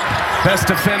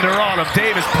 Best defender on him.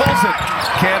 Davis pulls it.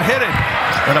 Can't hit it.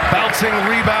 And a bouncing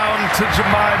rebound to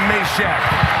Jemai Meshack.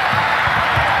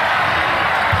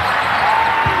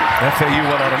 FAU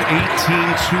went on an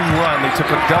 18-2 run. They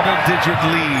took a double-digit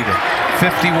lead,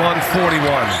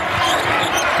 51-41.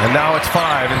 And now it's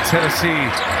 5, and Tennessee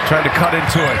trying to cut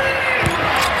into it.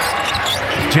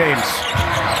 James.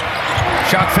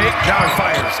 Shot fake, down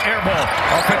fires. Air ball.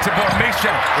 Offensive board.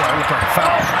 Meshack.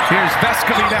 Foul. Here's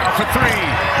Vescovy now for 3.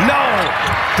 No!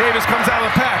 Davis comes out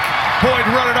of the pack. Boyd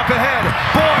running up ahead.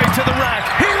 Boyd to the rack.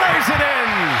 He lays it in!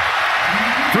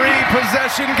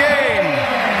 3-possession game.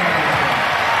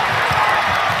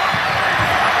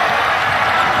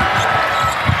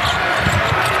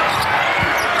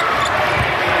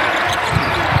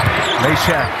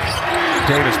 Meshack.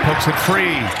 Davis pokes it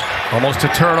free. Almost a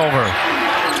turnover.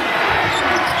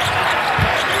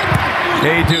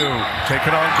 They do. Take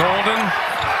it on Golden.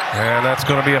 And that's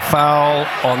going to be a foul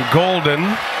on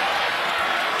Golden.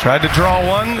 Tried to draw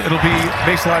one. It'll be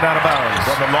baseline out of bounds.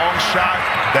 Well, the long shot,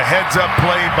 the heads-up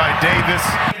play by Davis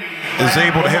is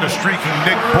able to hit a streaking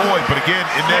Nick Boyd. But again,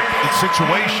 in that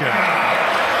situation,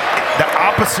 the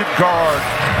opposite guard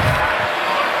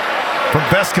from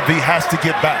Vescovy has to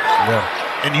get back. Yeah.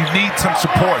 And you need some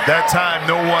support. That time,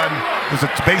 no one, it was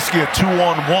basically a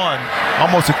 2-on-1,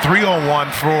 almost a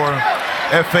 3-on-1 for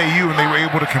FAU, and they were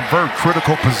able to convert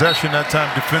critical possession that time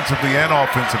defensively and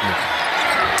offensively.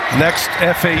 Next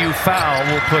FAU foul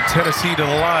will put Tennessee to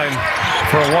the line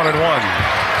for a 1-and-1.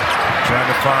 Trying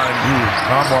to find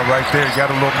Conmore right there. You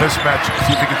got a little mismatch.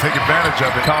 See if he can take advantage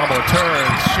of it. Conmore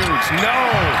turns, shoots, no!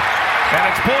 And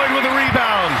it's Boyd with a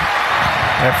rebound.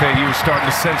 FAU starting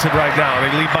to sense it right now.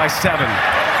 They lead by 7.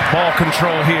 Ball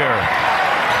control here.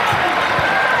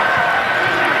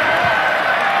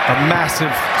 A massive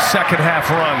second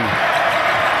half run.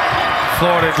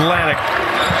 Florida Atlantic.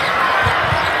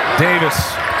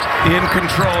 Davis in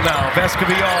control now.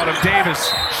 Vescovy on him.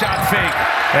 Davis shot fake.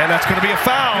 And that's going to be a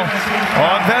foul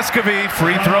on Vescovy.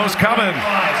 Free throws coming.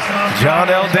 John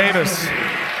L. Davis.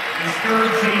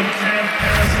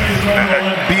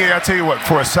 B.A., I tell you what,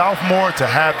 for a sophomore to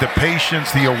have the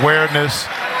patience, the awareness,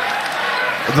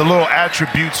 the little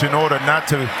attributes in order not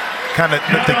to kind of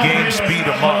let the game speed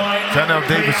them up. Janelle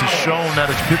Davis has shown that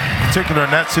it's particular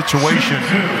in that situation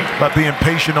by being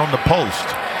patient on the post.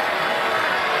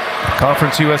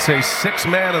 Conference USA Sixth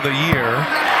Man of the Year.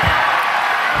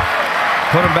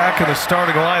 Put him back in the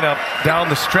starting lineup down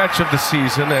the stretch of the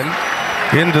season and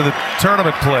into the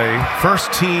tournament play.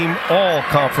 First team All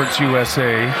Conference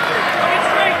USA.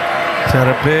 He's had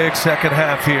a big second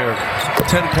half here.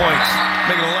 10 points,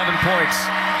 making 11 points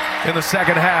in the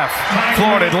second half.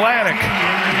 Florida Atlantic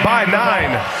by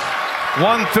 9.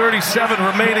 1:37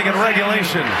 remaining in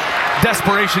regulation.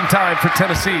 Desperation time for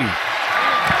Tennessee.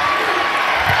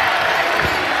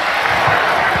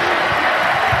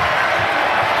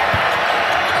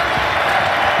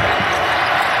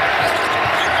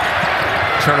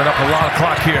 Turning up a lot of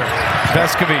clock here.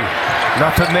 Vescovy,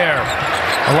 nothing there.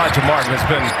 Elijah Martin has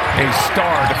been a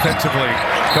star defensively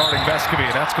guarding Vescovy,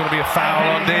 and that's going to be a foul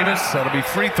on Davis. That'll be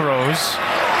free throws.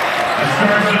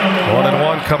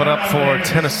 1-1 coming up for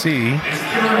Tennessee. 17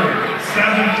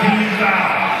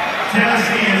 foul.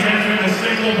 Tennessee has entered the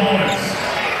single bonus.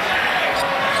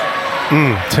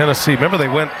 Tennessee, remember they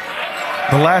went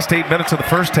the last 8 minutes of the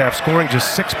first half scoring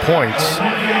just 6 points.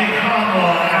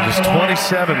 Just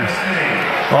 27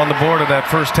 on the board in that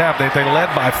first half. They led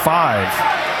by 5.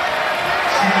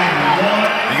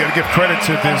 You got to give credit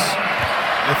to this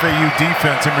FAU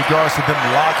defense in regards to them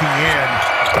locking in,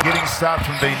 getting stops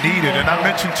when they need it. And I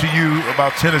mentioned to you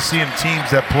about Tennessee and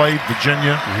teams that played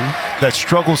Virginia that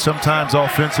struggle sometimes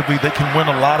offensively. They can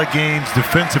win a lot of games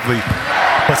defensively,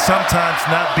 but sometimes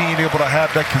not being able to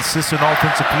have that consistent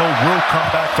offensive flow will come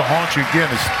back to haunt you again.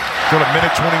 It's still a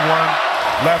minute 21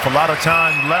 left, a lot of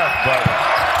time left, but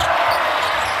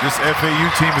this FAU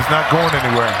team is not going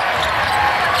anywhere.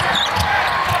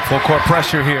 Full court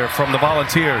pressure here from the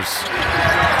Volunteers.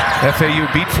 FAU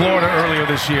beat Florida earlier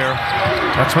this year.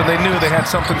 That's when they knew they had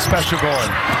something special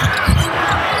going.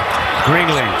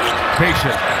 Greenlee,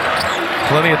 patient.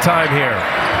 Plenty of time here.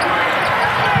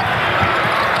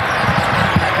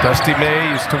 Dusty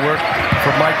May used to work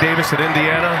for Mike Davis at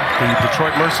Indiana, the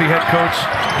Detroit Mercy head coach.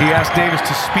 He asked Davis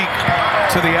to speak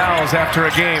to the Owls after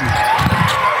a game.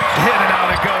 Hit it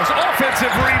out, it goes.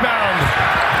 Offensive rebound.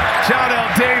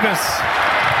 Janelle Davis.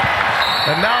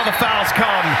 And now the fouls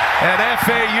come, and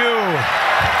FAU,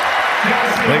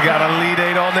 they got a lead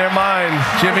 8 on their mind.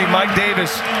 Mike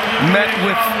Davis met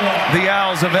with the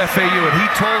Owls of FAU, and he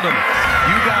told them,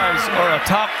 you guys are a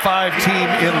top 5 team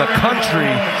in the country.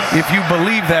 If you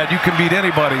believe that, you can beat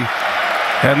anybody.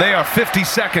 And they are 50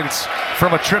 seconds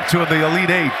from a trip to the Elite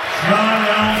 8.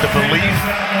 The belief,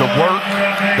 the work,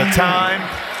 the time.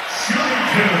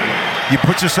 You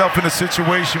put yourself in a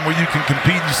situation where you can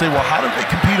compete and you say, well, how do they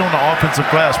compete on the offensive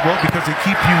glass? Well, because they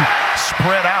keep you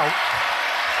spread out.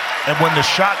 And when the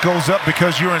shot goes up,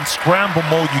 because you're in scramble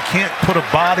mode, you can't put a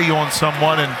body on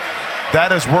someone. And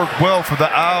that has worked well for the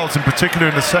Owls, in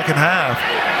particular in the second half,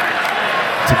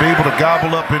 to be able to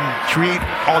gobble up and create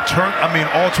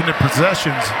alternate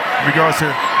possessions in regards to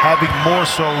having more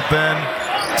so than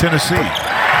Tennessee.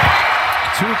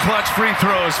 2 clutch free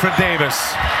throws for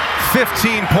Davis.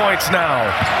 15 points now.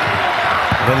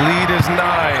 The lead is 9.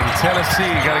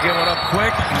 Tennessee got to get one up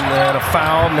quick. And a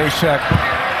foul. Meshack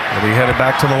will be headed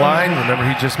back to the line. Remember,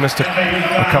 he just missed a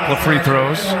couple of free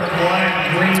throws.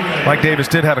 Mike Davis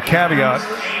did have a caveat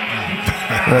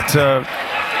that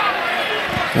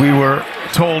we were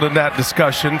told in that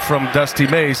discussion from Dusty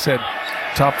May. Said,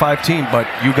 top 5 team, but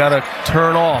you got to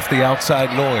turn off the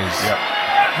outside noise. Yep.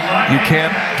 You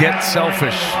can't get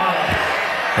selfish.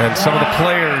 And some of the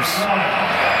players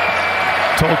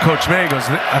told Coach May, goes,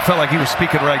 I felt like he was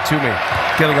speaking right to me,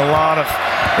 getting a lot of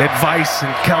advice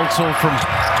and counsel from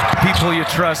people you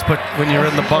trust, but when you're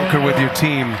in the bunker with your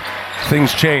team,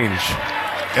 things change.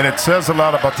 And it says a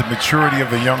lot about the maturity of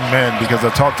the young men, because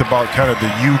I talked about kind of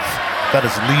the youth that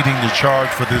is leading the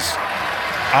charge for this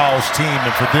Owls team,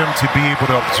 and for them to be able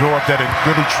to absorb that and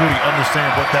really truly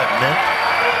understand what that meant.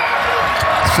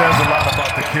 Says a lot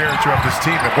about the character of this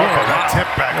team. And that tip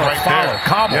back right there.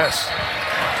 Cobble. Yes.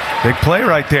 Big play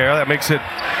right there. That makes it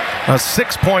a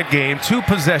 6-point game,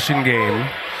 2-possession game.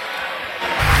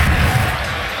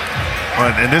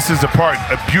 And this is the part,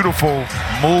 a beautiful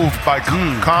move by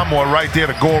Comore right there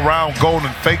to go around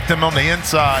Golden, fake them on the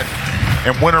inside,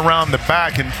 and went around the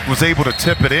back and was able to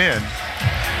tip it in.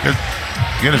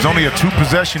 Again, it's only a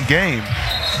 2-possession game.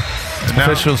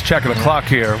 Officials checking the clock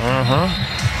here.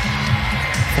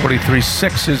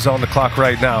 43-6 is on the clock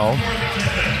right now.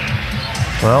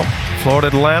 Well, Florida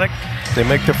Atlantic, they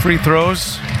make the free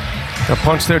throws. They'll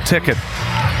punch their ticket.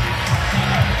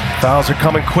 Fouls are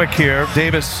coming quick here.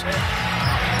 Davis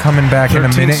coming back in a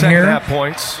minute here.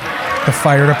 Points. The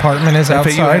fire department is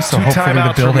outside, so hopefully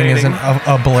the building isn't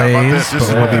ablaze,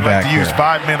 but we'll be back here. Use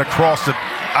 5 men across the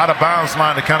out-of-bounds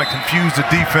line to kind of confuse the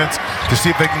defense to see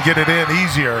if they can get it in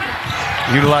easier.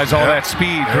 Utilize all that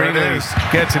speed. Greenlee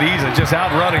gets it easy, just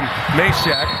outrunning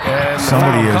Meshack. And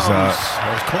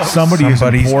somebody's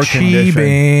in poor cheating.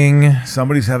 Condition.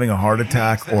 Somebody's having a heart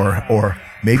attack, or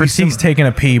maybe Pratik's taking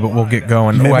a pee, but we'll get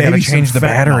going. Oh, I gotta change the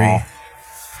battery.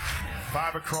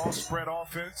 5 across spread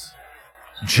offense.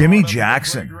 Jimmy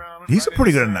Jackson. He's a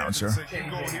pretty good announcer.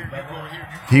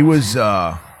 He was.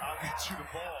 I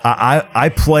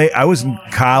was in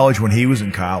college when he was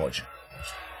in college.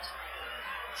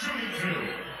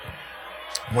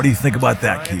 What do you think about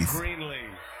that, Keith?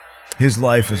 His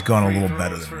life has gone a little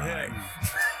better than mine.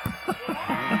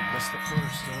 That's the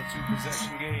first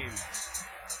 2-possession game.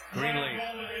 Greenlee,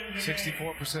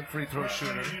 64% free throw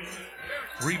shooter.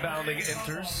 Rebounding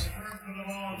enters.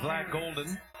 Vlad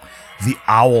Golden. The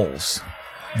Owls.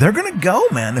 They're going to go,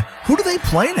 man. Who do they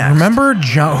play next? Remember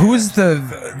who's the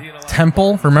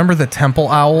Temple? Remember the Temple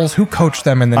Owls? Who coached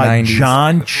them in the 90s?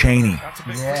 John Chaney.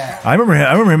 Yeah. I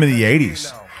remember him in the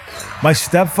 80s. My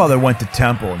stepfather went to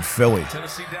Temple in Philly,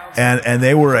 and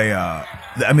they were they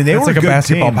were like a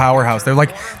basketball team. Powerhouse. They're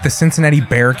like the Cincinnati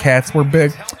Bearcats were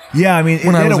big. Yeah, I mean,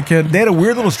 when I was a kid, they had a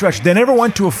weird little stretch. They never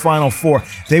went to a Final Four.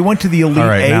 They went to the Elite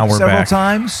Eight several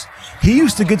times. He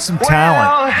used to get some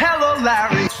talent. Well, hello,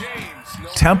 Larry.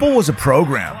 Temple was a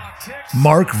program.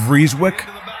 Mark Vrieswick.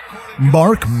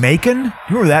 Mark Macon.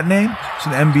 You remember that name? He's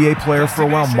an NBA player for a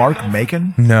while. Mark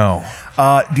Macon. No.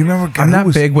 Do you remember? I'm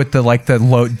not big with the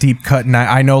low deep cut. And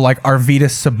I know like Arvydas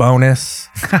Sabonis,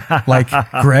 like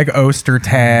Greg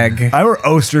Ostertag. I remember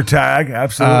Ostertag,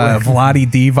 absolutely. Vlade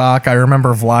Divac. I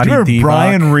remember Vlade Divac.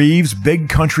 Brian Reeves, big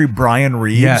country Brian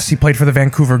Reeves. Yes, he played for the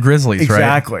Vancouver Grizzlies,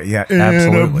 exactly, right? Yeah,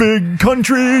 absolutely. In a big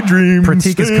country dream.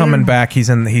 Pratik is coming back. He's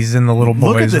in the little boys'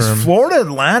 room. Look at this. Room. Florida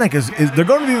Atlantic is they're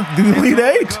going to the Elite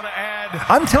Eight.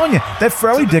 I'm telling you, that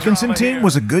Fairleigh Dickinson team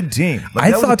was a good team.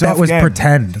 I thought that was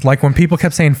pretend. Like when people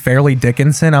kept saying Fairleigh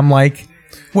Dickinson, I'm like,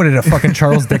 what did a fucking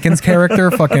Charles Dickens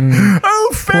character fucking?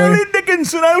 Oh, Fairleigh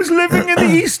Dickinson! I was living in the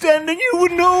East End, and you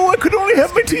would know I could only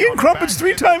have my tea and crumpets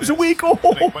 3 times a week. Oh,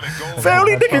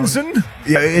 Fairleigh Dickinson.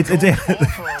 Yeah,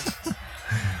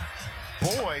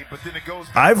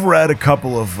 I've read a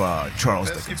couple of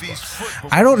Charles Dickens books.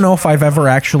 I don't know if I've ever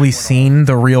actually seen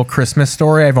The Real Christmas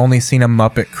Story. I've only seen A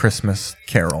Muppet Christmas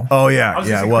Carol. Oh, yeah.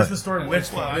 Yeah, what? Christmas Story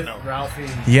with Ralphie.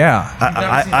 Yeah.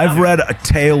 I've read A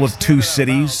Tale of Two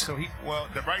Cities.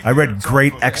 I read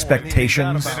Great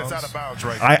Expectations.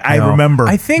 I remember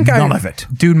none of it.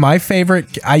 Dude, my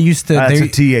favorite, That's a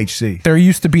THC. There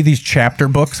used to be these chapter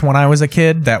books when I was a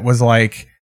kid that was like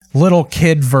little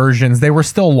kid versions. They were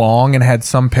still long and had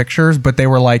some pictures, but they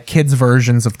were like kids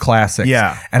versions of classics.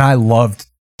 Yeah. And I loved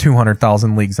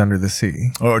 200,000 Leagues Under the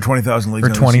Sea. Or 20,000 Leagues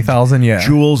Under the Sea. Or 20,000, yeah.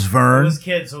 Jules Verne. Those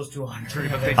kids, those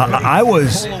 200. I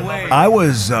was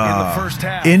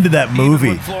into that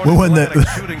movie when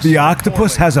the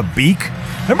octopus has a beak.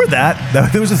 Remember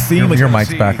that? There was a theme. Your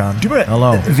mic's back on. Do you remember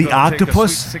Hello. The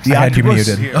octopus? I had you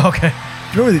muted. Okay.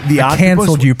 Do you remember the octopus?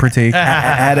 Canceled you, Pratik.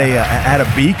 Had a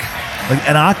beak. Like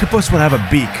an octopus would have a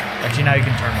beak. Actually, now you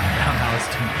can turn mine down. Now it's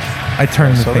too much. I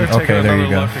turned the thing. Okay, there you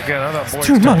go. It's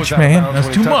too much, man. That's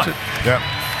too much. Yeah.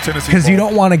 Because you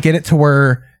don't want to get it to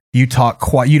where you talk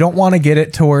quiet. You don't want to get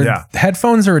it to where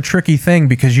headphones are a tricky thing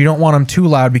because you don't want them too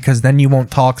loud because then you won't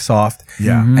talk soft.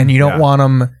 Yeah. And you don't want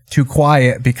them too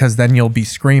quiet because then you'll be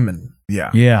screaming.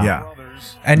 Yeah.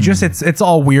 And just it's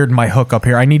all weird in my hookup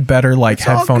here. I need better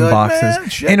headphone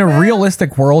boxes. In a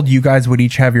realistic world, you guys would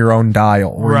each have your own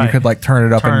dial where you could turn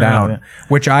it up and down,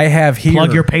 which I have here.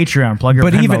 Plug your Patreon, plug your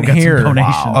But Venmo, even get here, some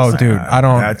donations. oh dude, I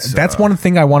don't. That's one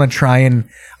thing I want to try and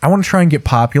get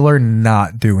popular.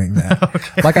 Not doing that.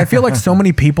 Okay. I feel like so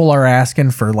many people are asking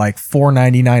for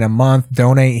 $4.99 a month.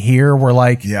 Donate here. We're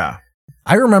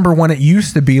I remember when it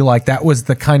used to be that was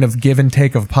the kind of give and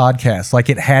take of podcasts.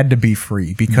 It had to be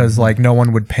free because no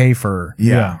one would pay for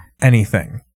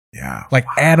anything. Yeah.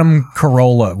 Adam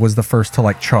Carolla was the first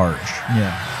to charge.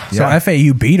 Yeah. So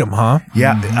FAU beat them, huh?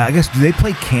 Yeah. I guess, do they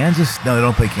play Kansas? No, they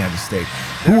don't play Kansas State.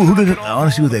 Who did it? I want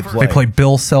to see who they play. They play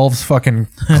Bill Self's fucking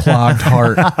clogged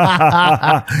heart.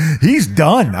 He's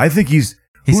done. I think he's...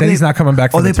 He said he's not coming back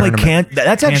for the tournament.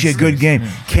 That's actually a good game.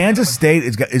 Kansas State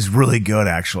is really good,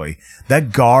 actually.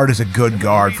 That guard is a good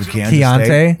guard for Kansas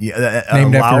State. Yeah,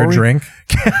 named after a drink.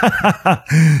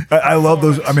 I love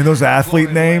those. I mean, those athlete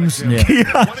names. Yeah.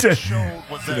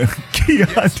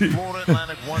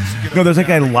 Keontae. No, there's a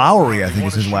guy Lowry, I think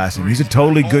is his last name. He's a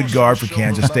totally good guard for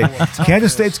Kansas State.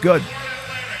 Kansas State's good.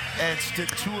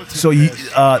 So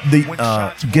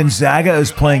Gonzaga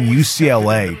is playing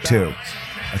UCLA too.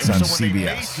 That's on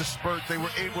CBS.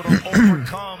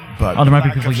 But there might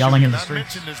be people yelling in the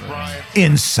streets.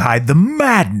 Inside the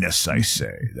madness, I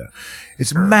say.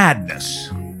 It's madness.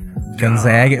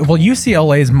 Gonzaga. Well,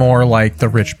 UCLA is more like the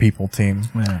rich people team.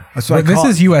 Yeah. This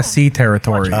is USC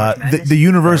territory. The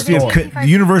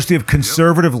University of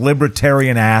Conservative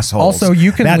Libertarian Assholes. Also,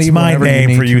 you can That's leave my whenever you name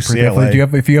need for to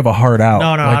UCLA. if you have a heart out.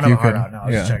 No, I like don't you have a heart could- out. No, I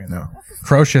was just checking. No.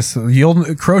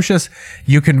 Crocious,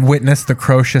 you can witness the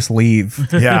Crocious leave.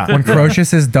 Yeah. When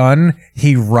Crocious is done,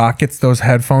 he rockets those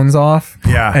headphones off.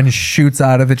 Yeah. And shoots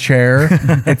out of the chair.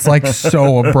 It's like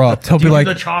so abrupt. He'll be like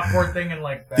the chalkboard thing and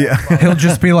like that. Yeah. he'll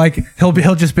just be like,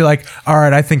 all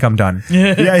right, I think I'm done.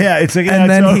 Yeah. It's like, And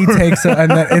then he takes it,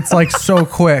 and then it's like so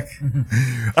quick.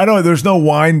 I know there's no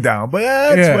wind down, but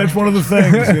it's one of the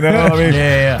things, you know. I mean,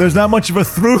 there's not much of a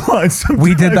through line. Sometimes.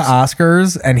 We did the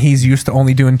Oscars, and he's used to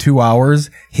only doing 2 hours.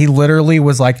 He literally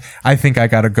was like, I think I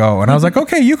gotta go. And I was like,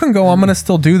 okay, you can go. I'm gonna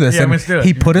still do this. Yeah, and let's do it.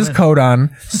 he put his coat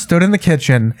on, stood in the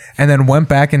kitchen, and then went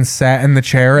back and sat in the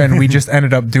chair, and we just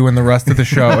ended up doing the rest of the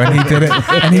show. And he did it,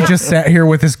 and he just sat here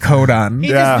with his coat on.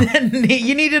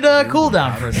 You needed a cool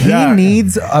down for He that.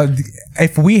 needs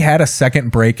if we had a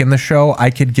second break in the show,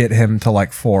 I could get him to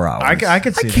like 4 hours. I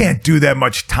could see I can't do that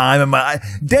much time. In my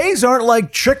days aren't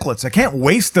like chiclets. I can't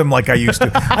waste them like I used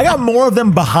to. I got more of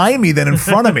them behind me than in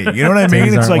front of me. You know what I mean?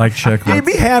 Days It's aren't like, like chiclets. yeah,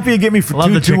 be happy to get me for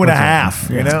Love the two and a chiclets. half.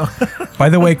 You know. By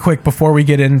the way, quick, before we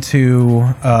get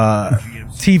into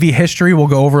TV history, we'll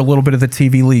go over a little bit of the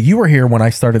TV league. You were here when I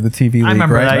started the TV league, I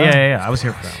remember right? that. Yeah. I was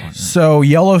here for that one. So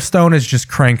Yellowstone is just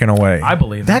cranking away. I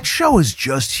believe That show is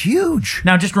just huge.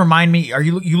 Now, just remind me.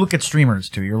 You look at streamers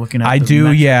too? You're looking at. I the do,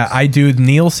 metrics. yeah. I do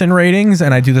Nielsen ratings,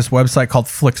 and I do this website called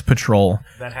Flix Patrol,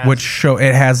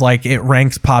 it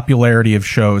ranks popularity of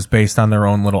shows based on their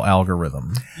own little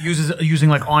algorithm. Using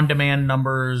like on-demand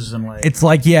numbers and like. It's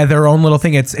like, yeah, their own little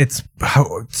thing. It's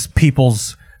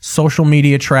people's social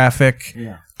media traffic,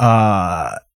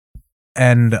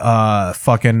 and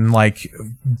fucking like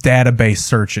database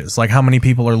searches, like how many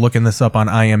people are looking this up on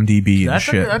IMDb and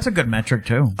shit. That's a good metric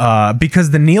too. Because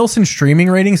the Nielsen streaming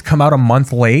ratings come out a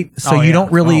month late, so you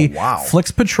don't really. Oh, wow. Flix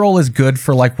Patrol is good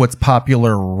for like what's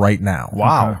popular right now.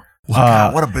 Wow.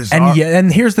 God, what a bizarre.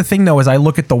 And here's the thing though, is I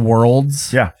look at the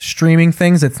world's streaming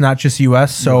things. It's not just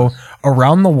US. So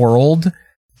around the world,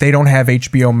 they don't have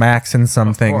HBO Max in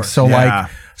some things. So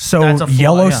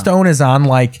Yellowstone is on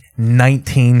like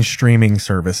 19 streaming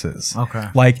services. Okay.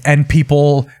 Like, and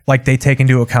people like they take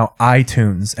into account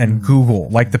iTunes and Google,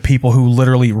 like the people who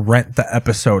literally rent the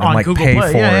episode and like Google pay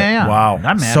Play. for it. Yeah. Wow.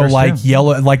 That matters. So like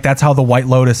too. like that's how the White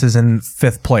Lotus is in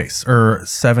 5th place or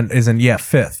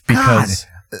 5th because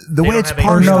the way it's or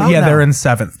parsed no, out yeah, now. they're in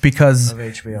 7th because Of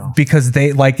HBO. because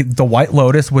they like the White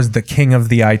Lotus was the king of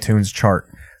the iTunes chart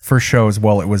for shows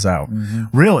while it was out.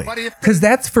 Really? Because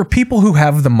that's for people who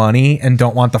have the money and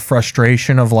don't want the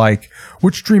frustration of like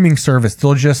which streaming service.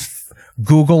 They'll just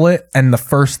Google it, and the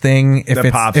first thing, if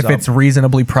it's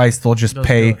reasonably priced, they'll just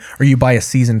pay, or you buy a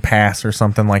season pass or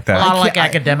something like that. A lot of like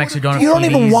academics who don't. You have don't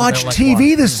even TVs, watch they're like,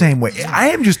 TV the same way. I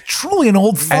am just truly an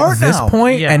old fart At this now.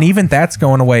 point, and even that's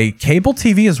going away. Cable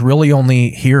TV is really only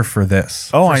here for this.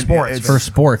 Oh, for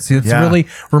sports. It's really,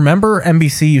 remember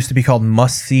NBC used to be called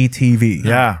Must See TV.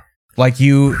 Yeah. Like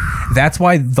that's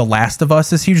why The Last of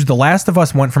Us is huge. The Last of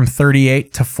Us went from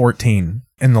 38 to 14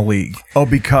 in the league. Oh,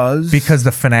 because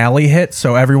the finale hit,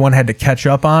 so everyone had to catch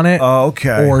up on it. Oh,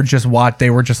 okay. Or just watch. They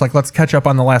were just like, let's catch up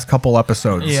on the last couple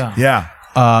episodes. Yeah.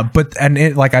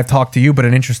 Like I've talked to you, but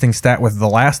an interesting stat with The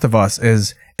Last of Us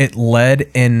is it led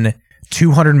in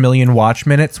 200 million watch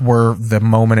minutes were the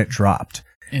moment it dropped.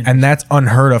 And that's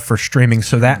unheard of for streaming.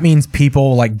 So that means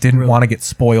people like didn't want to get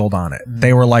spoiled on it.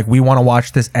 They were like, we want to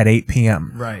watch this at 8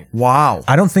 p.m. Right. Wow.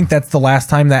 I don't think that's the last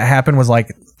time that happened was like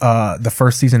the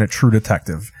first season of True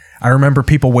Detective. I remember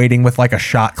people waiting with like a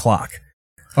shot clock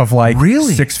of like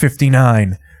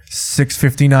 6:59.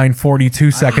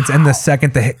 6:59:42 seconds, and the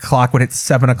second the clock would hit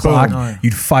 7 o'clock,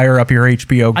 you'd fire up your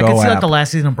HBO Go I could see app. like the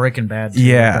last season of Breaking Bad. Too,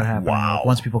 Yeah. that happened, like,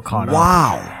 once people caught up.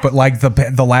 Wow. But like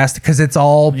the last, because it's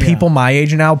all people my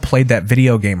age now played that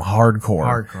video game hardcore.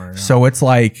 Hardcore, yeah. So it's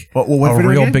like what a video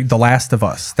real game? big The Last of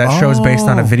Us. That show's based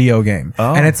on a video game,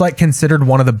 and it's like considered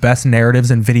one of the best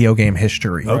narratives in video game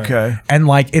history. Okay. And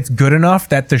like it's good enough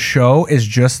that the show is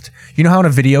just, you know how in a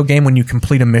video game when you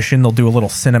complete a mission they'll do a little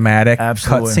cinematic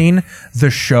cutscene.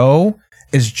 The show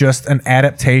is just an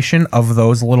adaptation of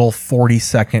those little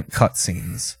 40-second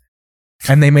cutscenes.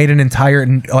 And they made an entire,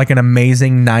 like an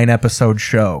amazing 9-episode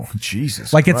show.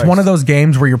 Jesus Like, it's Christ. one of those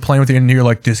games where you're playing with it and you're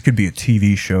like, this could be a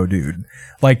TV show, dude.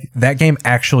 Like, that game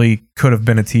actually could have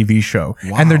been a TV show.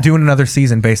 Wow. And they're doing another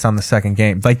season based on the second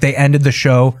game. Like, they ended the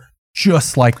show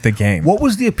just like the game. What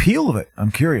was the appeal of it?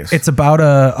 I'm curious. It's about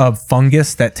a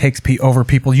fungus that takes over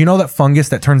people. You know that fungus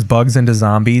that turns bugs into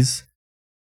zombies?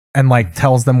 And like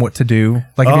tells them what to do.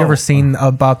 Like, have you ever seen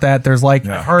about that? There's like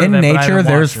in nature,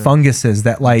 there's funguses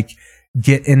that like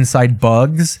get inside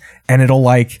bugs and it'll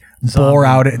like bore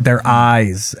out their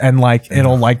eyes and like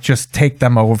it'll like just take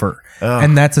them over.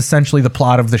 And that's essentially the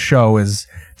plot of the show. Is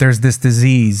there's this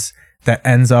disease that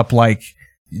ends up like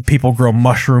people grow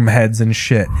mushroom heads and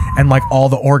shit, and like all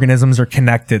the organisms are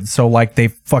connected, so like they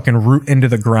fucking root into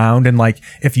the ground, and like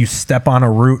if you step on a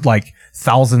root, like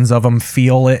thousands of them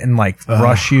feel it and like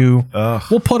rush you.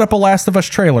 We'll put up a Last of Us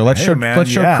trailer. Let's show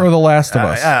Crow the Last of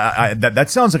Us. That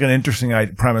sounds like an interesting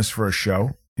premise for a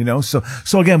show. You know, so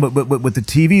again, but with the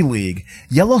TV league,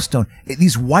 Yellowstone,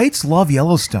 these whites love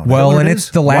Yellowstone. Well, and it's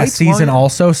the last season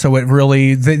also, so it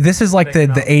really this is like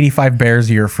the 85 Bears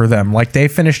year for them. Like they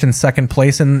finished in second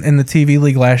place in the TV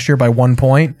league last year by 1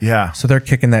 point. Yeah, so they're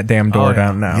kicking that damn door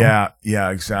down now.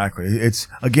 Yeah, exactly. It's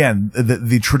again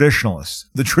the traditionalists.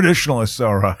 The traditionalists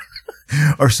are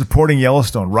supporting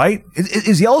Yellowstone, right?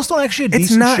 Is Yellowstone actually a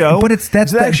decent show? But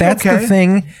that's the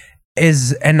thing.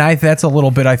 That's a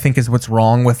little bit I think is what's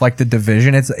wrong with like the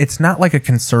division. It's not like a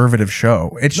conservative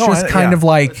show. It's just kind of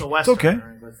like it's okay.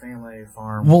 Family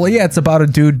farm. Well, yeah, it's about a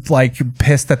dude like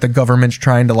pissed that the government's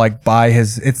trying to like buy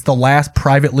his. It's the last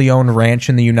privately owned ranch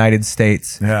in the United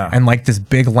States. Yeah, and like this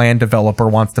big land developer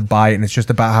wants to buy it, and it's just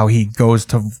about how he goes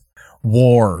to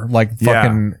war, like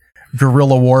fucking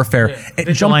guerrilla warfare. Yeah.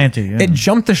 Vigilante. It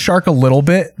jumped the shark a little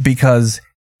bit because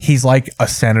he's like a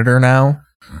senator now.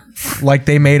 Like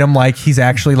they made him like he's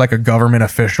actually like a government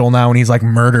official now, and he's like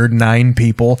murdered 9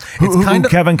 people. It's kind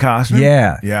of Kevin Costner.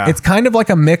 Yeah. It's kind of like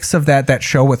a mix of that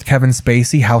show with Kevin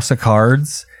Spacey, House of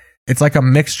Cards. It's like a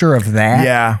mixture of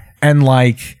that, and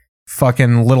like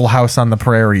fucking Little House on the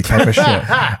Prairie type of shit.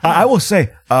 I will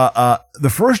say,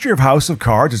 the first year of House of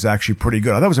Cards is actually pretty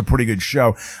good. I thought it was a pretty good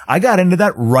show. I got into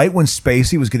that right when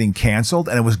Spacey was getting canceled,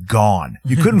 and it was gone.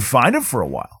 You couldn't find it for a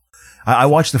while. I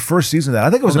watched the first season of that. I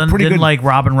think it was a pretty good. Like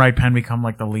Robin Wright Penn become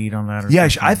like the lead on that?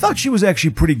 I thought she was actually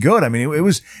pretty good. I mean, it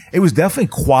was definitely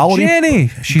quality. Jenny,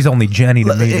 she's only Jenny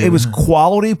to me. It was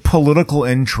quality political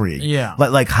intrigue. Yeah,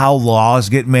 like how laws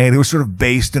get made. It was sort of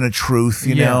based in a truth,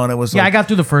 you know. And it was I got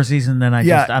through the first season, then I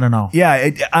don't know.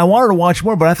 Yeah, I wanted to watch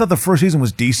more, but I thought the first season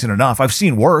was decent enough. I've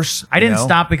seen worse. I didn't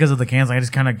stop because of the canceling. I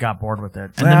just kind of got bored with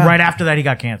it, and then right after that, he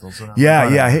got canceled. So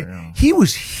he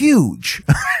was huge.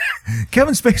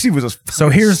 Kevin Spacey was a so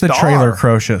here's the trailer,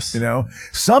 Crocious. You know,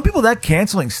 some people that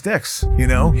canceling sticks. You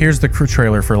know, here's the crew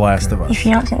trailer for Last of Us. If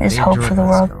you don't think there's hope for the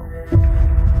world,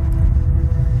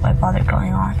 why bother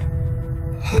going on?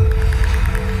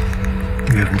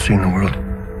 You haven't seen the world,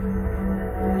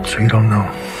 so you don't know.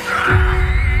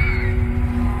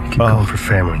 You keep going for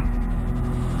family.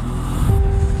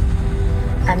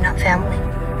 I'm not family.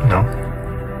 No,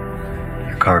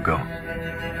 you're cargo.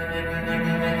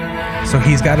 So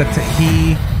he's got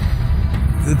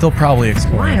they'll probably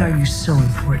explain. Why are you so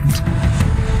important?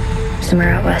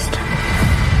 Somewhere out west,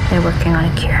 they're working on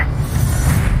a cure.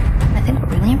 I think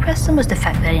what really impressed them was the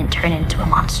fact that I didn't turn into a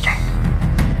monster.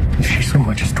 If she so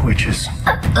much as twitches.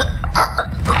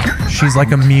 She's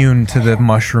like immune to the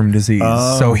mushroom disease.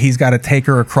 So he's got to take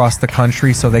her across the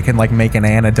country so they can like make an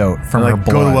antidote from her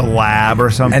blood. Go to a lab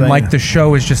or something. And like the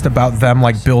show is just about them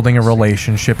like building a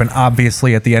relationship. And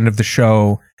obviously at the end of the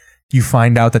show, you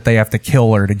find out that they have to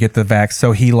kill her to get the vax.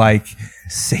 So he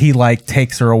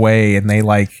takes her away, and they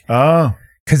like,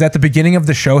 because at the beginning of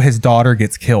the show, his daughter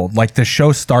gets killed. Like the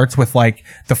show starts with like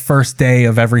the first day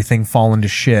of everything falling to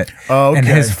shit. And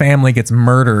his family gets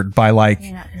murdered by like,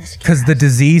 because the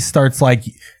disease starts like,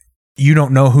 you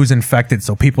don't know who's infected,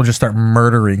 so people just start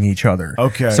murdering each other.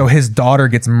 Okay. So his daughter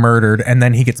gets murdered, and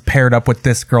then he gets paired up with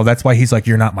this girl. That's why he's like,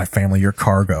 you're not my family, you're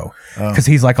cargo. Because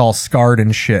he's like all scarred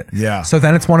and shit. Yeah. So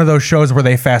then it's one of those shows where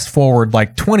they fast forward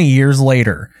like 20 years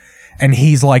later, and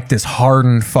he's like this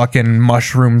hardened fucking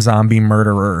mushroom zombie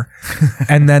murderer.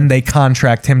 And then they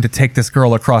contract him to take this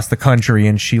girl across the country,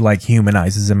 and she like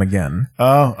humanizes him again.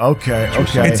 Oh, okay.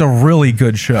 It's a really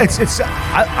good show.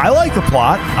 I like the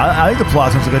plot. I think the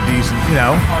plot sounds like a decent, you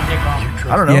know.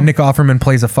 I don't know. Yeah, Nick Offerman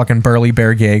plays a fucking burly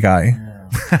bear gay guy.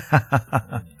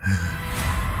 Yeah,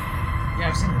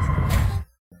 I've seen this.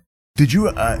 Did you,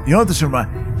 you know what this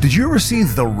reminds? Did you ever see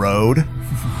The Road?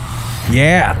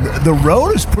 Yeah. The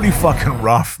road is pretty fucking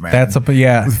rough, man. That's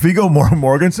yeah. With Viggo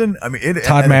Mortensen, I mean,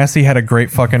 Todd Massey had a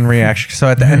great fucking reaction. So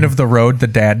at the end of the road, the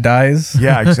dad dies.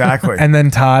 Yeah, exactly. And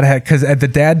then Todd had, because the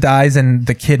dad dies and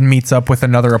the kid meets up with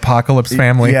another apocalypse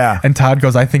family. Yeah. And Todd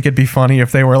goes, I think it'd be funny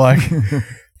if they were like,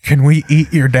 can we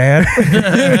eat your dad?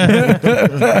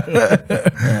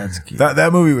 That's cute.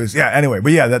 That movie was anyway,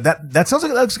 but yeah, that sounds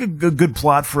like that's a good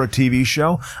plot for a TV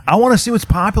show. I want to see what's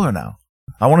popular now.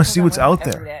 I want to see what's out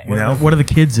there. You know, what are the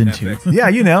kids into? Yeah,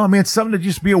 you know, I mean, it's something to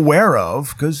just be aware of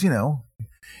because you know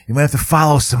you might have to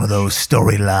follow some of those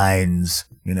storylines.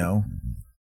 You know.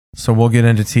 So we'll get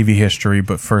into TV history,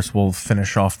 but first we'll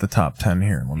finish off the top 10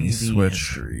 here. Let me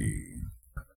switch.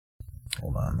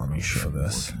 Hold on, let me show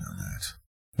this.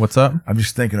 What's up? I'm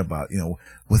just thinking about, you know,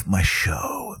 with my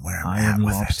show and where I'm at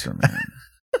with Lobster, it. man.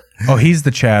 Oh, he's the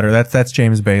chatter. That's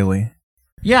James Bailey.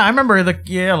 Yeah, I remember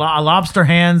lobster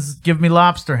hands. Give me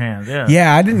lobster hands. Yeah.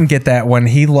 Yeah, I didn't get that one.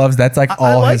 He loves that's like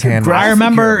all like his your hand. graphic I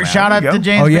remember. here, man. Shout out There you to go.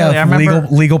 James Oh Bailey. I yeah, remember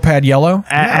legal pad yellow.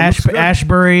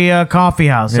 Ashbury Coffee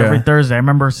House every Yeah. Thursday. I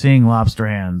remember seeing lobster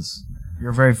hands.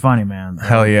 You're very funny, man.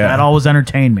 Hell yeah. That always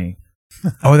entertained me.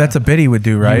 Oh, that's a bit he would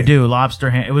do, right? You do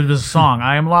lobster hand. It was a song.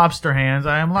 I am lobster hands.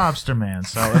 I am lobster man.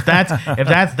 So if that's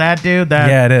that dude, that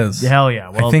Yeah, it is. Hell yeah.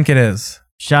 Well, I think it is.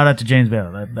 shout out to James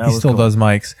Bailey. That He was still cool. does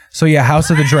mics. So yeah, House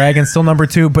of the Dragon still number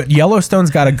 2, but Yellowstone's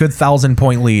got a good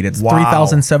 1,000-point lead. It's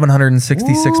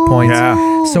 3,766 points.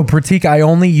 Yeah. So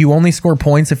Pratik, you only score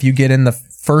points if you get in the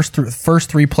first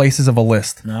 3 places of a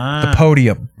list. The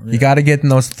podium. You got to get in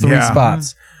those 3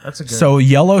 spots. That's a good. So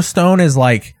Yellowstone is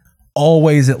like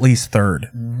always at least 3rd.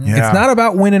 Yeah. It's not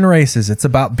about winning races. It's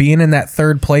about being in that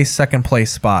 3rd place, 2nd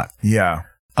place spot. Yeah.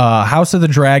 House of the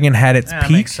Dragon had its That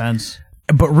peak. makes sense.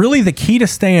 But really, the key to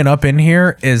staying up in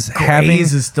here is having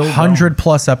is still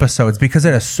 100+ episodes because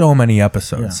it has so many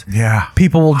episodes. Yeah.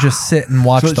 People will just sit and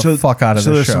watch the fuck out of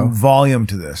so the there's show. some volume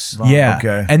to this. Yeah.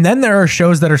 Okay. And then there are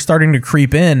shows that are starting to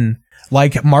creep in,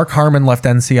 like Mark Harmon left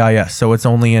NCIS, so it's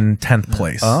only in 10th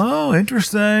place. Oh,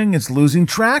 interesting. It's losing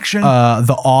traction.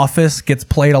 The Office gets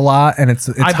played a lot, and it's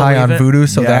high on believe it. Voodoo,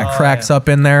 so Yeah. that cracks up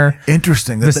in there.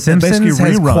 Interesting. The Simpsons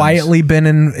has quietly been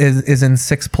is in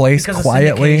 6th place Because of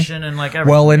quietly. syndication and like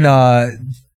everything. Well,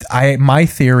 my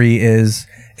theory is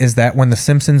that when the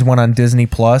Simpsons went on Disney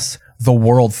Plus, the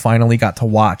world finally got to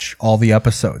watch all the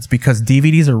episodes because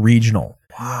DVDs are regional.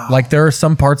 Wow. Like there are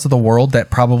some parts of the world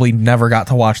that probably never got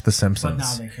to watch The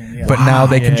Simpsons, but now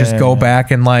they can just go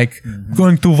back and like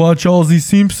going to watch all the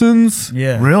Simpsons.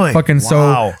 Yeah, Really? Fucking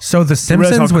Wow. so The realize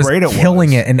how Simpsons was great it killing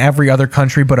was. it in every other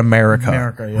country but America.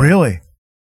 America. Yeah. Really?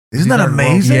 Isn't that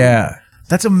amazing? Yeah.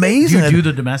 That's Do amazing. you do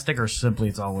the domestic or simply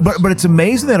it's always? but it's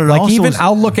amazing that it Like also even is,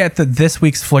 I'll look at this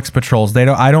week's Flix Patrols.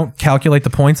 I don't calculate the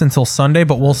points until Sunday,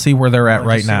 but we'll see where they're at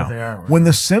right now. when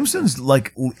the Simpsons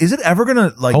is it ever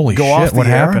gonna like Holy go shit! off the What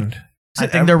air? happened? I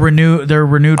think they're renewed. They're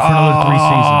renewed for another 3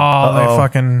 seasons. Oh, they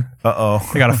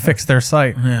fucking. They gotta fix their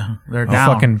site. Yeah, they're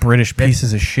down. Fucking British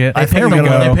pieces of shit. They There pay we the-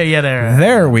 go. they pay- yeah, they're-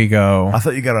 There we go. I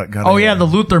thought you got. Oh yeah, the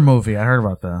Luther movie. I heard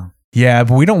about that. Yeah,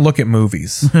 but we don't look at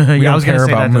movies. We Yeah, I don't was gonna care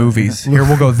say about that too. movies. Here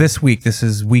we'll go this week. This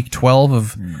is week 12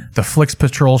 of the Flix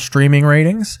Patrol streaming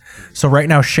ratings. So right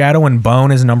now, Shadow and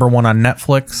Bone is number 1 on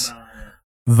Netflix.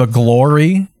 The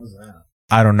Glory.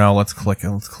 I don't know. Let's click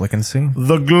and see.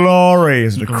 The Glory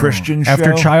is it a Christian show?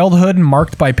 After childhood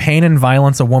marked by pain and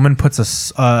violence, a woman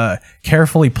puts a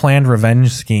carefully planned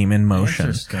revenge scheme in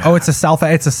motion. Oh, it's a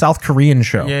South Korean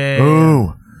show. Yeah.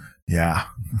 Ooh, yeah.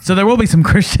 So there will be some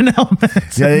Christian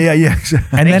elements. Yeah.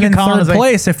 And then you, in Colin. third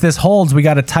place, if this holds, we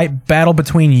got a tight battle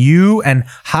between you and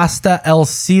Hasta el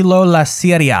Cielo la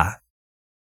Sierra.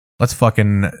 Let's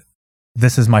fucking.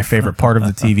 This is my favorite part of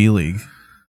the TV league.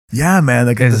 Yeah, man.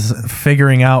 Like, is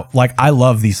figuring out, like, I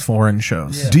love these foreign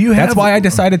shows. Yeah. Do you That's why I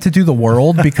decided to do the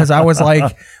world, because I was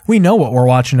like, we know what we're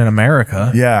watching in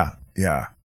America. Yeah. La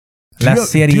Do you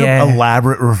Serie. have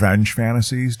elaborate revenge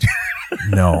fantasies?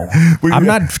 No. I'm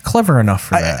not clever enough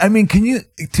for that. I mean, can you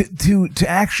to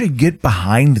actually get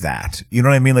behind that? You know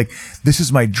what I mean? Like, this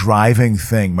is my driving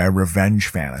thing, my revenge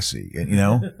fantasy. You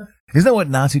know, isn't that what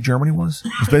Nazi Germany was?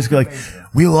 It's basically like,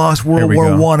 we lost World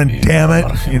War I, and damn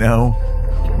it, you know,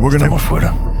 we're gonna. Estamos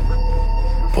fuera.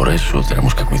 Por eso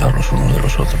tenemos que cuidarnos unos de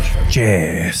los otros.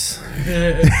 Yes.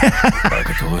 Para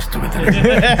que todo esto me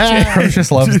Chris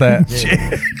just loves that.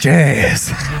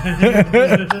 Yes.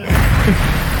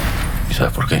 ¿Y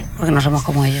sabes por qué? Porque no somos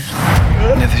como ellos.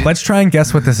 Let's try and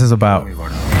guess what this is about.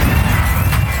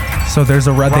 So there's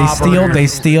they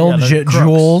steal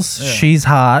jewels. Yeah. She's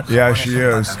hot. Yeah, she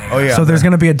is. Oh yeah. So there's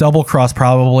going to be a double cross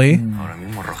probably.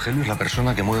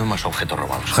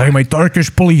 Jaime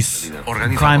Turkish police.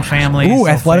 Crime Family. Ooh, Soul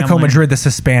Atletico Family. Madrid. This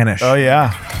is Spanish. Oh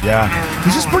yeah.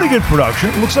 This is pretty good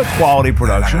production. Looks like quality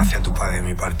production. Trying to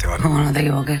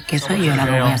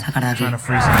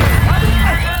freeze it.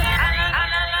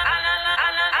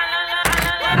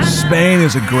 Spain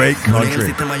is a great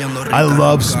country. I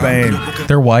love Spain.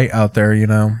 They're white out there, you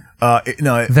know.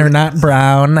 No, They're not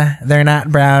brown. They're not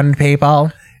brown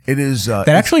people. it is. That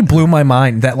actually blew my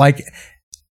mind. That like,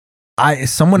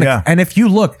 and if you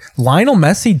look, Lionel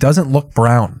Messi doesn't look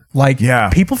brown. Like,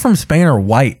 people from Spain are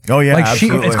white. Oh yeah, like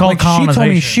absolutely. It's called she told me,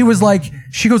 colonization. she was like,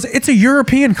 she goes, it's a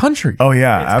European country. Oh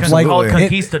yeah, absolutely. It's called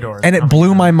conquistadors. And it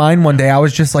blew my mind one day. I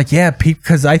was just like, yeah,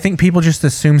 because I think people just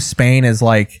assume Spain is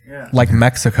like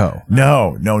Mexico.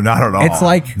 No, not at all. It's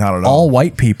like not at all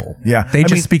white people. Yeah, they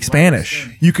just speak Spanish.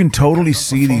 You can totally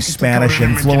see the Spanish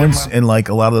influence in like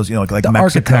a lot of those, like The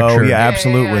Mexico. architecture. Yeah,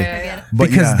 absolutely. But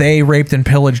Because they raped and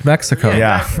pillaged Mexico.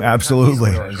 Yeah,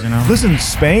 absolutely. Listen,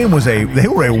 Spain was they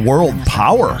were a world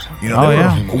power. They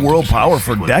were a world power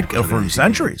for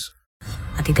centuries.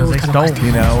 They stole.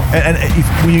 And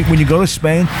when you go to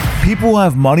Spain, people who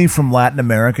have money from Latin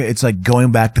America, it's like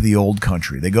going back to the old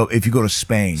country. If you go to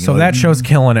Spain. So that show's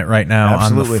killing it right now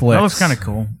on the flicks. That was kind of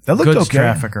cool. That looked Goods okay.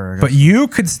 trafficker. But you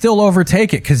could still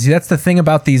overtake it because that's the thing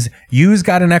about these. You's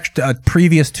got an extra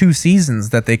previous 2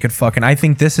 seasons that they could fucking. I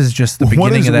think this is just the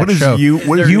beginning of that show.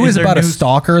 You is about a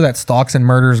stalker that stalks and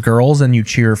murders girls, and you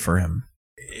cheer for him.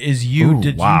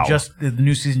 The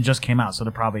new season just came out, so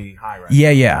they're probably high right now.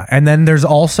 Yeah. And then there's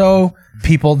also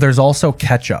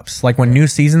catch-ups. Like when new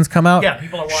seasons come out,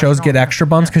 shows get extra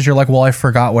bumps because you're like, well, I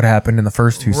forgot what happened in the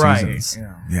first 2 seasons.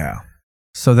 Yeah.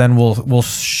 So then we'll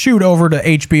shoot over to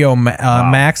HBO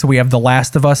Max. We have The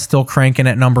Last of Us still cranking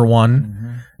at number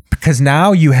 1 because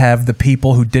now you have the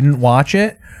people who didn't watch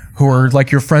it, who are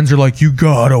like your friends are like, you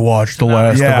gotta watch The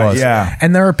Last of Us. Yeah.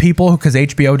 And there are people who, because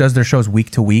HBO does their shows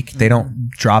week to week, they don't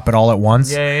drop it all at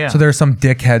once. Yeah. So there are some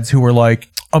dickheads who are like,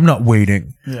 I'm not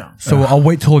waiting. Yeah. So I'll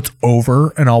wait till it's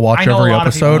over and I'll watch every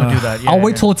episode. I'll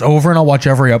wait till it's over and I'll watch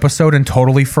every episode and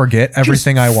totally forget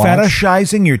everything I watch.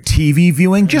 Fetishizing your TV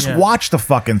viewing. Just watch the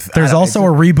fucking thing. There's also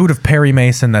a reboot of Perry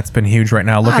Mason that's been huge right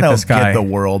now. Look at this guy. Get the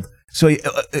world. So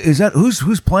is that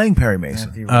who's playing Perry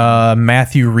Mason?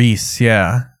 Matthew Reese.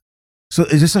 Yeah. So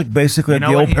is this like basically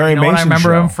the old Perry Mason what I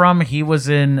remember show? him from? He was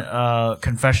in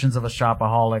Confessions of a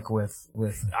Shopaholic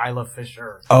with Isla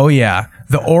Fisher. Oh yeah,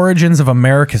 the origins of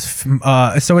America's.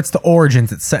 So it's the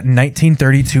origins. It's set in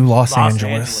 1932 Los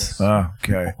Angeles.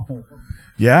 Okay.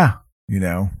 Yeah,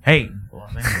 Hey.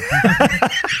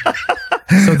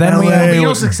 So then we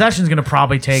have Succession's going to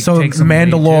probably take. So take some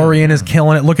Mandalorian is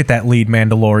killing it. Look at that lead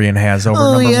Mandalorian has over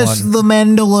number 1. The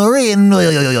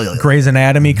Mandalorian. Grey's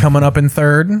Anatomy coming up in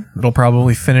 3rd. It'll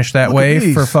probably finish that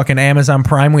way for fucking Amazon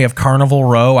Prime. We have Carnival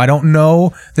Row. I don't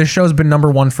know. This show's been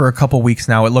number 1 for a couple weeks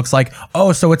now. It looks like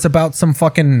so it's about some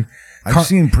fucking. I've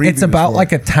seen previews. It's about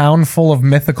like a town full of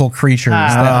mythical creatures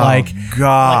that like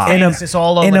God. It's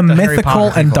all in like a the Harry mythical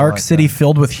Potter and people dark like city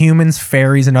filled with humans,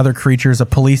 fairies, and other creatures. A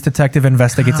police detective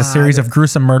investigates a series of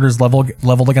gruesome murders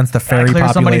leveled against the fairy clear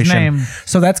somebody's population. name.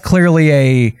 So that's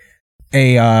clearly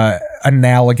a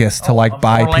analogous to like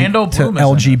Orlando to Bloom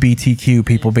is in LGBTQ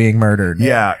people being murdered.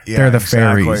 Yeah, they're the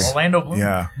exactly. fairies. Orlando Bloom.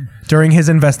 Yeah. During his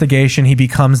investigation, he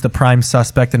becomes the prime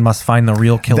suspect and must find the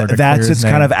real killer. to That's clear his its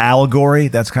name. kind of allegory.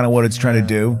 That's kind of what it's trying to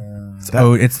do.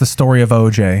 It's the story of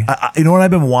OJ. You know what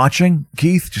I've been watching,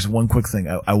 Keith? Just one quick thing.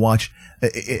 I watch.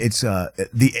 It's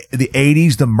the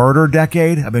 80s, the murder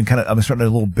decade. I'm starting a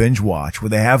little binge watch where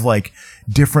they have like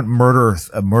different murders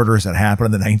that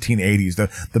happened in the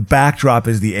 1980s. The backdrop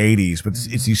is the 80s, but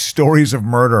it's these stories of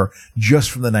murder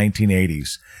just from the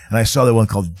 1980s. And I saw the one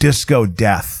called Disco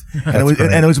Death, and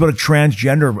it was about a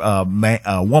transgender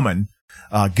woman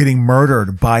getting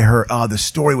murdered by her. The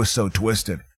story was so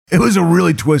twisted. It was a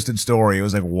really twisted story. It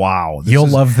was like, wow. You'll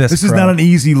love this. This is not an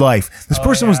easy life. This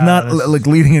person was not like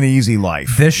leading an easy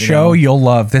life. This show you'll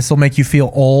love. This will make you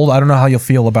feel old. I don't know how you'll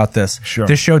feel about this. Sure.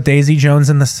 This show, Daisy Jones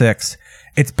and the Six.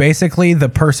 It's basically the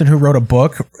person who wrote a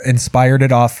book inspired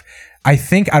it off. I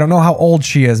don't know how old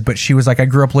she is, but she was like, I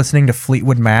grew up listening to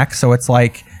Fleetwood Mac. So it's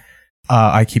like,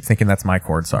 I keep thinking that's my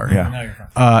chord. Sorry. Yeah.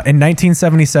 In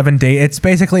 1977, it's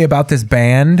basically about this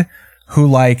band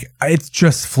who it's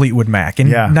just Fleetwood Mac. In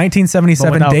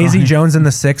 1977, Daisy Jones and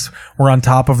the Six were on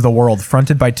top of the world,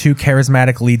 fronted by 2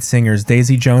 charismatic lead singers,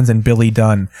 Daisy Jones and Billy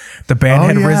Dunn. The band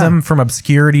had risen from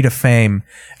obscurity to fame,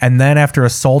 and then after a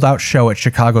sold-out show at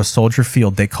Chicago's Soldier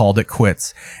Field, they called it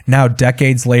quits. Now,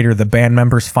 decades later, the band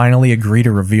members finally agree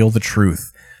to reveal the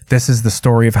truth. This is the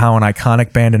story of how an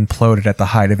iconic band imploded at the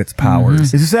height of its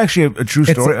powers. Is this actually a true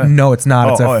story? No, it's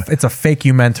not. It's a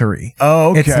fake-umentary.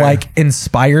 Oh, okay. It's like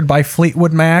inspired by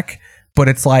Fleetwood Mac, but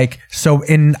it's like it's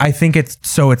in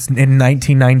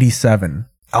 1997.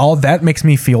 All that makes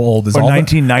me feel old. Is all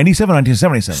 1997,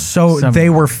 1977. So they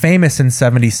were famous in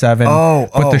 77,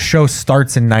 but the show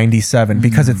starts in 97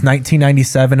 because it's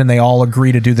 1997 and they all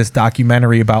agree to do this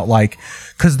documentary about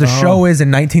because the show is in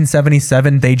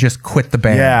 1977, they just quit the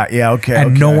band. Yeah, okay.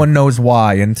 And no one knows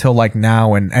why until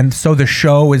now. And so the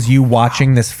show is you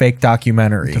watching this fake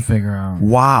documentary. To figure out.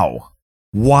 Wow.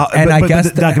 And I guess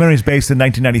the documentary is based in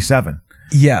 1997.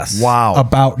 Yes. Wow.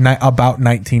 About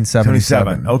 1977.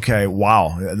 77. Okay.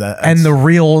 Wow. And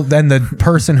the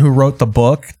person who wrote the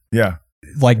book, yeah,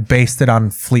 based it on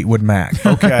Fleetwood Mac.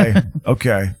 Okay.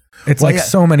 Okay. It's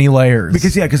so many layers.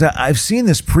 Because I've seen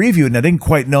this preview and I didn't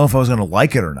quite know if I was going to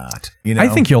like it or not. I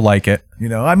think you'll like it.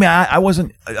 I mean, I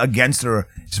wasn't against it or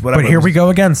just whatever. But here we go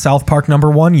again. South Park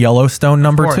 #1, Yellowstone #2.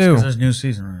 Of course, there's new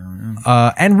season right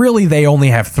now. And really, they only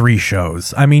have 3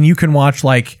 shows. I mean, you can watch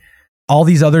all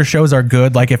these other shows are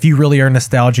good. If you really are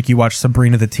nostalgic, you watch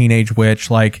Sabrina the Teenage Witch.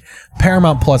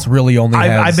 Paramount Plus really only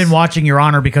has... I've been watching Your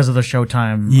Honor because of the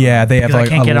Showtime. Yeah, they have I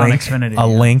can't get on Xfinity. A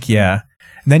link, yeah.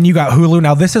 And then you got Hulu.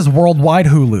 Now, this is worldwide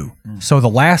Hulu. So The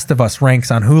Last of Us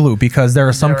ranks on Hulu because there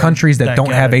are some countries that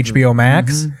don't have HBO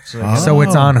Max. So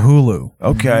it's on Hulu.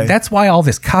 Okay. That's why all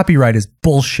this copyright is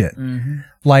bullshit.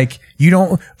 You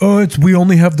don't, we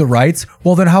only have the rights.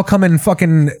 Well, then how come in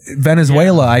fucking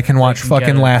Venezuela I can watch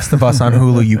fucking Last of Us on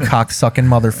Hulu, you cocksucking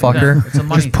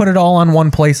motherfucker? Just put it all on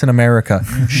one place in America.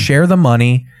 Share the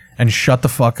money and shut the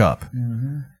fuck up.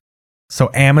 So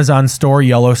Amazon Store,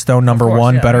 Yellowstone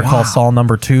 #1, Better Call Saul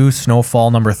 #2,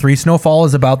 Snowfall #3. Snowfall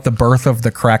is about the birth of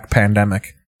the crack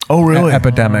pandemic. Oh, really?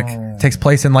 Epidemic. Takes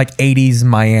place in 80s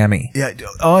Miami. Yeah.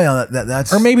 Oh, yeah.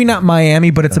 That's... Or maybe not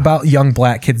Miami, but it's about young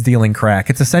black kids dealing crack.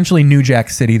 It's essentially New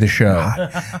Jack City, the show.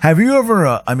 Have you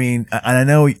ever, and I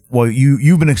know,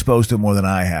 you've been exposed to it more than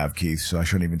I have, Keith, so I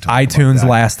shouldn't even talk iTunes, about that.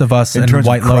 Last of Us, and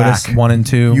White Lotus 1 and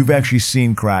 2. You've actually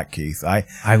seen crack, Keith.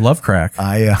 I love crack.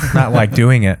 I not like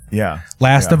doing it. Yeah.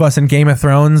 Last of Us and Game of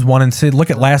Thrones 1 and 2. Look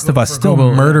at Last of Us still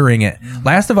murdering it.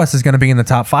 Last of Us is going to be in the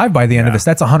top 5 by the end of this.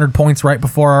 That's 100 points right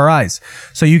before our eyes.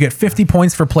 So you get 50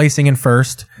 points for placing in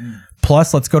first.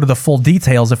 Plus, let's go to the full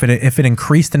details. If it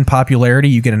increased in popularity,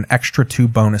 you get an extra 2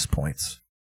 bonus points.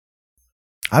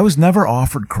 I was never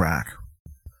offered crack.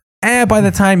 By the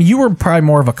time you were probably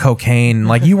more of a cocaine,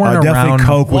 you weren't around. Definitely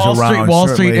coke was around. Wall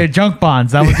Street junk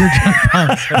bonds. That was your junk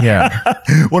bonds. Yeah.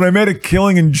 When I made a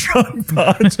killing in junk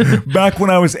bonds back when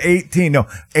I was 18. No,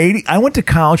 80. I went to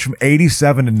college from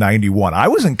 87 to 91. I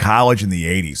was in college in the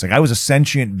 80s. I was a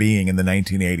sentient being in the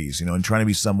 1980s, and trying to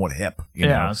be somewhat hip. You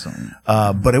know?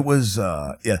 But it was,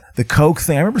 the coke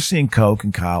thing. I remember seeing coke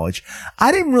in college.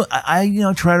 I didn't really,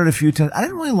 I tried it a few times. I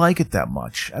didn't really like it that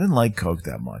much. I didn't like coke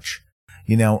that much.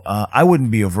 I wouldn't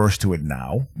be averse to it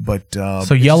now, but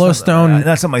so Yellowstone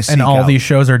that's not my and all these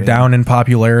shows are down in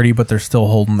popularity, but they're still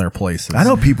holding their places. I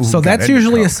know people. So that's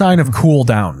usually a sign of cool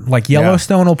down.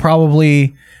 Yellowstone will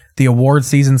probably the award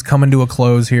season's coming to a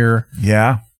close here.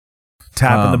 Yeah,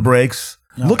 tapping the brakes.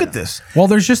 Look at this. Well,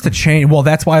 there's just a change. Well,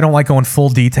 that's why I don't like going full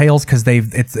details because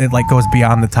it goes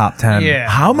beyond the top 10. Yeah.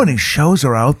 How many shows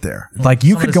are out there?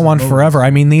 You could go on forever. I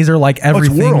mean, these are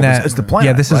everything that. It's the planet.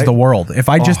 Yeah, this is the world. If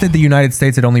I just did the United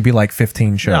States, it'd only be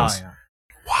 15 shows. Oh, yeah.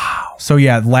 Wow. So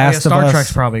yeah, Last of Us. Star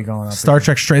Trek's probably going up. Star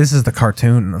Trek. This is the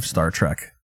cartoon of Star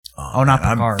Trek. Oh, not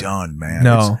Picard. I'm done, man.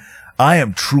 No, I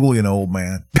am truly an old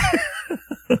man.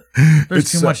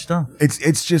 There's too much stuff.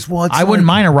 It's just I wouldn't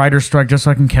mind a writer's strike just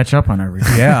so I can catch up on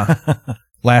everything. Yeah.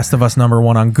 Last of Us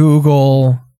 #1 on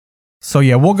Google. So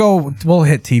yeah, we'll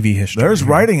hit TV history. There's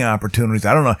writing opportunities.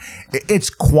 I don't know. It's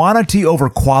quantity over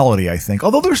quality, I think.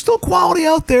 Although there's still quality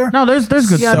out there. No, there's good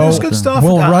stuff. Yeah, there's good stuff.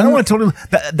 I don't want to tell you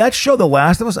that show, The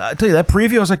Last of Us. I tell you that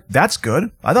preview, I was like, that's good.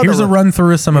 I thought here's a run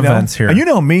through of some events here. And you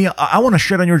know me, I want to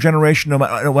shit on your generation no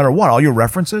matter what. All your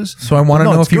references. So I want to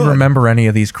know if you remember any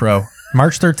of these, Crow.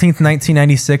 March 13th,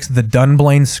 1996, the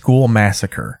Dunblane School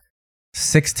Massacre.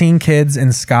 16 kids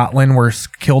in Scotland were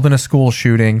killed in a school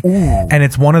shooting. Ooh. And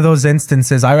it's one of those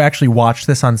instances. I actually watched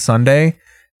this on Sunday.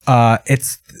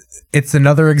 It's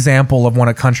another example of when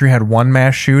a country had one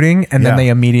mass shooting and then they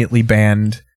immediately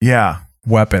banned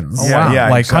weapons. Oh, wow. Yeah,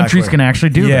 like countries can actually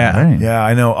do that. Right? Yeah,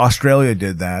 I know. Australia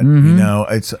did that. Mhm. You know,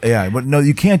 but no,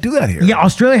 you can't do that here. Yeah,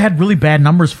 Australia had really bad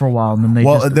numbers for a while, and then they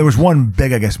just there was one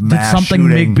big, I guess, did mass something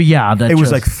shooting. big, but yeah, that it was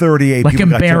just- like 38 like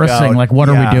people got took embarrassing, out. like, what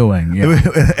are we doing? Yeah.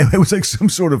 It was like some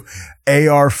sort of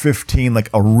AR-15, like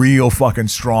a real fucking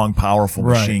strong, powerful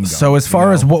machine gun. So as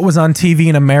far as what was on TV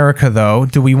in America, though,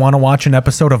 do we want to watch an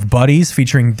episode of Buddies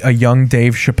featuring a young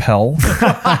Dave Chappelle?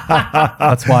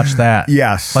 Let's watch that.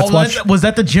 Yes. Let's watch. Was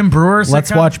that the Jim Brewer?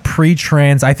 Let's sitcom? watch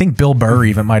pre-trans. I think Bill Burr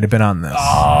even might have been on this.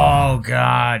 Oh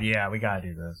God, yeah, we gotta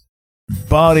do this.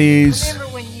 Buddies.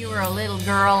 Remember when you were a little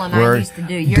girl and Where I used to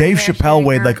do your Dave hair, Chappelle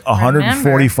weighed like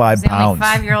 145 pounds.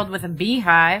 5-year-old with a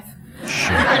beehive.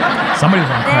 Somebody's on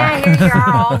Now here you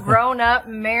are, all grown up,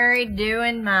 married,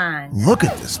 doing mine. Look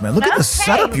at this, man. Look at the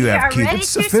setup you have, Keith. It's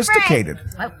sophisticated.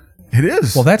 It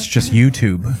is. Well, that's just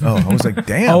YouTube. Oh, I was like,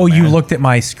 damn. Oh, you looked at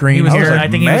my screen. He was here. here. I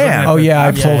think he was looking at Oh the- yeah,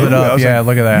 I pulled it I up. was Yeah, like,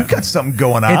 look at that. You got something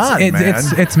going on, man.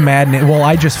 It's maddening. Well,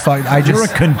 You're a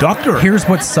conductor. Here's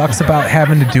what sucks about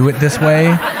having to do it this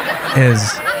way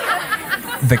is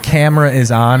the camera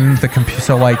is on the computer.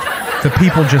 So like the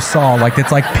people just saw, like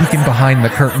it's like peeking behind the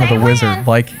curtain of the wizard.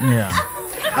 Like, yeah,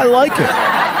 I like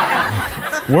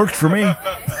it. Worked for me.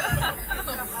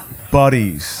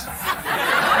 Buddies.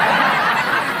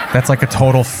 that's like a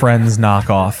total Friends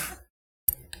knockoff.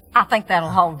 I think that'll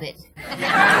hold it. Gotta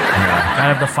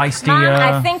have the feisty.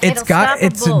 I think It's got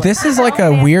this is like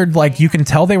a weird, like you can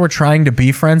tell they were trying to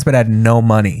be friends but had no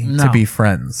money to be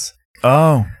friends.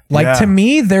 Oh, like yeah. to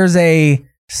me, there's a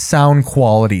sound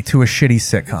quality to a shitty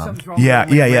sitcom. Yeah,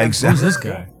 exactly. Who's this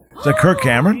guy? Is that Kirk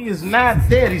Cameron? He is not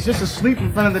dead. He's just asleep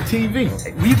in front of the TV.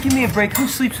 Will you give me a break? Who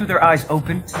sleeps with their eyes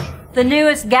open? The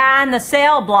newest guy in the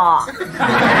cell block.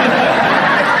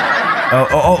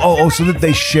 So that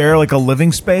they share like a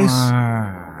living space?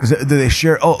 Do they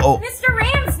share? Mr.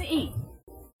 Ramsey!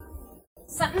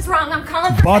 Something's wrong. I'm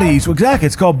calling for Buddies. Exactly.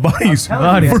 It's called Buddies.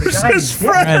 Buddies. Versus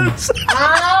Friends.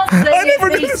 I never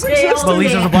knew this existed. But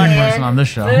Lisa's a black person on this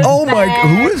show. Oh my!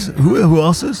 Who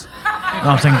else is? No,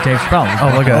 I'm saying Dave Chappelle.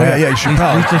 Oh, look at that. Yeah,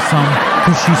 Chappelle. He's just some.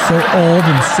 Because she's so old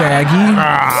and saggy.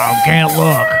 Oh, can't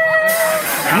look.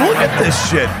 Look at this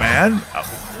shit, man.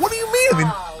 What do you mean? I mean,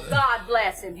 Oh, God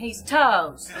bless him. He's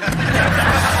toast.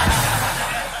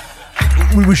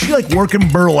 was she like working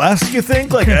burlesque? You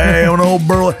think? Like, hey, I'm an old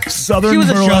Southern She was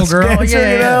a burlesque showgirl. dancer,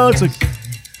 Yeah. you know? It's like,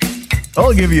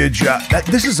 I'll give you a job.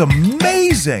 This is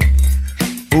amazing.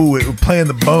 Ooh, we're playing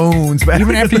the bones, man.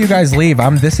 Even after you guys leave,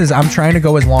 I'm trying to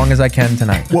go as long as I can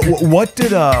tonight. When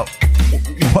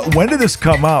did this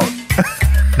come out?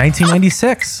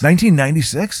 1996.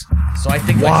 1996? So I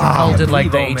think Chappelle did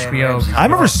like the HBO. I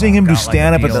remember seeing him do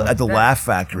stand up at the Laugh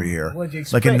Factory here,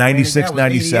 like in 96,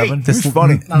 97. This is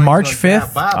funny. March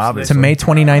 5th to May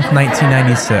 29th,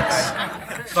 1996.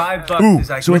 Ooh,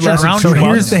 so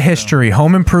here's the history.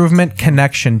 Home Improvement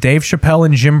connection. Dave Chappelle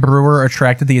and Jim Brewer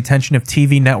attracted the attention of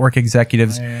TV network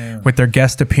executives with their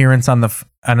guest appearance on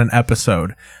an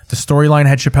episode. The storyline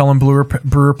had Chappelle and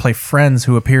Brewer play friends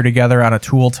who appear together on a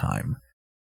Tool Time.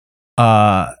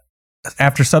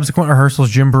 After subsequent rehearsals,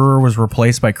 Jim Brewer was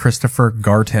replaced by Christopher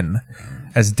Garton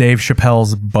as Dave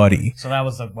Chappelle's buddy. So that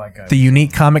was the white guy. The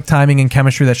unique comic timing and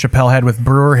chemistry that Chappelle had with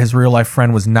Brewer, his real-life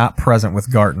friend, was not present with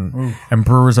Garton. Ooh. And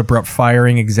Brewer's abrupt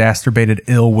firing exacerbated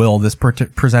ill will. This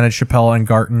prevented Chappelle and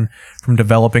Garton from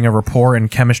developing a rapport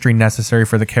and chemistry necessary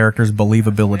for the character's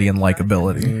believability and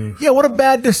likability. Yeah, what a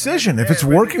bad decision if it's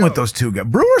working with those two guys.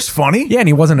 Brewer's funny. Yeah, and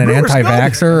he wasn't an Brewer's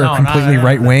anti-vaxxer or completely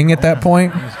right-wing at that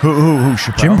point. Who,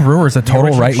 Chappelle? Jim Brewer's a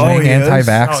total right-wing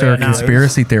anti-vaxxer no,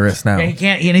 conspiracy theorist now. Yeah, he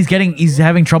can't, and he's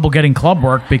having trouble getting club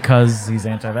work because he's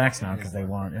anti-vax now because they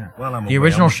want the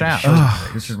original Shaft. Here,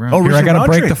 I got to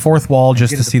break the fourth wall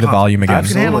just to see the volume again.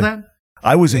 Absolutely.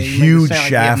 I was a huge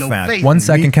Shaft fan. 1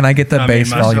 second, can I get the bass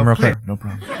volume real quick? No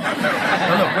problem.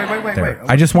 There.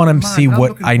 I just want to see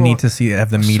what I need to see have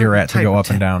the meter at to go up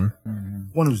and down.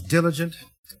 One who's diligent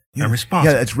Yeah, and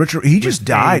responsible. Yeah, it's Richard. He just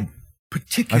died.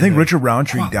 I think Richard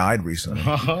Roundtree died recently.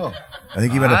 I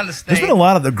think even there's been a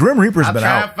lot of the Grim Reaper's been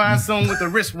Try out. to find someone with a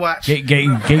wristwatch. Get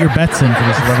your bets in for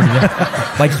this celebrity.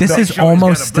 Like this is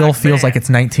almost still feels like it's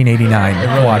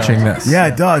 1989 watching this. Yeah,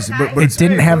 it does. But it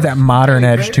didn't have that modern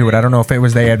edge to it. I don't know if it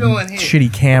was they had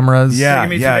shitty cameras. Yeah,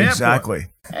 exactly.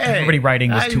 Everybody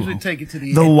writing was too.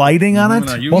 The lighting on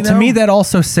it. Well, to me, that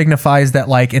also signifies that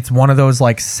like it's one of those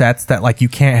like sets that like you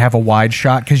can't have a wide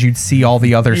shot because you'd see all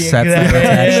the other sets that are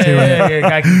attached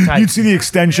to it. You'd see the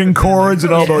extension cords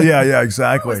and all the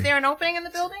exactly. Is there an opening in the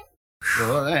building?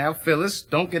 Well, they have Phyllis.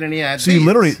 Don't get any ideas. So you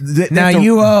literally now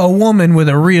you are a woman with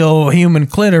a real human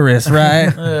clitoris,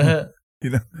 right? You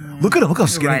know, look at him. Look how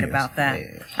skinny You're right he is. about that.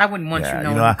 I wouldn't want you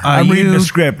knowing. I'm reading the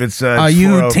script. It's are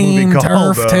you team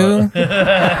turf too?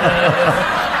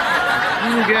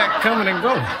 You got coming and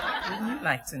go. You'd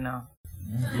like to know.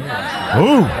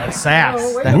 Ooh, sass.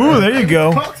 Ooh, there you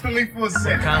go. Talk to me for a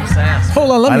second. Sass.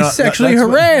 Hold on, let me sexually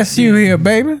harass you here,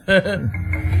 baby.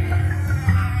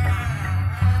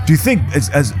 Do you think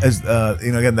as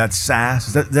you know, again, that sass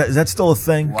is that still a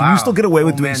thing? Can you still get away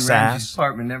with doing sass? Is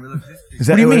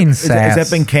that, What do you mean, has sass? that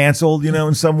been canceled? You know,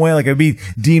 in some way, like it'd be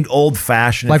deemed old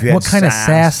fashioned. Like what kind of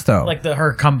sass though? Like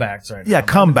her comebacks, right? Yeah,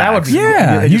 comebacks. That would be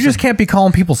Yeah, you just can't be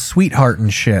calling people sweetheart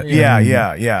and shit.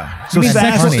 Yeah. So I mean,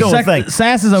 sass is still a thing.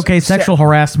 Sass is okay. Sexual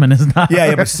harassment is not.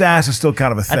 Yeah, but sass is still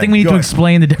kind of a thing. I think we need to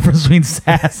explain the difference between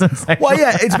sass and sexual. Well,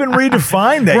 yeah, it's been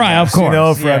redefined. I Right, of guess, you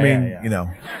course. know, Yeah, you know.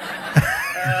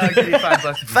 I'll give you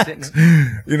 $5 if you sit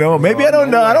in You know, maybe I don't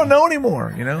know. I don't know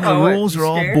anymore. You know, the what, rules you are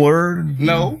all scared? blurred.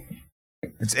 No.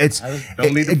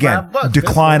 Don't need again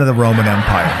decline of the Roman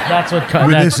Empire. That's what.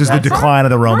 This is the decline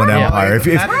of the Roman Empire.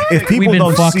 If people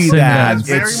don't see that,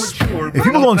 if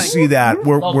people don't see that,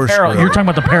 we're screwed. You're talking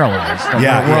about the parallels.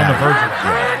 Yeah, we're on the verge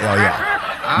of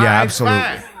it. Yeah,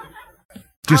 absolutely.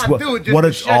 Just what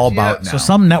it's all about now. So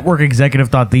some network executive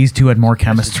thought these two had more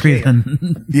chemistry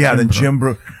than than Jim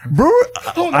Brewer.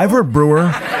 I've heard Brewer,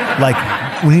 like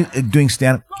when he's doing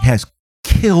stand-up, he has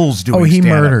kills doing he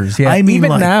stand-up. murders. Yeah, I mean, even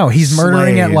like, now he's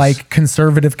murdering at slays. like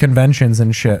conservative conventions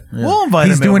and shit. We'll invite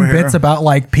He's him doing over bits here. about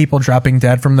like people dropping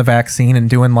dead from the vaccine and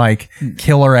doing like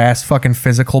killer ass fucking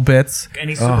physical bits. and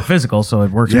he's super physical, so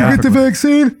it works. You get the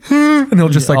vaccine, and he'll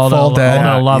just like fall dead.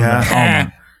 I love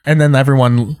that. And then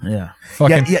everyone,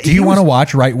 fucking. Yeah, do you want to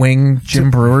watch right wing Jim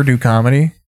Brewer do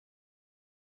comedy?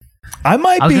 I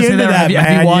might I was be gonna into say that,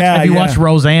 have man. Have you watched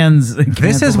Roseanne's?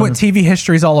 This is what TV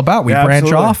history is all about. We Yeah, branch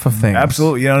absolutely. off of things.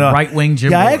 Absolutely. You know, Right wing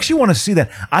Jim. Yeah, I Brewer. actually want to see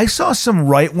that. I saw some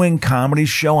right wing comedy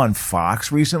show on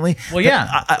Fox recently. Well,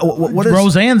 yeah. What is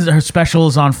Roseanne's her special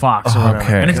is on Fox, or whatever.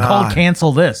 Okay. And it's called God.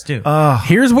 Cancel This too.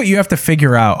 Here's what you have to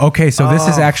figure out. Okay, so this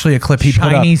is actually a clip he put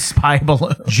up. Chinese spy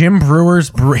balloon. Jim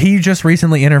Brewer's. He just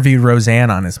recently interviewed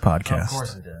Roseanne on his podcast. Of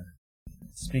course it did.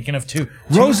 Speaking of two,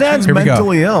 Roseanne's Here we go.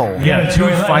 mentally ill. yeah, two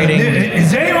fighting.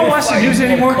 Is anyone watching the news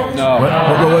anymore?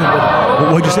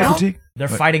 What'd you say, Pratik? They're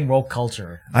fighting woke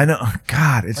culture. I know.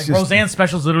 God, it's Like just. Roseanne's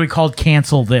special is literally called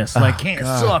 "Cancel This." Like, can't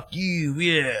suck you,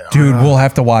 yeah. Dude, we'll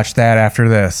have to watch that after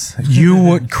this. You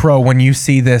would crow when you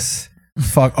see this.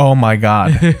 Fuck! Oh my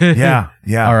god! Yeah.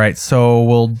 All right, so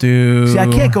we'll do. See, I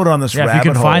can't go down this Yeah, rabbit if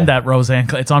you can hole. find that Roseanne,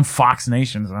 it's on Fox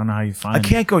Nation. So I don't know how you find I it.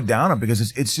 can't go down it because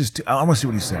it's just. I want to see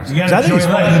what he says. You 'Cause gotta I think it's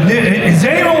enjoy funny. life. Is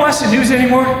anyone watching the news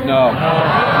anymore? No.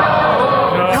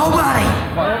 Nobody.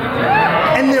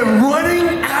 And they're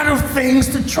running out of things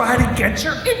to try to get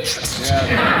your interest.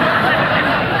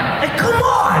 Hey, come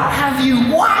on. Have you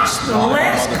watched the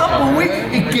last couple of weeks?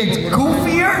 It gets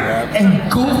goofier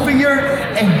and goofier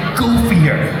and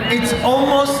goofier. It's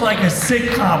almost like a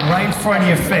sitcom right in front of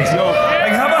your face.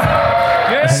 Like, how about...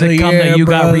 A sitcom that you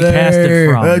got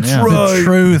recasted from. That's yeah. right. The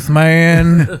truth,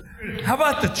 man. How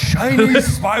about the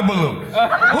Chinese spy balloon?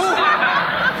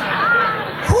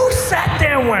 Who sat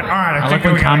there and went, all right, I I like think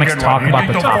when we got a comics good talk one. about You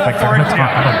the think topic they're full going to for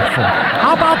talk it? about before.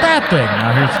 How about that thing?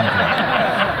 Now here's something.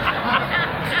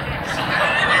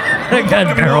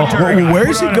 Good girl. Where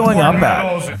is he going up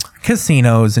at?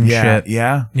 Casinos and shit.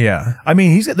 Yeah. I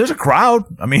mean, there's a crowd.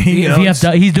 I mean, you know,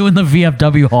 He's doing the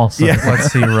VFW hall. So. Yeah.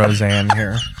 Let's see Roseanne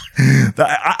here.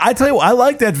 I tell you what, I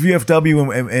like that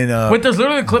VFW in Wait, there's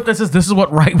literally a clip that says this is what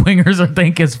right wingers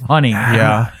think is funny.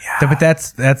 Yeah. But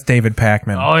that's David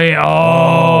Pacman. Oh yeah. Oh,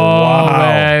 wow.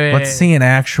 baby. Let's see an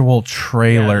actual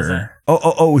trailer.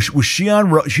 Was she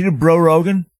on? She did Bro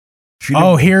Rogan. She did,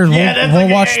 We'll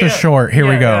watch the short. Here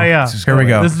we go. Here we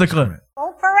go. This is the clip.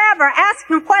 Forever.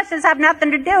 Asking questions have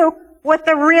nothing to do with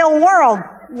the real world.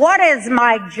 What is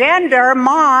my gender,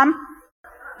 Mom?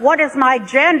 What is my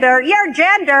gender? Your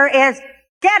gender is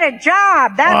get a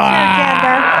job. That's your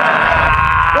gender.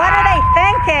 What are they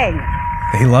thinking?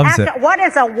 He loves it. What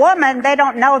is a woman? They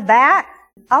don't know that.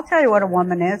 I'll tell you what a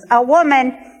woman is. A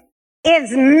woman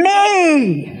is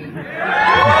me.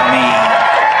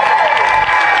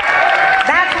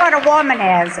 That's what a woman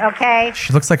is, okay?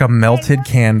 She looks like a melted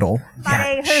candle.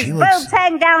 Somebody whose boobs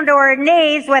hang down to her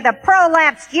knees with a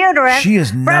prolapsed uterus. She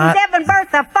is not- From giving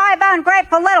birth to 5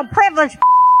 ungrateful little privileged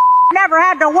never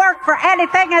had to work for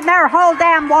anything in their whole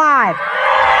damn life.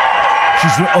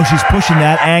 She's pushing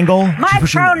that angle. My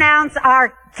pronouns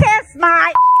are kiss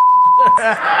my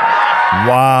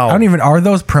Wow. I don't even. Are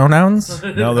those pronouns?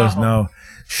 No, there's no.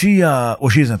 She she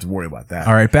doesn't have to worry about that.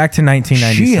 All right, back to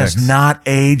 1996. She has not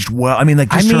aged well. I mean, like,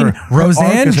 just her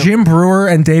Roseanne, arc is- Jim Brewer,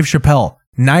 and Dave Chappelle.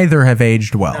 Neither have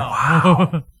aged well.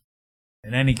 Wow.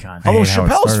 In any context. Although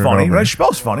Chappelle's funny, right?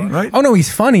 Chappelle's funny, right? Oh no,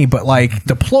 he's funny, but like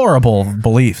deplorable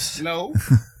beliefs. No.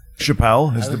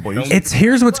 Chappelle is the beliefs.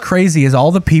 Here's what's crazy is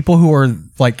all the people who are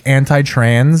like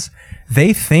anti-trans,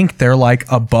 they think they're like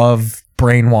above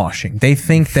brainwashing. They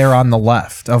think they're on the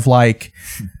left of like,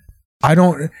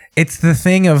 it's the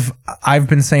thing of, I've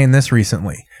been saying this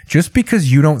recently. Just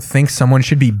because you don't think someone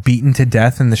should be beaten to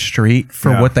death in the street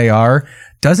for what they are,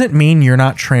 doesn't mean you're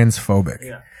not transphobic.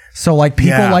 Yeah. So like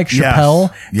people like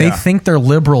Chappelle, they think they're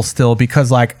liberal still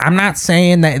because like, I'm not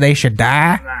saying that they should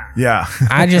die. Yeah.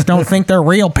 I just don't think they're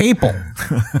real people.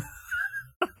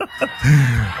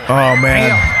 Oh man.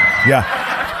 Yeah.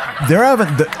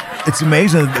 It's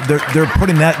amazing. They're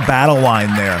putting that battle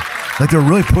line there. Like they're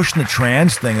really pushing the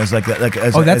trans thing as like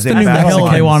as that's as the new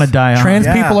Mexicans. They want to die on. Trans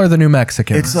people are the new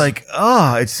Mexicans. It's like,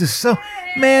 it's just so,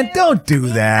 man, don't do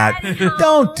that.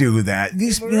 Don't do that.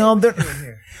 These,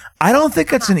 I don't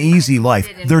think it's an easy life.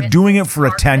 They're doing it for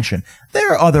attention.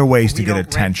 There are other ways to get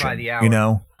attention.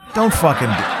 Don't fucking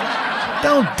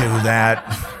don't do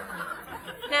that.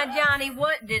 Now, Johnny,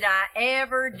 what did I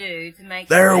ever do to make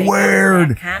They're you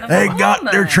weird. kind of They a got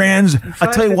woman? their trans.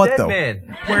 I tell you what though.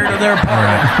 Where do their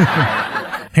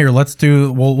part? Here, let's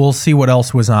do. We'll see what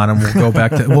else was on, and we'll go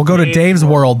back to. We'll go to Dave's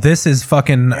world. This is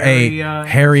fucking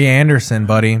Harry Anderson,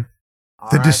 buddy.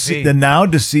 The now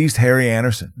deceased Harry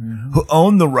Anderson, who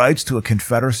owned the rights to A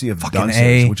Confederacy of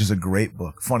Dunces, which is a great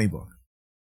book, funny book.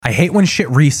 I hate when shit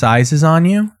resizes on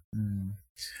you.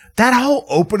 That whole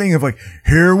opening of like,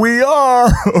 here we are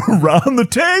around the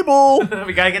table.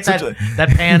 We gotta get that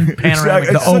panoramic.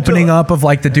 Exactly. The opening up of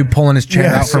like the dude pulling his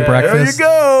chair out for breakfast. There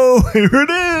you go. Here it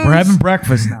is. We're having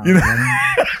breakfast now.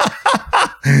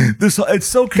 It's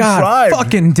so God contrived.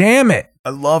 fucking damn it.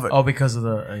 I love it. Oh, because of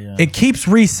the It keeps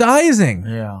resizing.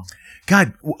 Yeah.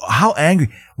 God, how angry.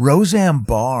 Roseanne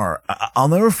Barr. I'll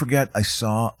never forget. I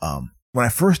saw when I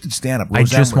first did stand up. I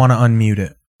just want to unmute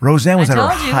it. Roseanne was at her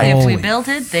height. If we built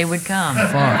it, they would come.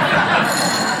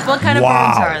 What kind of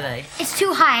birds are they? It's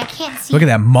too high. I can't see. Look at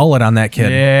that mullet on that kid.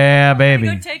 Yeah, baby.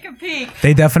 Go take a peek.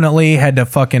 They definitely had to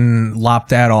fucking lop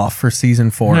that off for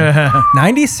season 4.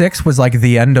 96 was like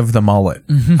the end of the mullet.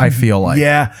 I feel like.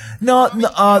 Yeah. No. When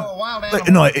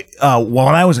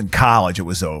I was in college, it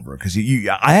was over because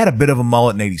I had a bit of a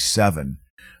mullet in '87,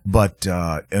 but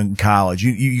in college,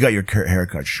 you got your hair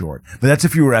cut short. But that's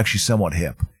if you were actually somewhat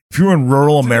hip. If you were in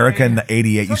rural America in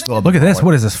 '88, you still had. Look at this.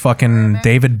 What is this? Fucking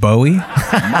David Bowie?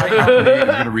 My company is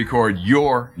going to record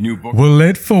your new book. We're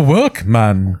late for work,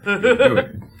 man.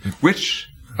 Which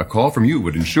a call from you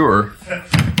would ensure.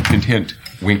 Hint, hint.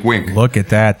 Wink, wink. Look at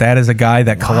that. That is a guy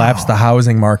that collapsed the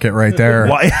housing market right there.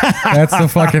 That's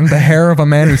the hair of a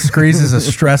man who squeezes a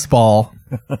stress ball.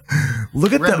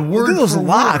 Look at those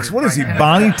locks. What is he,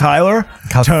 Bonnie Tyler?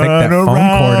 How thick that phone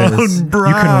cord is.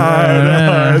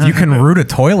 You can root a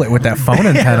toilet with that phone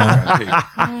antenna.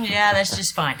 Yeah, that's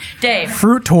just fine. Dave.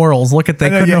 Fruit twirls. Look at they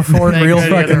couldn't afford real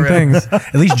fucking things.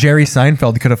 At least Jerry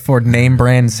Seinfeld could afford name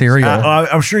brand cereal.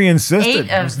 I'm sure he insisted.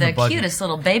 8 of the cutest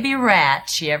little baby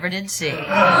rats you ever did see.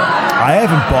 I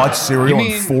haven't bought cereal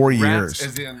in 4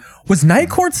 years. Was Night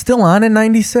Court still on in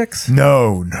 '96?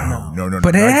 No.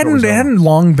 But it hadn't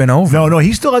long been over. No,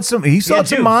 he still had some. He still had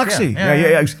some moxie.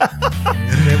 Yeah.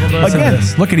 Again,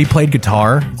 look at he played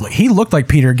guitar. He looked like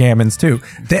Peter Gammons too.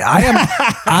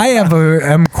 I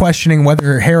am questioning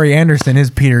whether Harry Anderson is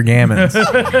Peter Gammons.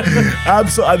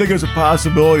 Absolutely, I think there's a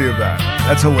possibility of that.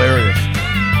 That's hilarious.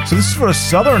 So this is for a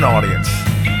Southern audience.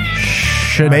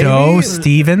 Shadow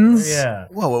Stevens? Yeah.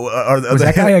 Was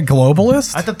that guy a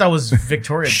globalist? I thought that was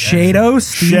Victoria. Shadow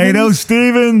Stevens? Shadow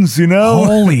Stevens,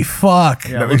 Holy fuck.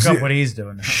 Yeah, look up what he's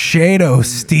doing. Shadow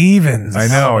Stevens. I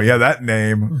know, yeah, that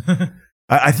name.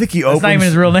 I think he opens. That's not even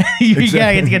his real name. You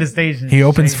gotta get to get a stage. He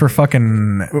opens for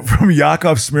fucking... From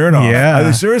Yakov Smirnoff.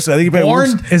 Yeah. Seriously, I think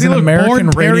he is an American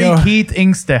radio... Terry Keith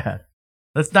Ingstad.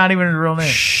 That's not even his real name.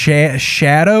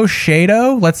 Shadow?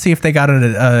 Let's see if they got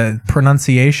a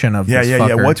pronunciation of this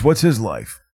fucker. Yeah. What's his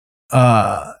life?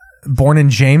 Born in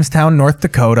Jamestown, North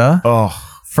Dakota. Oh.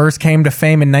 First came to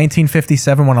fame in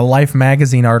 1957 when a Life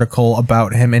magazine article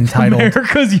about him entitled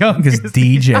America's Youngest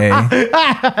DJ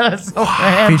That's so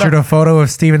bad. featured a photo of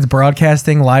Stevens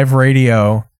broadcasting live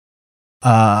radio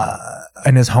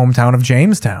in his hometown of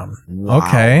Jamestown. Wow.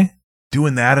 Okay.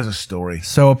 Doing that as a story.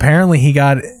 So apparently he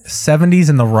got 70s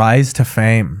and the rise to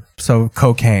fame. So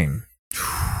cocaine.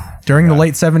 During the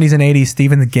late 70s and 80s,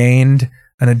 Stevens gained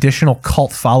an additional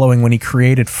cult following when he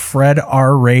created Fred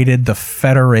R-Rated The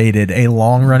Federated, a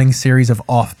long-running series of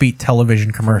offbeat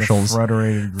television commercials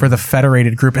for the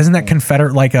Federated Group. Isn't that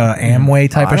Confederate, like a Amway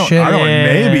type of shit? I don't,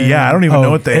 maybe, yeah. I don't even know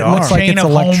what they are. It looks like it's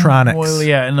electronics. Well,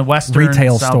 yeah, in the Western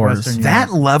retail Southwestern stores. Union.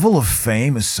 That level of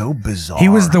fame is so bizarre. He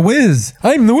was the Wiz.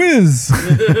 I'm the Wiz.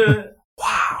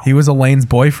 Wow. He was Elaine's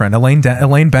boyfriend. Elaine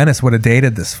Bennis would have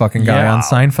dated this fucking guy on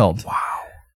Seinfeld.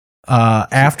 Wow.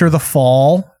 After the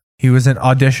Fall, he was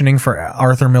auditioning for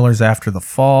Arthur Miller's After the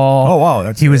Fall. Oh,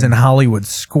 wow. He was in Hollywood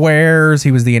Squares.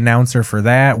 He was the announcer for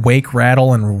that. Wake,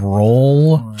 Rattle, and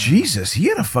Roll. Jesus, he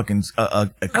had a fucking At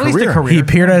least a career. He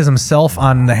appeared as himself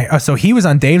on the... so he was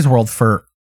on Dave's World for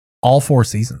all 4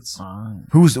 seasons.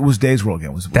 Who was Dave's World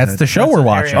again? That's the show we're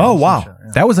watching. Oh, wow.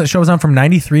 That show was on from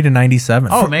 93 to 97.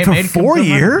 Oh, for 4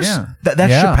 years? Yeah. That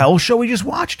Chappelle show we just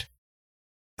watched?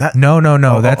 No.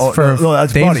 That's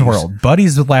that's Dave's Buddies. World.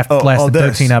 Buddies lasted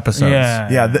 13 episodes.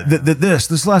 Yeah.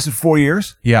 This lasted 4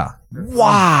 years? Yeah.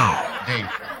 Wow. Dave,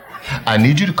 I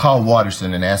need you to call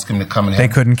Watterson and ask him to come and They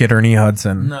help. couldn't get Ernie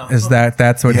Hudson. No.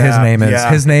 That's what his Yeah, name is.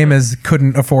 yeah. His name is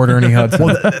couldn't afford Ernie Hudson.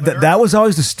 Well, that was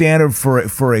always the standard for a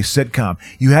sitcom.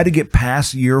 You had to get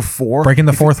past year 4. Breaking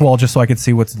the fourth wall just so I could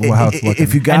see how it's looking.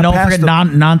 If you got And don't past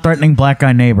forget non-threatening black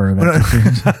guy neighbor.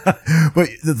 but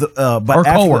Or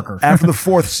coworker. after the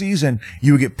 4th season,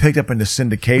 you would get picked up into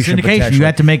syndication. Syndication, you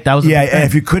had to make that was a yeah, big and thing.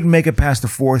 if you couldn't make it past the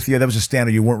 4th year, that was a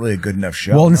standard. You weren't really a good enough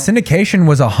show. Well, and syndication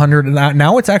was 100.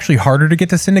 Now it's actually harder to get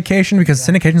to syndication because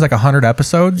syndication is like 100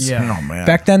 episodes. Yeah. Oh, man.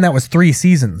 Back then that was 3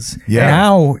 seasons. Yeah.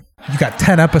 Now you got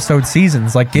 10 episode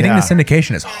seasons. Like getting to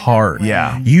syndication is hard.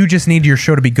 Yeah. You just need your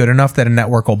show to be good enough that a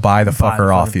network will buy the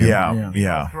fucker off you.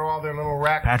 Yeah. Throw all their little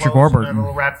rat Patrick clothes and Warburton. their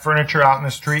little rat furniture out in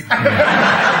the street.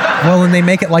 Well, and they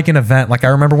make it like an event. Like I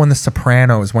remember when The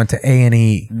Sopranos went to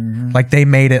A&E. Like they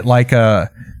made it like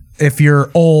if you're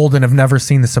old and have never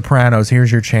seen The Sopranos,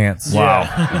 here's your chance. Wow.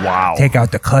 Wow. Take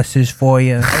out the cusses for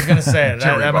you. I was gonna say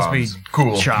that must be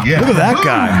cool. choppy. Look at that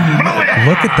guy.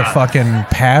 Look at the fucking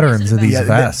patterns of these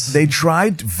vests. They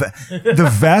tried the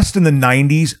vest in the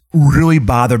 90s really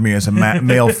bothered me as a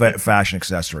male fashion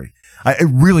accessory. It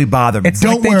really bothered me. It's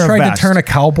Don't like they wear tried a vest. to turn a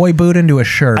cowboy boot into a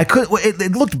shirt. I could.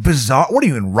 It looked bizarre. What are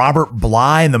you in, Robert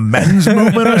Bly and the men's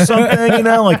movement or something? You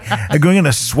know, like going in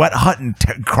a sweat hut and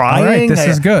crying. All right, this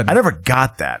is good. I never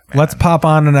got that. Man. Let's pop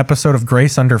on an episode of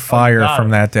Grace Under Fire from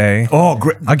that day. Oh,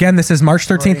 great. Again, this is March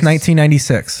 13th,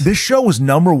 1996. This show was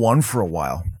 #1 for a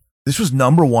while. This was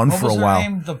 #1 for a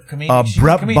while. The comedian?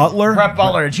 Brett Butler. Brett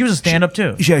Butler. And she was a stand-up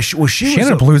too. Yeah, she She was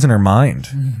ended up losing her mind.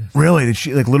 really? Did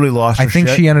she like literally lost? I her think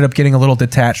shit? she ended up getting a little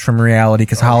detached from reality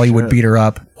because Hollywood beat her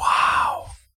up. Wow.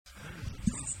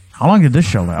 How long did this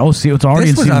show last? Oh, see, it's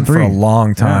already This in was season on 3. for a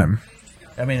long time.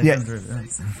 I mean, Yeah.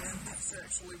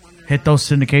 hit those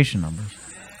syndication numbers.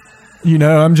 You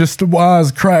know, I'm just a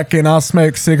wise crack and I'll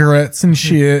smoke cigarettes and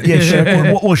shit.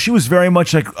 Yeah, well, she was very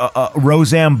much like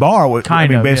Roseanne Barr.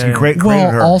 Kind of, basically yeah. created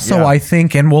Well, her. also, Yeah. I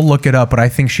think, and we'll look it up, but I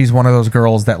think she's one of those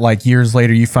girls that, like, years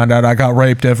later you find out I got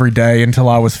raped every day until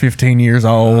I was 15 years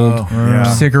old. yeah.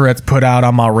 Cigarettes put out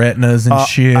on my retinas and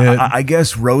shit. I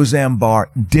guess Roseanne Barr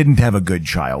didn't have a good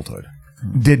childhood.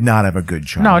 Did not have a good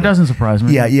childhood. No, it doesn't surprise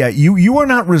me. Yeah. You are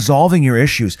not resolving your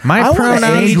issues. My I wanna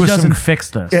pronouns age with doesn't some-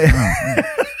 fix this.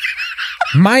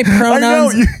 My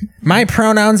pronouns, know, my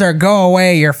pronouns are go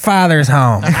away. Your father's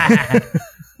home.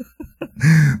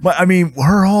 But I mean,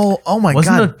 her whole Wasn't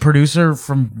god. the producer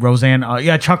from Roseanne?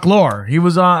 Chuck Lorre. He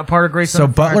was part of Grace. So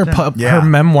Under Fire Butler, too. her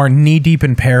memoir "Knee Deep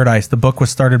in Paradise." The book was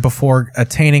started before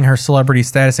attaining her celebrity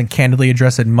status and candidly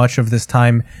addressed much of this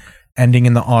time, ending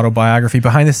in the autobiography.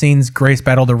 Behind the scenes, Grace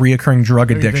battled a reoccurring drug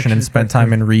addiction and spent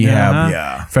time in rehab.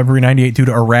 Yeah. February '98, due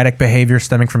to erratic behavior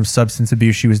stemming from substance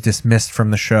abuse, she was dismissed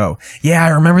from the show. Yeah, I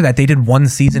remember that. They did 1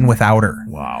 season without her.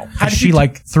 Wow. She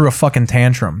like threw a fucking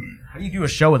tantrum. How do you do a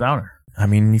show without her? I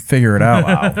mean, you figure it out.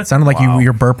 Wow. It sounded like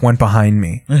your burp went behind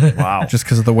me. Wow. Just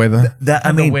because of the way that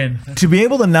I mean, to be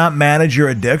able to not manage your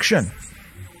addiction,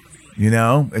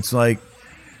 it's like.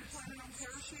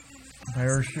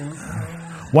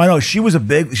 Why no?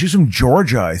 She's from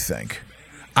Georgia, I think.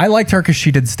 I liked her because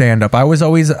she did stand up. I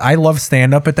loved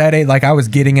stand up at that age. Like I was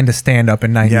getting into stand up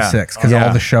in '96 because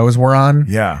all the shows were on.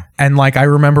 Yeah. And like I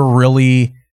remember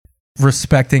really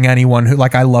respecting anyone who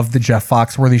I loved the Jeff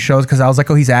Foxworthy shows because I was like,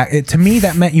 oh, to me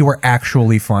that meant you were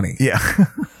actually funny. Yeah.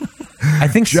 I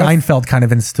think Seinfeld kind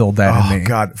of instilled that in me. Oh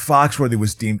God, Foxworthy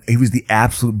was he was the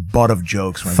absolute butt of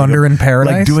jokes. Thunder in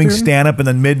Paradise, like doing dude? stand up in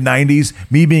the mid '90s.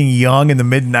 Me being young in the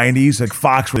mid '90s, like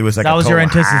Foxworthy was like that a was your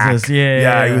total antithesis. hack.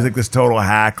 Yeah, he was like this total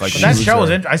hack. Like that show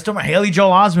was. I still. Haley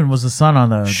Joel Osment was the son on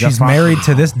the. She's married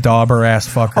to this dauber ass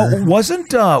fucker. Oh,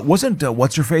 wasn't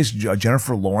what's her face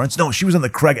Jennifer Lawrence? No, she was on the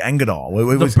Craig Engdahl.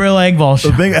 It was Bill Engvall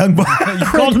show. The big Engvall. You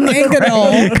called him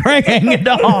the Craig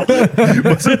Engdahl.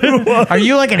 Are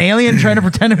you like an alien trying to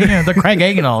pretend to be the Craig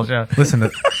Engdahl show? Listen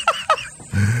to.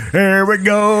 Here we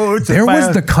go. There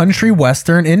was the country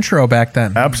western intro back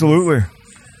then. Absolutely.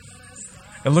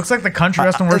 It looks like the country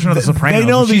western version of The Sopranos. They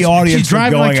know the audience. She's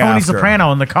driving going like Tony after.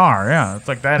 Soprano in the car. Yeah, it's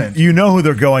like that. You know who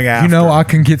they're going after. You know, I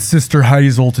can get Sister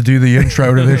Hazel to do the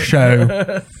intro to this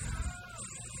show.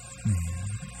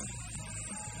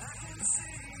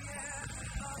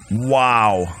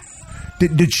 Wow.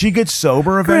 Did she get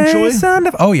sober eventually?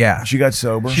 Oh yeah, she got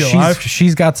sober.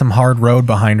 She's got some hard road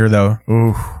behind her though.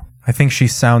 Ooh. I think she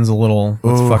sounds a little.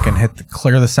 Let's fucking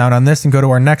clear the sound on this and go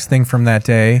to our next thing from that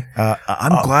day.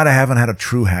 I'm glad I haven't had a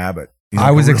true habit. You know,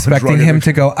 I was expecting him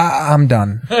to go. I'm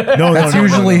done. No, that's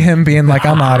usually him being like,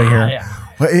 I'm out of here.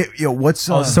 What's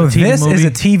so this is a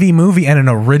TV movie and an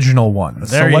original one.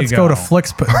 So let's go to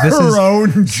Flicks. This is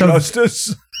own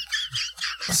justice.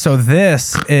 So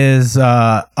this is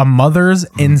a Mother's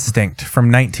Instinct from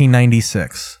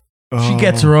 1996. She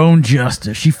gets her own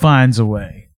justice. She finds a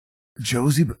way.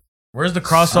 Josie. Where's the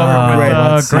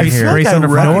crossover with Grace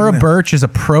Underfront? Nora Birch is a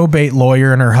probate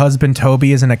lawyer and her husband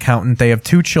Toby is an accountant. They have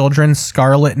 2 children,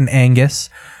 Scarlett and Angus.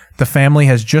 The family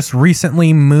has just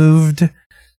recently moved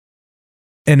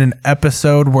in an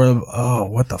episode where,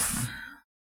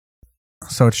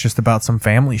 so it's just about some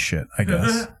family shit, I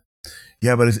guess.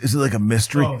 Yeah, but is it like a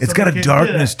mystery? It's got a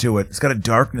darkness to it. It's got a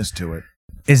darkness to it.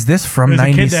 Is this from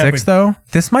 96 though?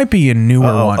 This might be a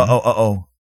newer one.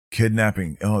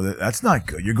 Kidnapping. Oh, that's not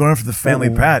good. You're going after the family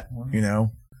pet, you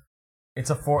know. It's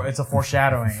a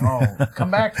foreshadowing. Oh, come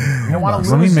back. You don't want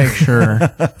to Let lose. me make sure.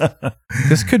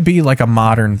 This could be like a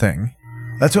modern thing.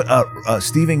 That's what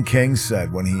Stephen King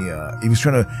said when he was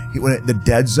trying to when the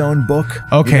Dead Zone book.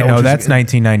 Okay, no, that's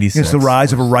 1996. It's the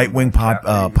rise of a right-wing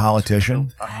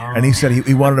politician, and he said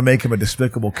he wanted to make him a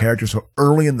despicable character. So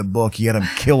early in the book, he had him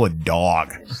kill a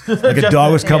dog. Like a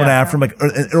dog was coming after him, like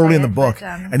early in the book.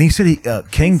 And he said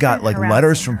King got like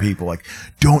letters from people like,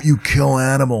 "Don't you kill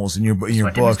animals in your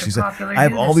books?" He said, "I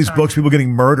have all these books, people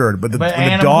getting murdered, but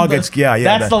when the dog gets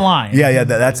that's the line. Yeah,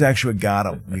 that's actually what got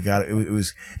him. You got it. It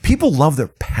was people love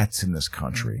their pets in this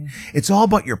country. It's all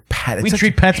about your pet. It's we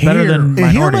treat pets better than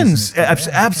humans.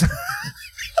 Absolutely.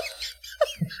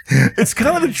 It's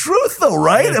kind of the truth, though,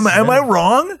 right? Am I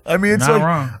wrong? I mean, it's not like,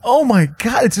 wrong. Oh my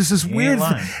God, it's just this weird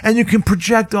thing. And you can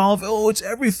project all of, it's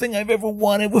everything I've ever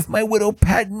wanted with my widow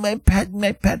pet and my pet and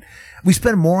my pet. We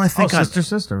spend more, I think, on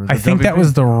sister. I think that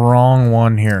was the wrong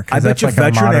one here. I bet you like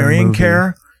veterinarian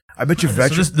care. I bet you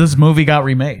veteran. So this movie got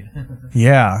remade.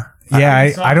 Yeah.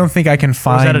 Yeah, I don't think I can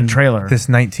find a trailer. This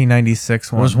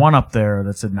 1996 one. There was one up there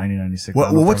that said 1996.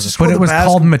 What's this? But it was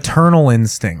called Maternal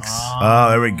Instincts. Oh,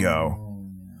 there we go.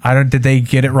 Did they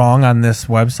get it wrong on this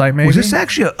website? Maybe was this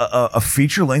actually a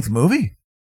feature length movie?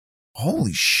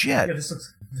 Holy shit! Yeah, this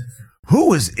looks Who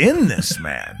was in this,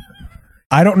 man?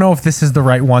 I don't know if this is the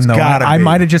right one though. I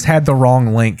might have just had the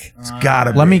wrong link. It's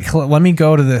gotta be. Let me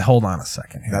go to the. Hold on a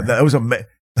second here. That was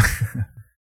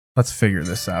Let's figure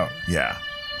this out. Yeah.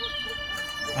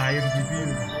 I'm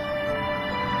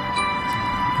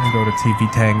gonna go to TV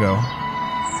Tango.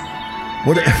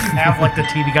 What have like the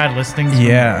TV Guide listings?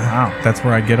 Yeah, wow. That's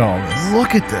where I get all this.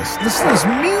 Look at this. Listen to this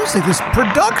music, this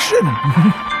production.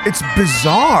 It's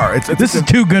bizarre. This is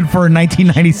too good for a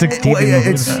 1996 TV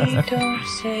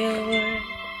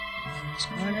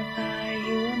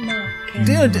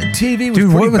Dude, TV was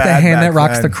Dude, what with the hand that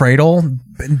rocks the cradle?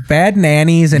 Bad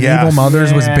Nannies and Evil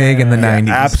Mothers was big in the 90s.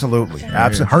 Absolutely.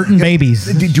 Hurting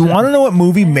babies. Do you want to know what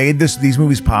movie made these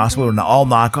movies possible? Or all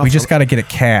knockoffs? We just got to get a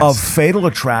cast. Of Fatal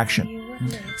Attraction.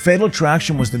 Fatal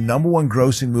Attraction was the #1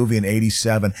 grossing movie in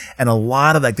 '87, and a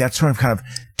lot of that sort of kind of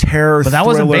terror. But that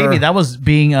wasn't Baby. That was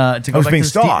being It was being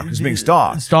stalked. It was being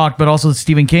stalked. Stalked, but also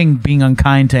Stephen King being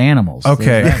unkind to animals.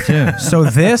 Okay, so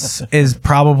this is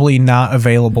probably not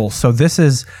available. So this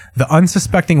is the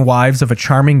unsuspecting wives of a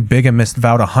charming bigamist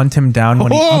vow to hunt him down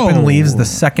when he up and leaves the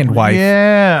second wife,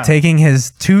 taking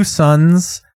his 2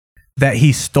 sons that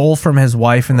he stole from his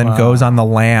wife and then goes on the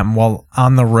lam while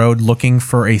on the road looking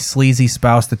for a sleazy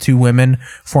spouse. The 2 women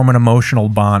form an emotional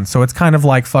bond. So it's kind of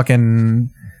like fucking,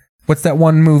 what's that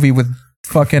one movie with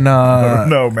fucking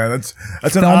no, man, that's an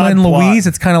Thelma odd and plot. Louise.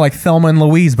 It's kind of like Thelma and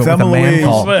Louise, but Thelma with a man Louise.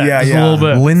 call. Yeah, Just a little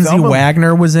bit. Lindsay Thelma-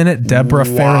 Wagner was in it. Deborah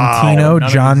Ferrantino,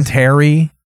 John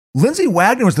Terry. Lindsay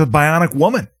Wagner was the Bionic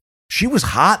Woman. She was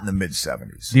hot in the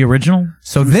mid-70s. The original?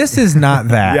 So this is not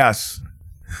that. Yes.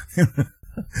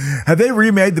 Have they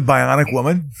remade the Bionic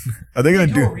Woman? Are they going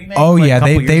to do? Oh yeah,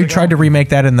 they tried to remake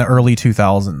that in the early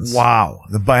 2000s. Wow,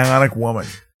 the Bionic Woman.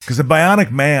 Because the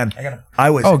Bionic Man, I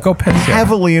was go piss it.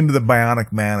 heavily into the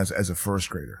Bionic Man as a first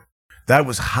grader. That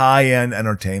was high-end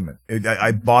entertainment.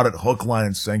 I bought it hook, line,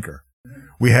 and sinker.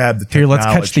 We had the Here, let's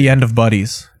catch technology. the end of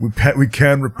Buddies. We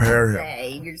can repair him.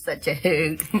 Hey, you're such a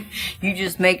hoot. You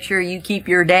just make sure you keep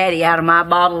your daddy out of my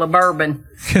bottle of bourbon.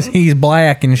 Because he's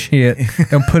black and shit.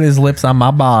 Don't put his lips on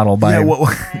my bottle, babe.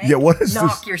 What is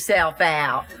Knock this? yourself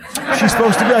out. She's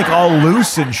supposed to be like all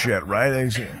loose and shit,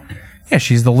 right? Yeah,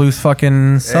 she's the loose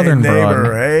fucking Southern hey, neighbor,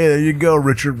 broad. hey, there you go,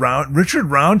 Richard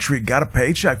Roundtree got a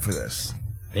paycheck for this.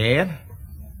 Dad?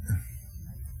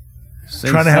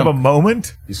 Trying to have a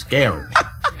moment? You're scary.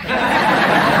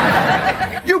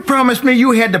 You promised me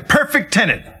you had the perfect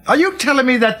tenant. Are you telling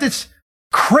me that this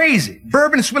crazy,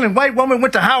 bourbon-swilling white woman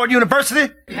went to Howard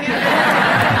University?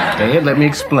 Dad, let me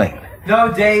explain.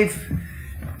 No, Dave.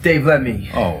 Dave, let me.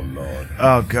 Oh, Lord.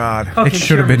 Oh, God. It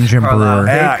should have been Jim Brewer.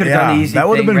 Dave could have done the easy that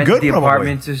would have thing, been rented good, the probably.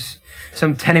 apartment to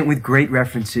some tenant with great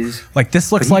references. Like,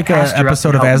 this looks But he like an passed her up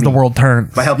episode to of help As the me World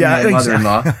Turns. by helping my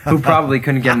mother-in-law, who probably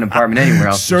couldn't get an apartment anywhere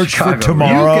else. in Search for Chicago.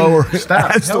 tomorrow or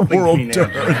Stop As the helping World me now.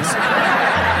 Turns.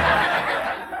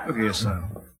 Look at your son.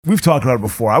 We've talked about it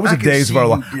before. I was I at can Days see of Our you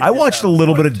Lives. did I this watched a out of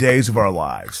little bit spite. of Days of Our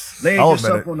Lives. Laid I'll admit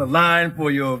yourself it. on the line for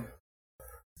your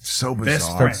So best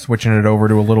bizarre. Start switching it over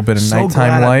to a little bit of So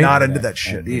nighttime glad light. I'm not into that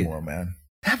shit anymore, man.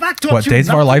 Have I taught What, you Days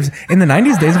of Our nothing? Lives? In the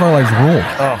 90s, Days of Our Lives ruled.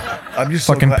 Oh, I'm just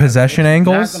Fucking so glad. possession Not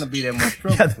angles. gonna be that much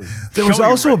trouble for you. There was Show you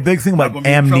also a right. big thing Not about gonna be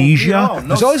in trouble amnesia. at all. No,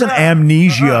 There's always an sir.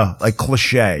 amnesia like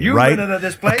cliche, You right? rented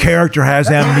this A place? character has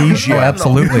amnesia. Oh,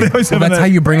 absolutely. They always Well, have that's that- how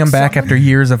you bring them back after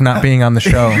years of not being on the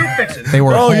show. They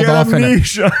were Oh, holed yeah, off in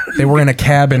amnesia. they were in a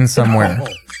cabin somewhere.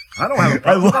 I don't have a I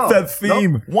problem at all. love that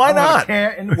theme. Nope. Why I don't not?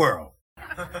 care in the world.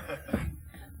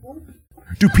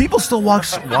 Do people still watch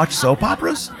soap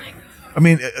operas? I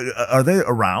mean, are they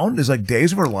around? Is like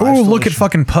Days of Our Lives? Ooh, still look a at show?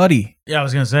 fucking Putty. Yeah, I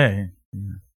was going to say.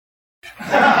 Got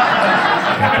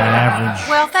that average.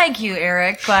 Well, thank you,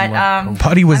 Eric, but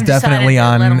Putty was I've decided definitely to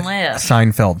on let him live.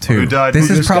 Seinfeld too. Who died? This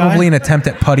Who is this probably guy? an attempt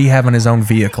at Putty having his own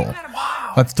vehicle.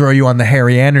 Let's throw you on the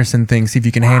Harry Anderson thing. See if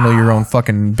you can handle your own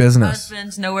fucking business.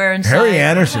 Husband's nowhere in Harry sight.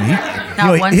 Anderson.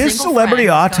 Not one His single celebrity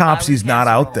friend has come by autopsy's with not cancer.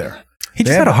 out there. He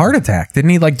just They had a have- heart attack. Didn't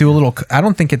he like do a little? I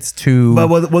don't think it's too. But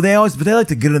they like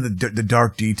to get into the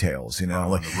dark details, you know,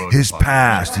 like his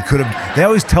past. He could have. They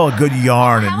always tell a good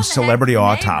yarn in celebrity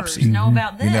autopsy. Know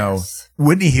about this? You know,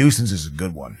 Whitney Houston's is a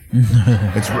good one.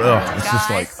 It's just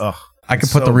like ugh. I could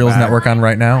It's put so the Reels bad. Network on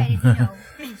right now,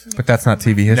 but that's not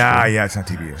TV history. Nah, yeah, it's not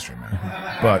TV history, man.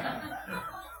 But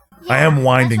I am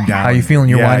winding down. How you feeling?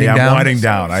 You're winding I'm down? winding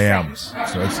down. I am.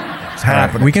 So it's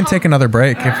happening. We can take another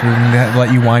break if we can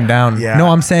let you wind down. Yeah. No,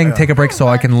 I'm saying take a break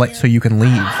so you can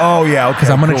leave. Oh yeah, okay. Because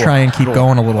I'm gonna cool, try and keep cool.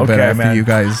 going a little bit Okay, after man. you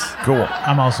guys. Cool.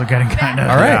 I'm also getting kind of.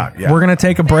 All right, Yeah. we're gonna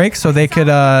take a break so they could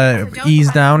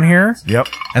ease down here. Yep.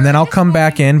 And then I'll come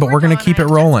back in, but we're gonna keep it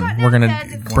rolling. We're gonna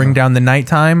bring down the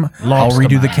nighttime. I'll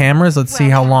redo the cameras. Let's see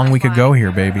how long we could go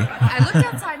here, baby.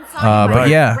 But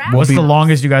yeah, What's the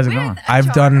longest you guys have gone?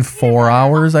 I've done 4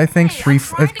 hours, I think,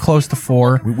 close to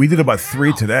 4. We did about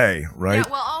 3 today, right?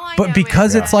 But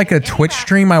because it's like a Twitch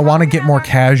stream, I want to get more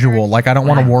casual. Like, I don't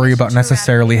want to worry about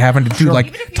necessarily having to do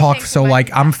like talk. So like,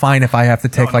 I'm fine if I have to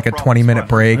take like a 20-minute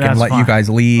break and That's let you fine. guys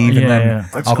leave, Yeah, and then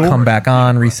yeah. I'll come back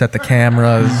on, reset the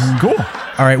cameras. Cool.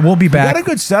 All right, we'll be We got back. a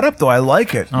good setup though. I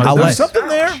like it. I'll There's let- something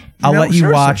there. I'll let you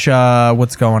seriously. watch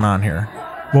what's going on here.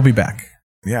 We'll be back.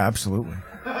 Yeah, absolutely.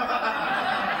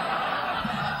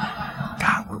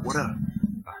 God, what a.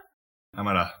 I'm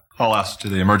gonna haul us to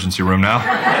the emergency room now.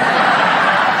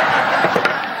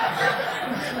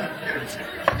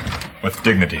 With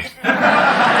dignity.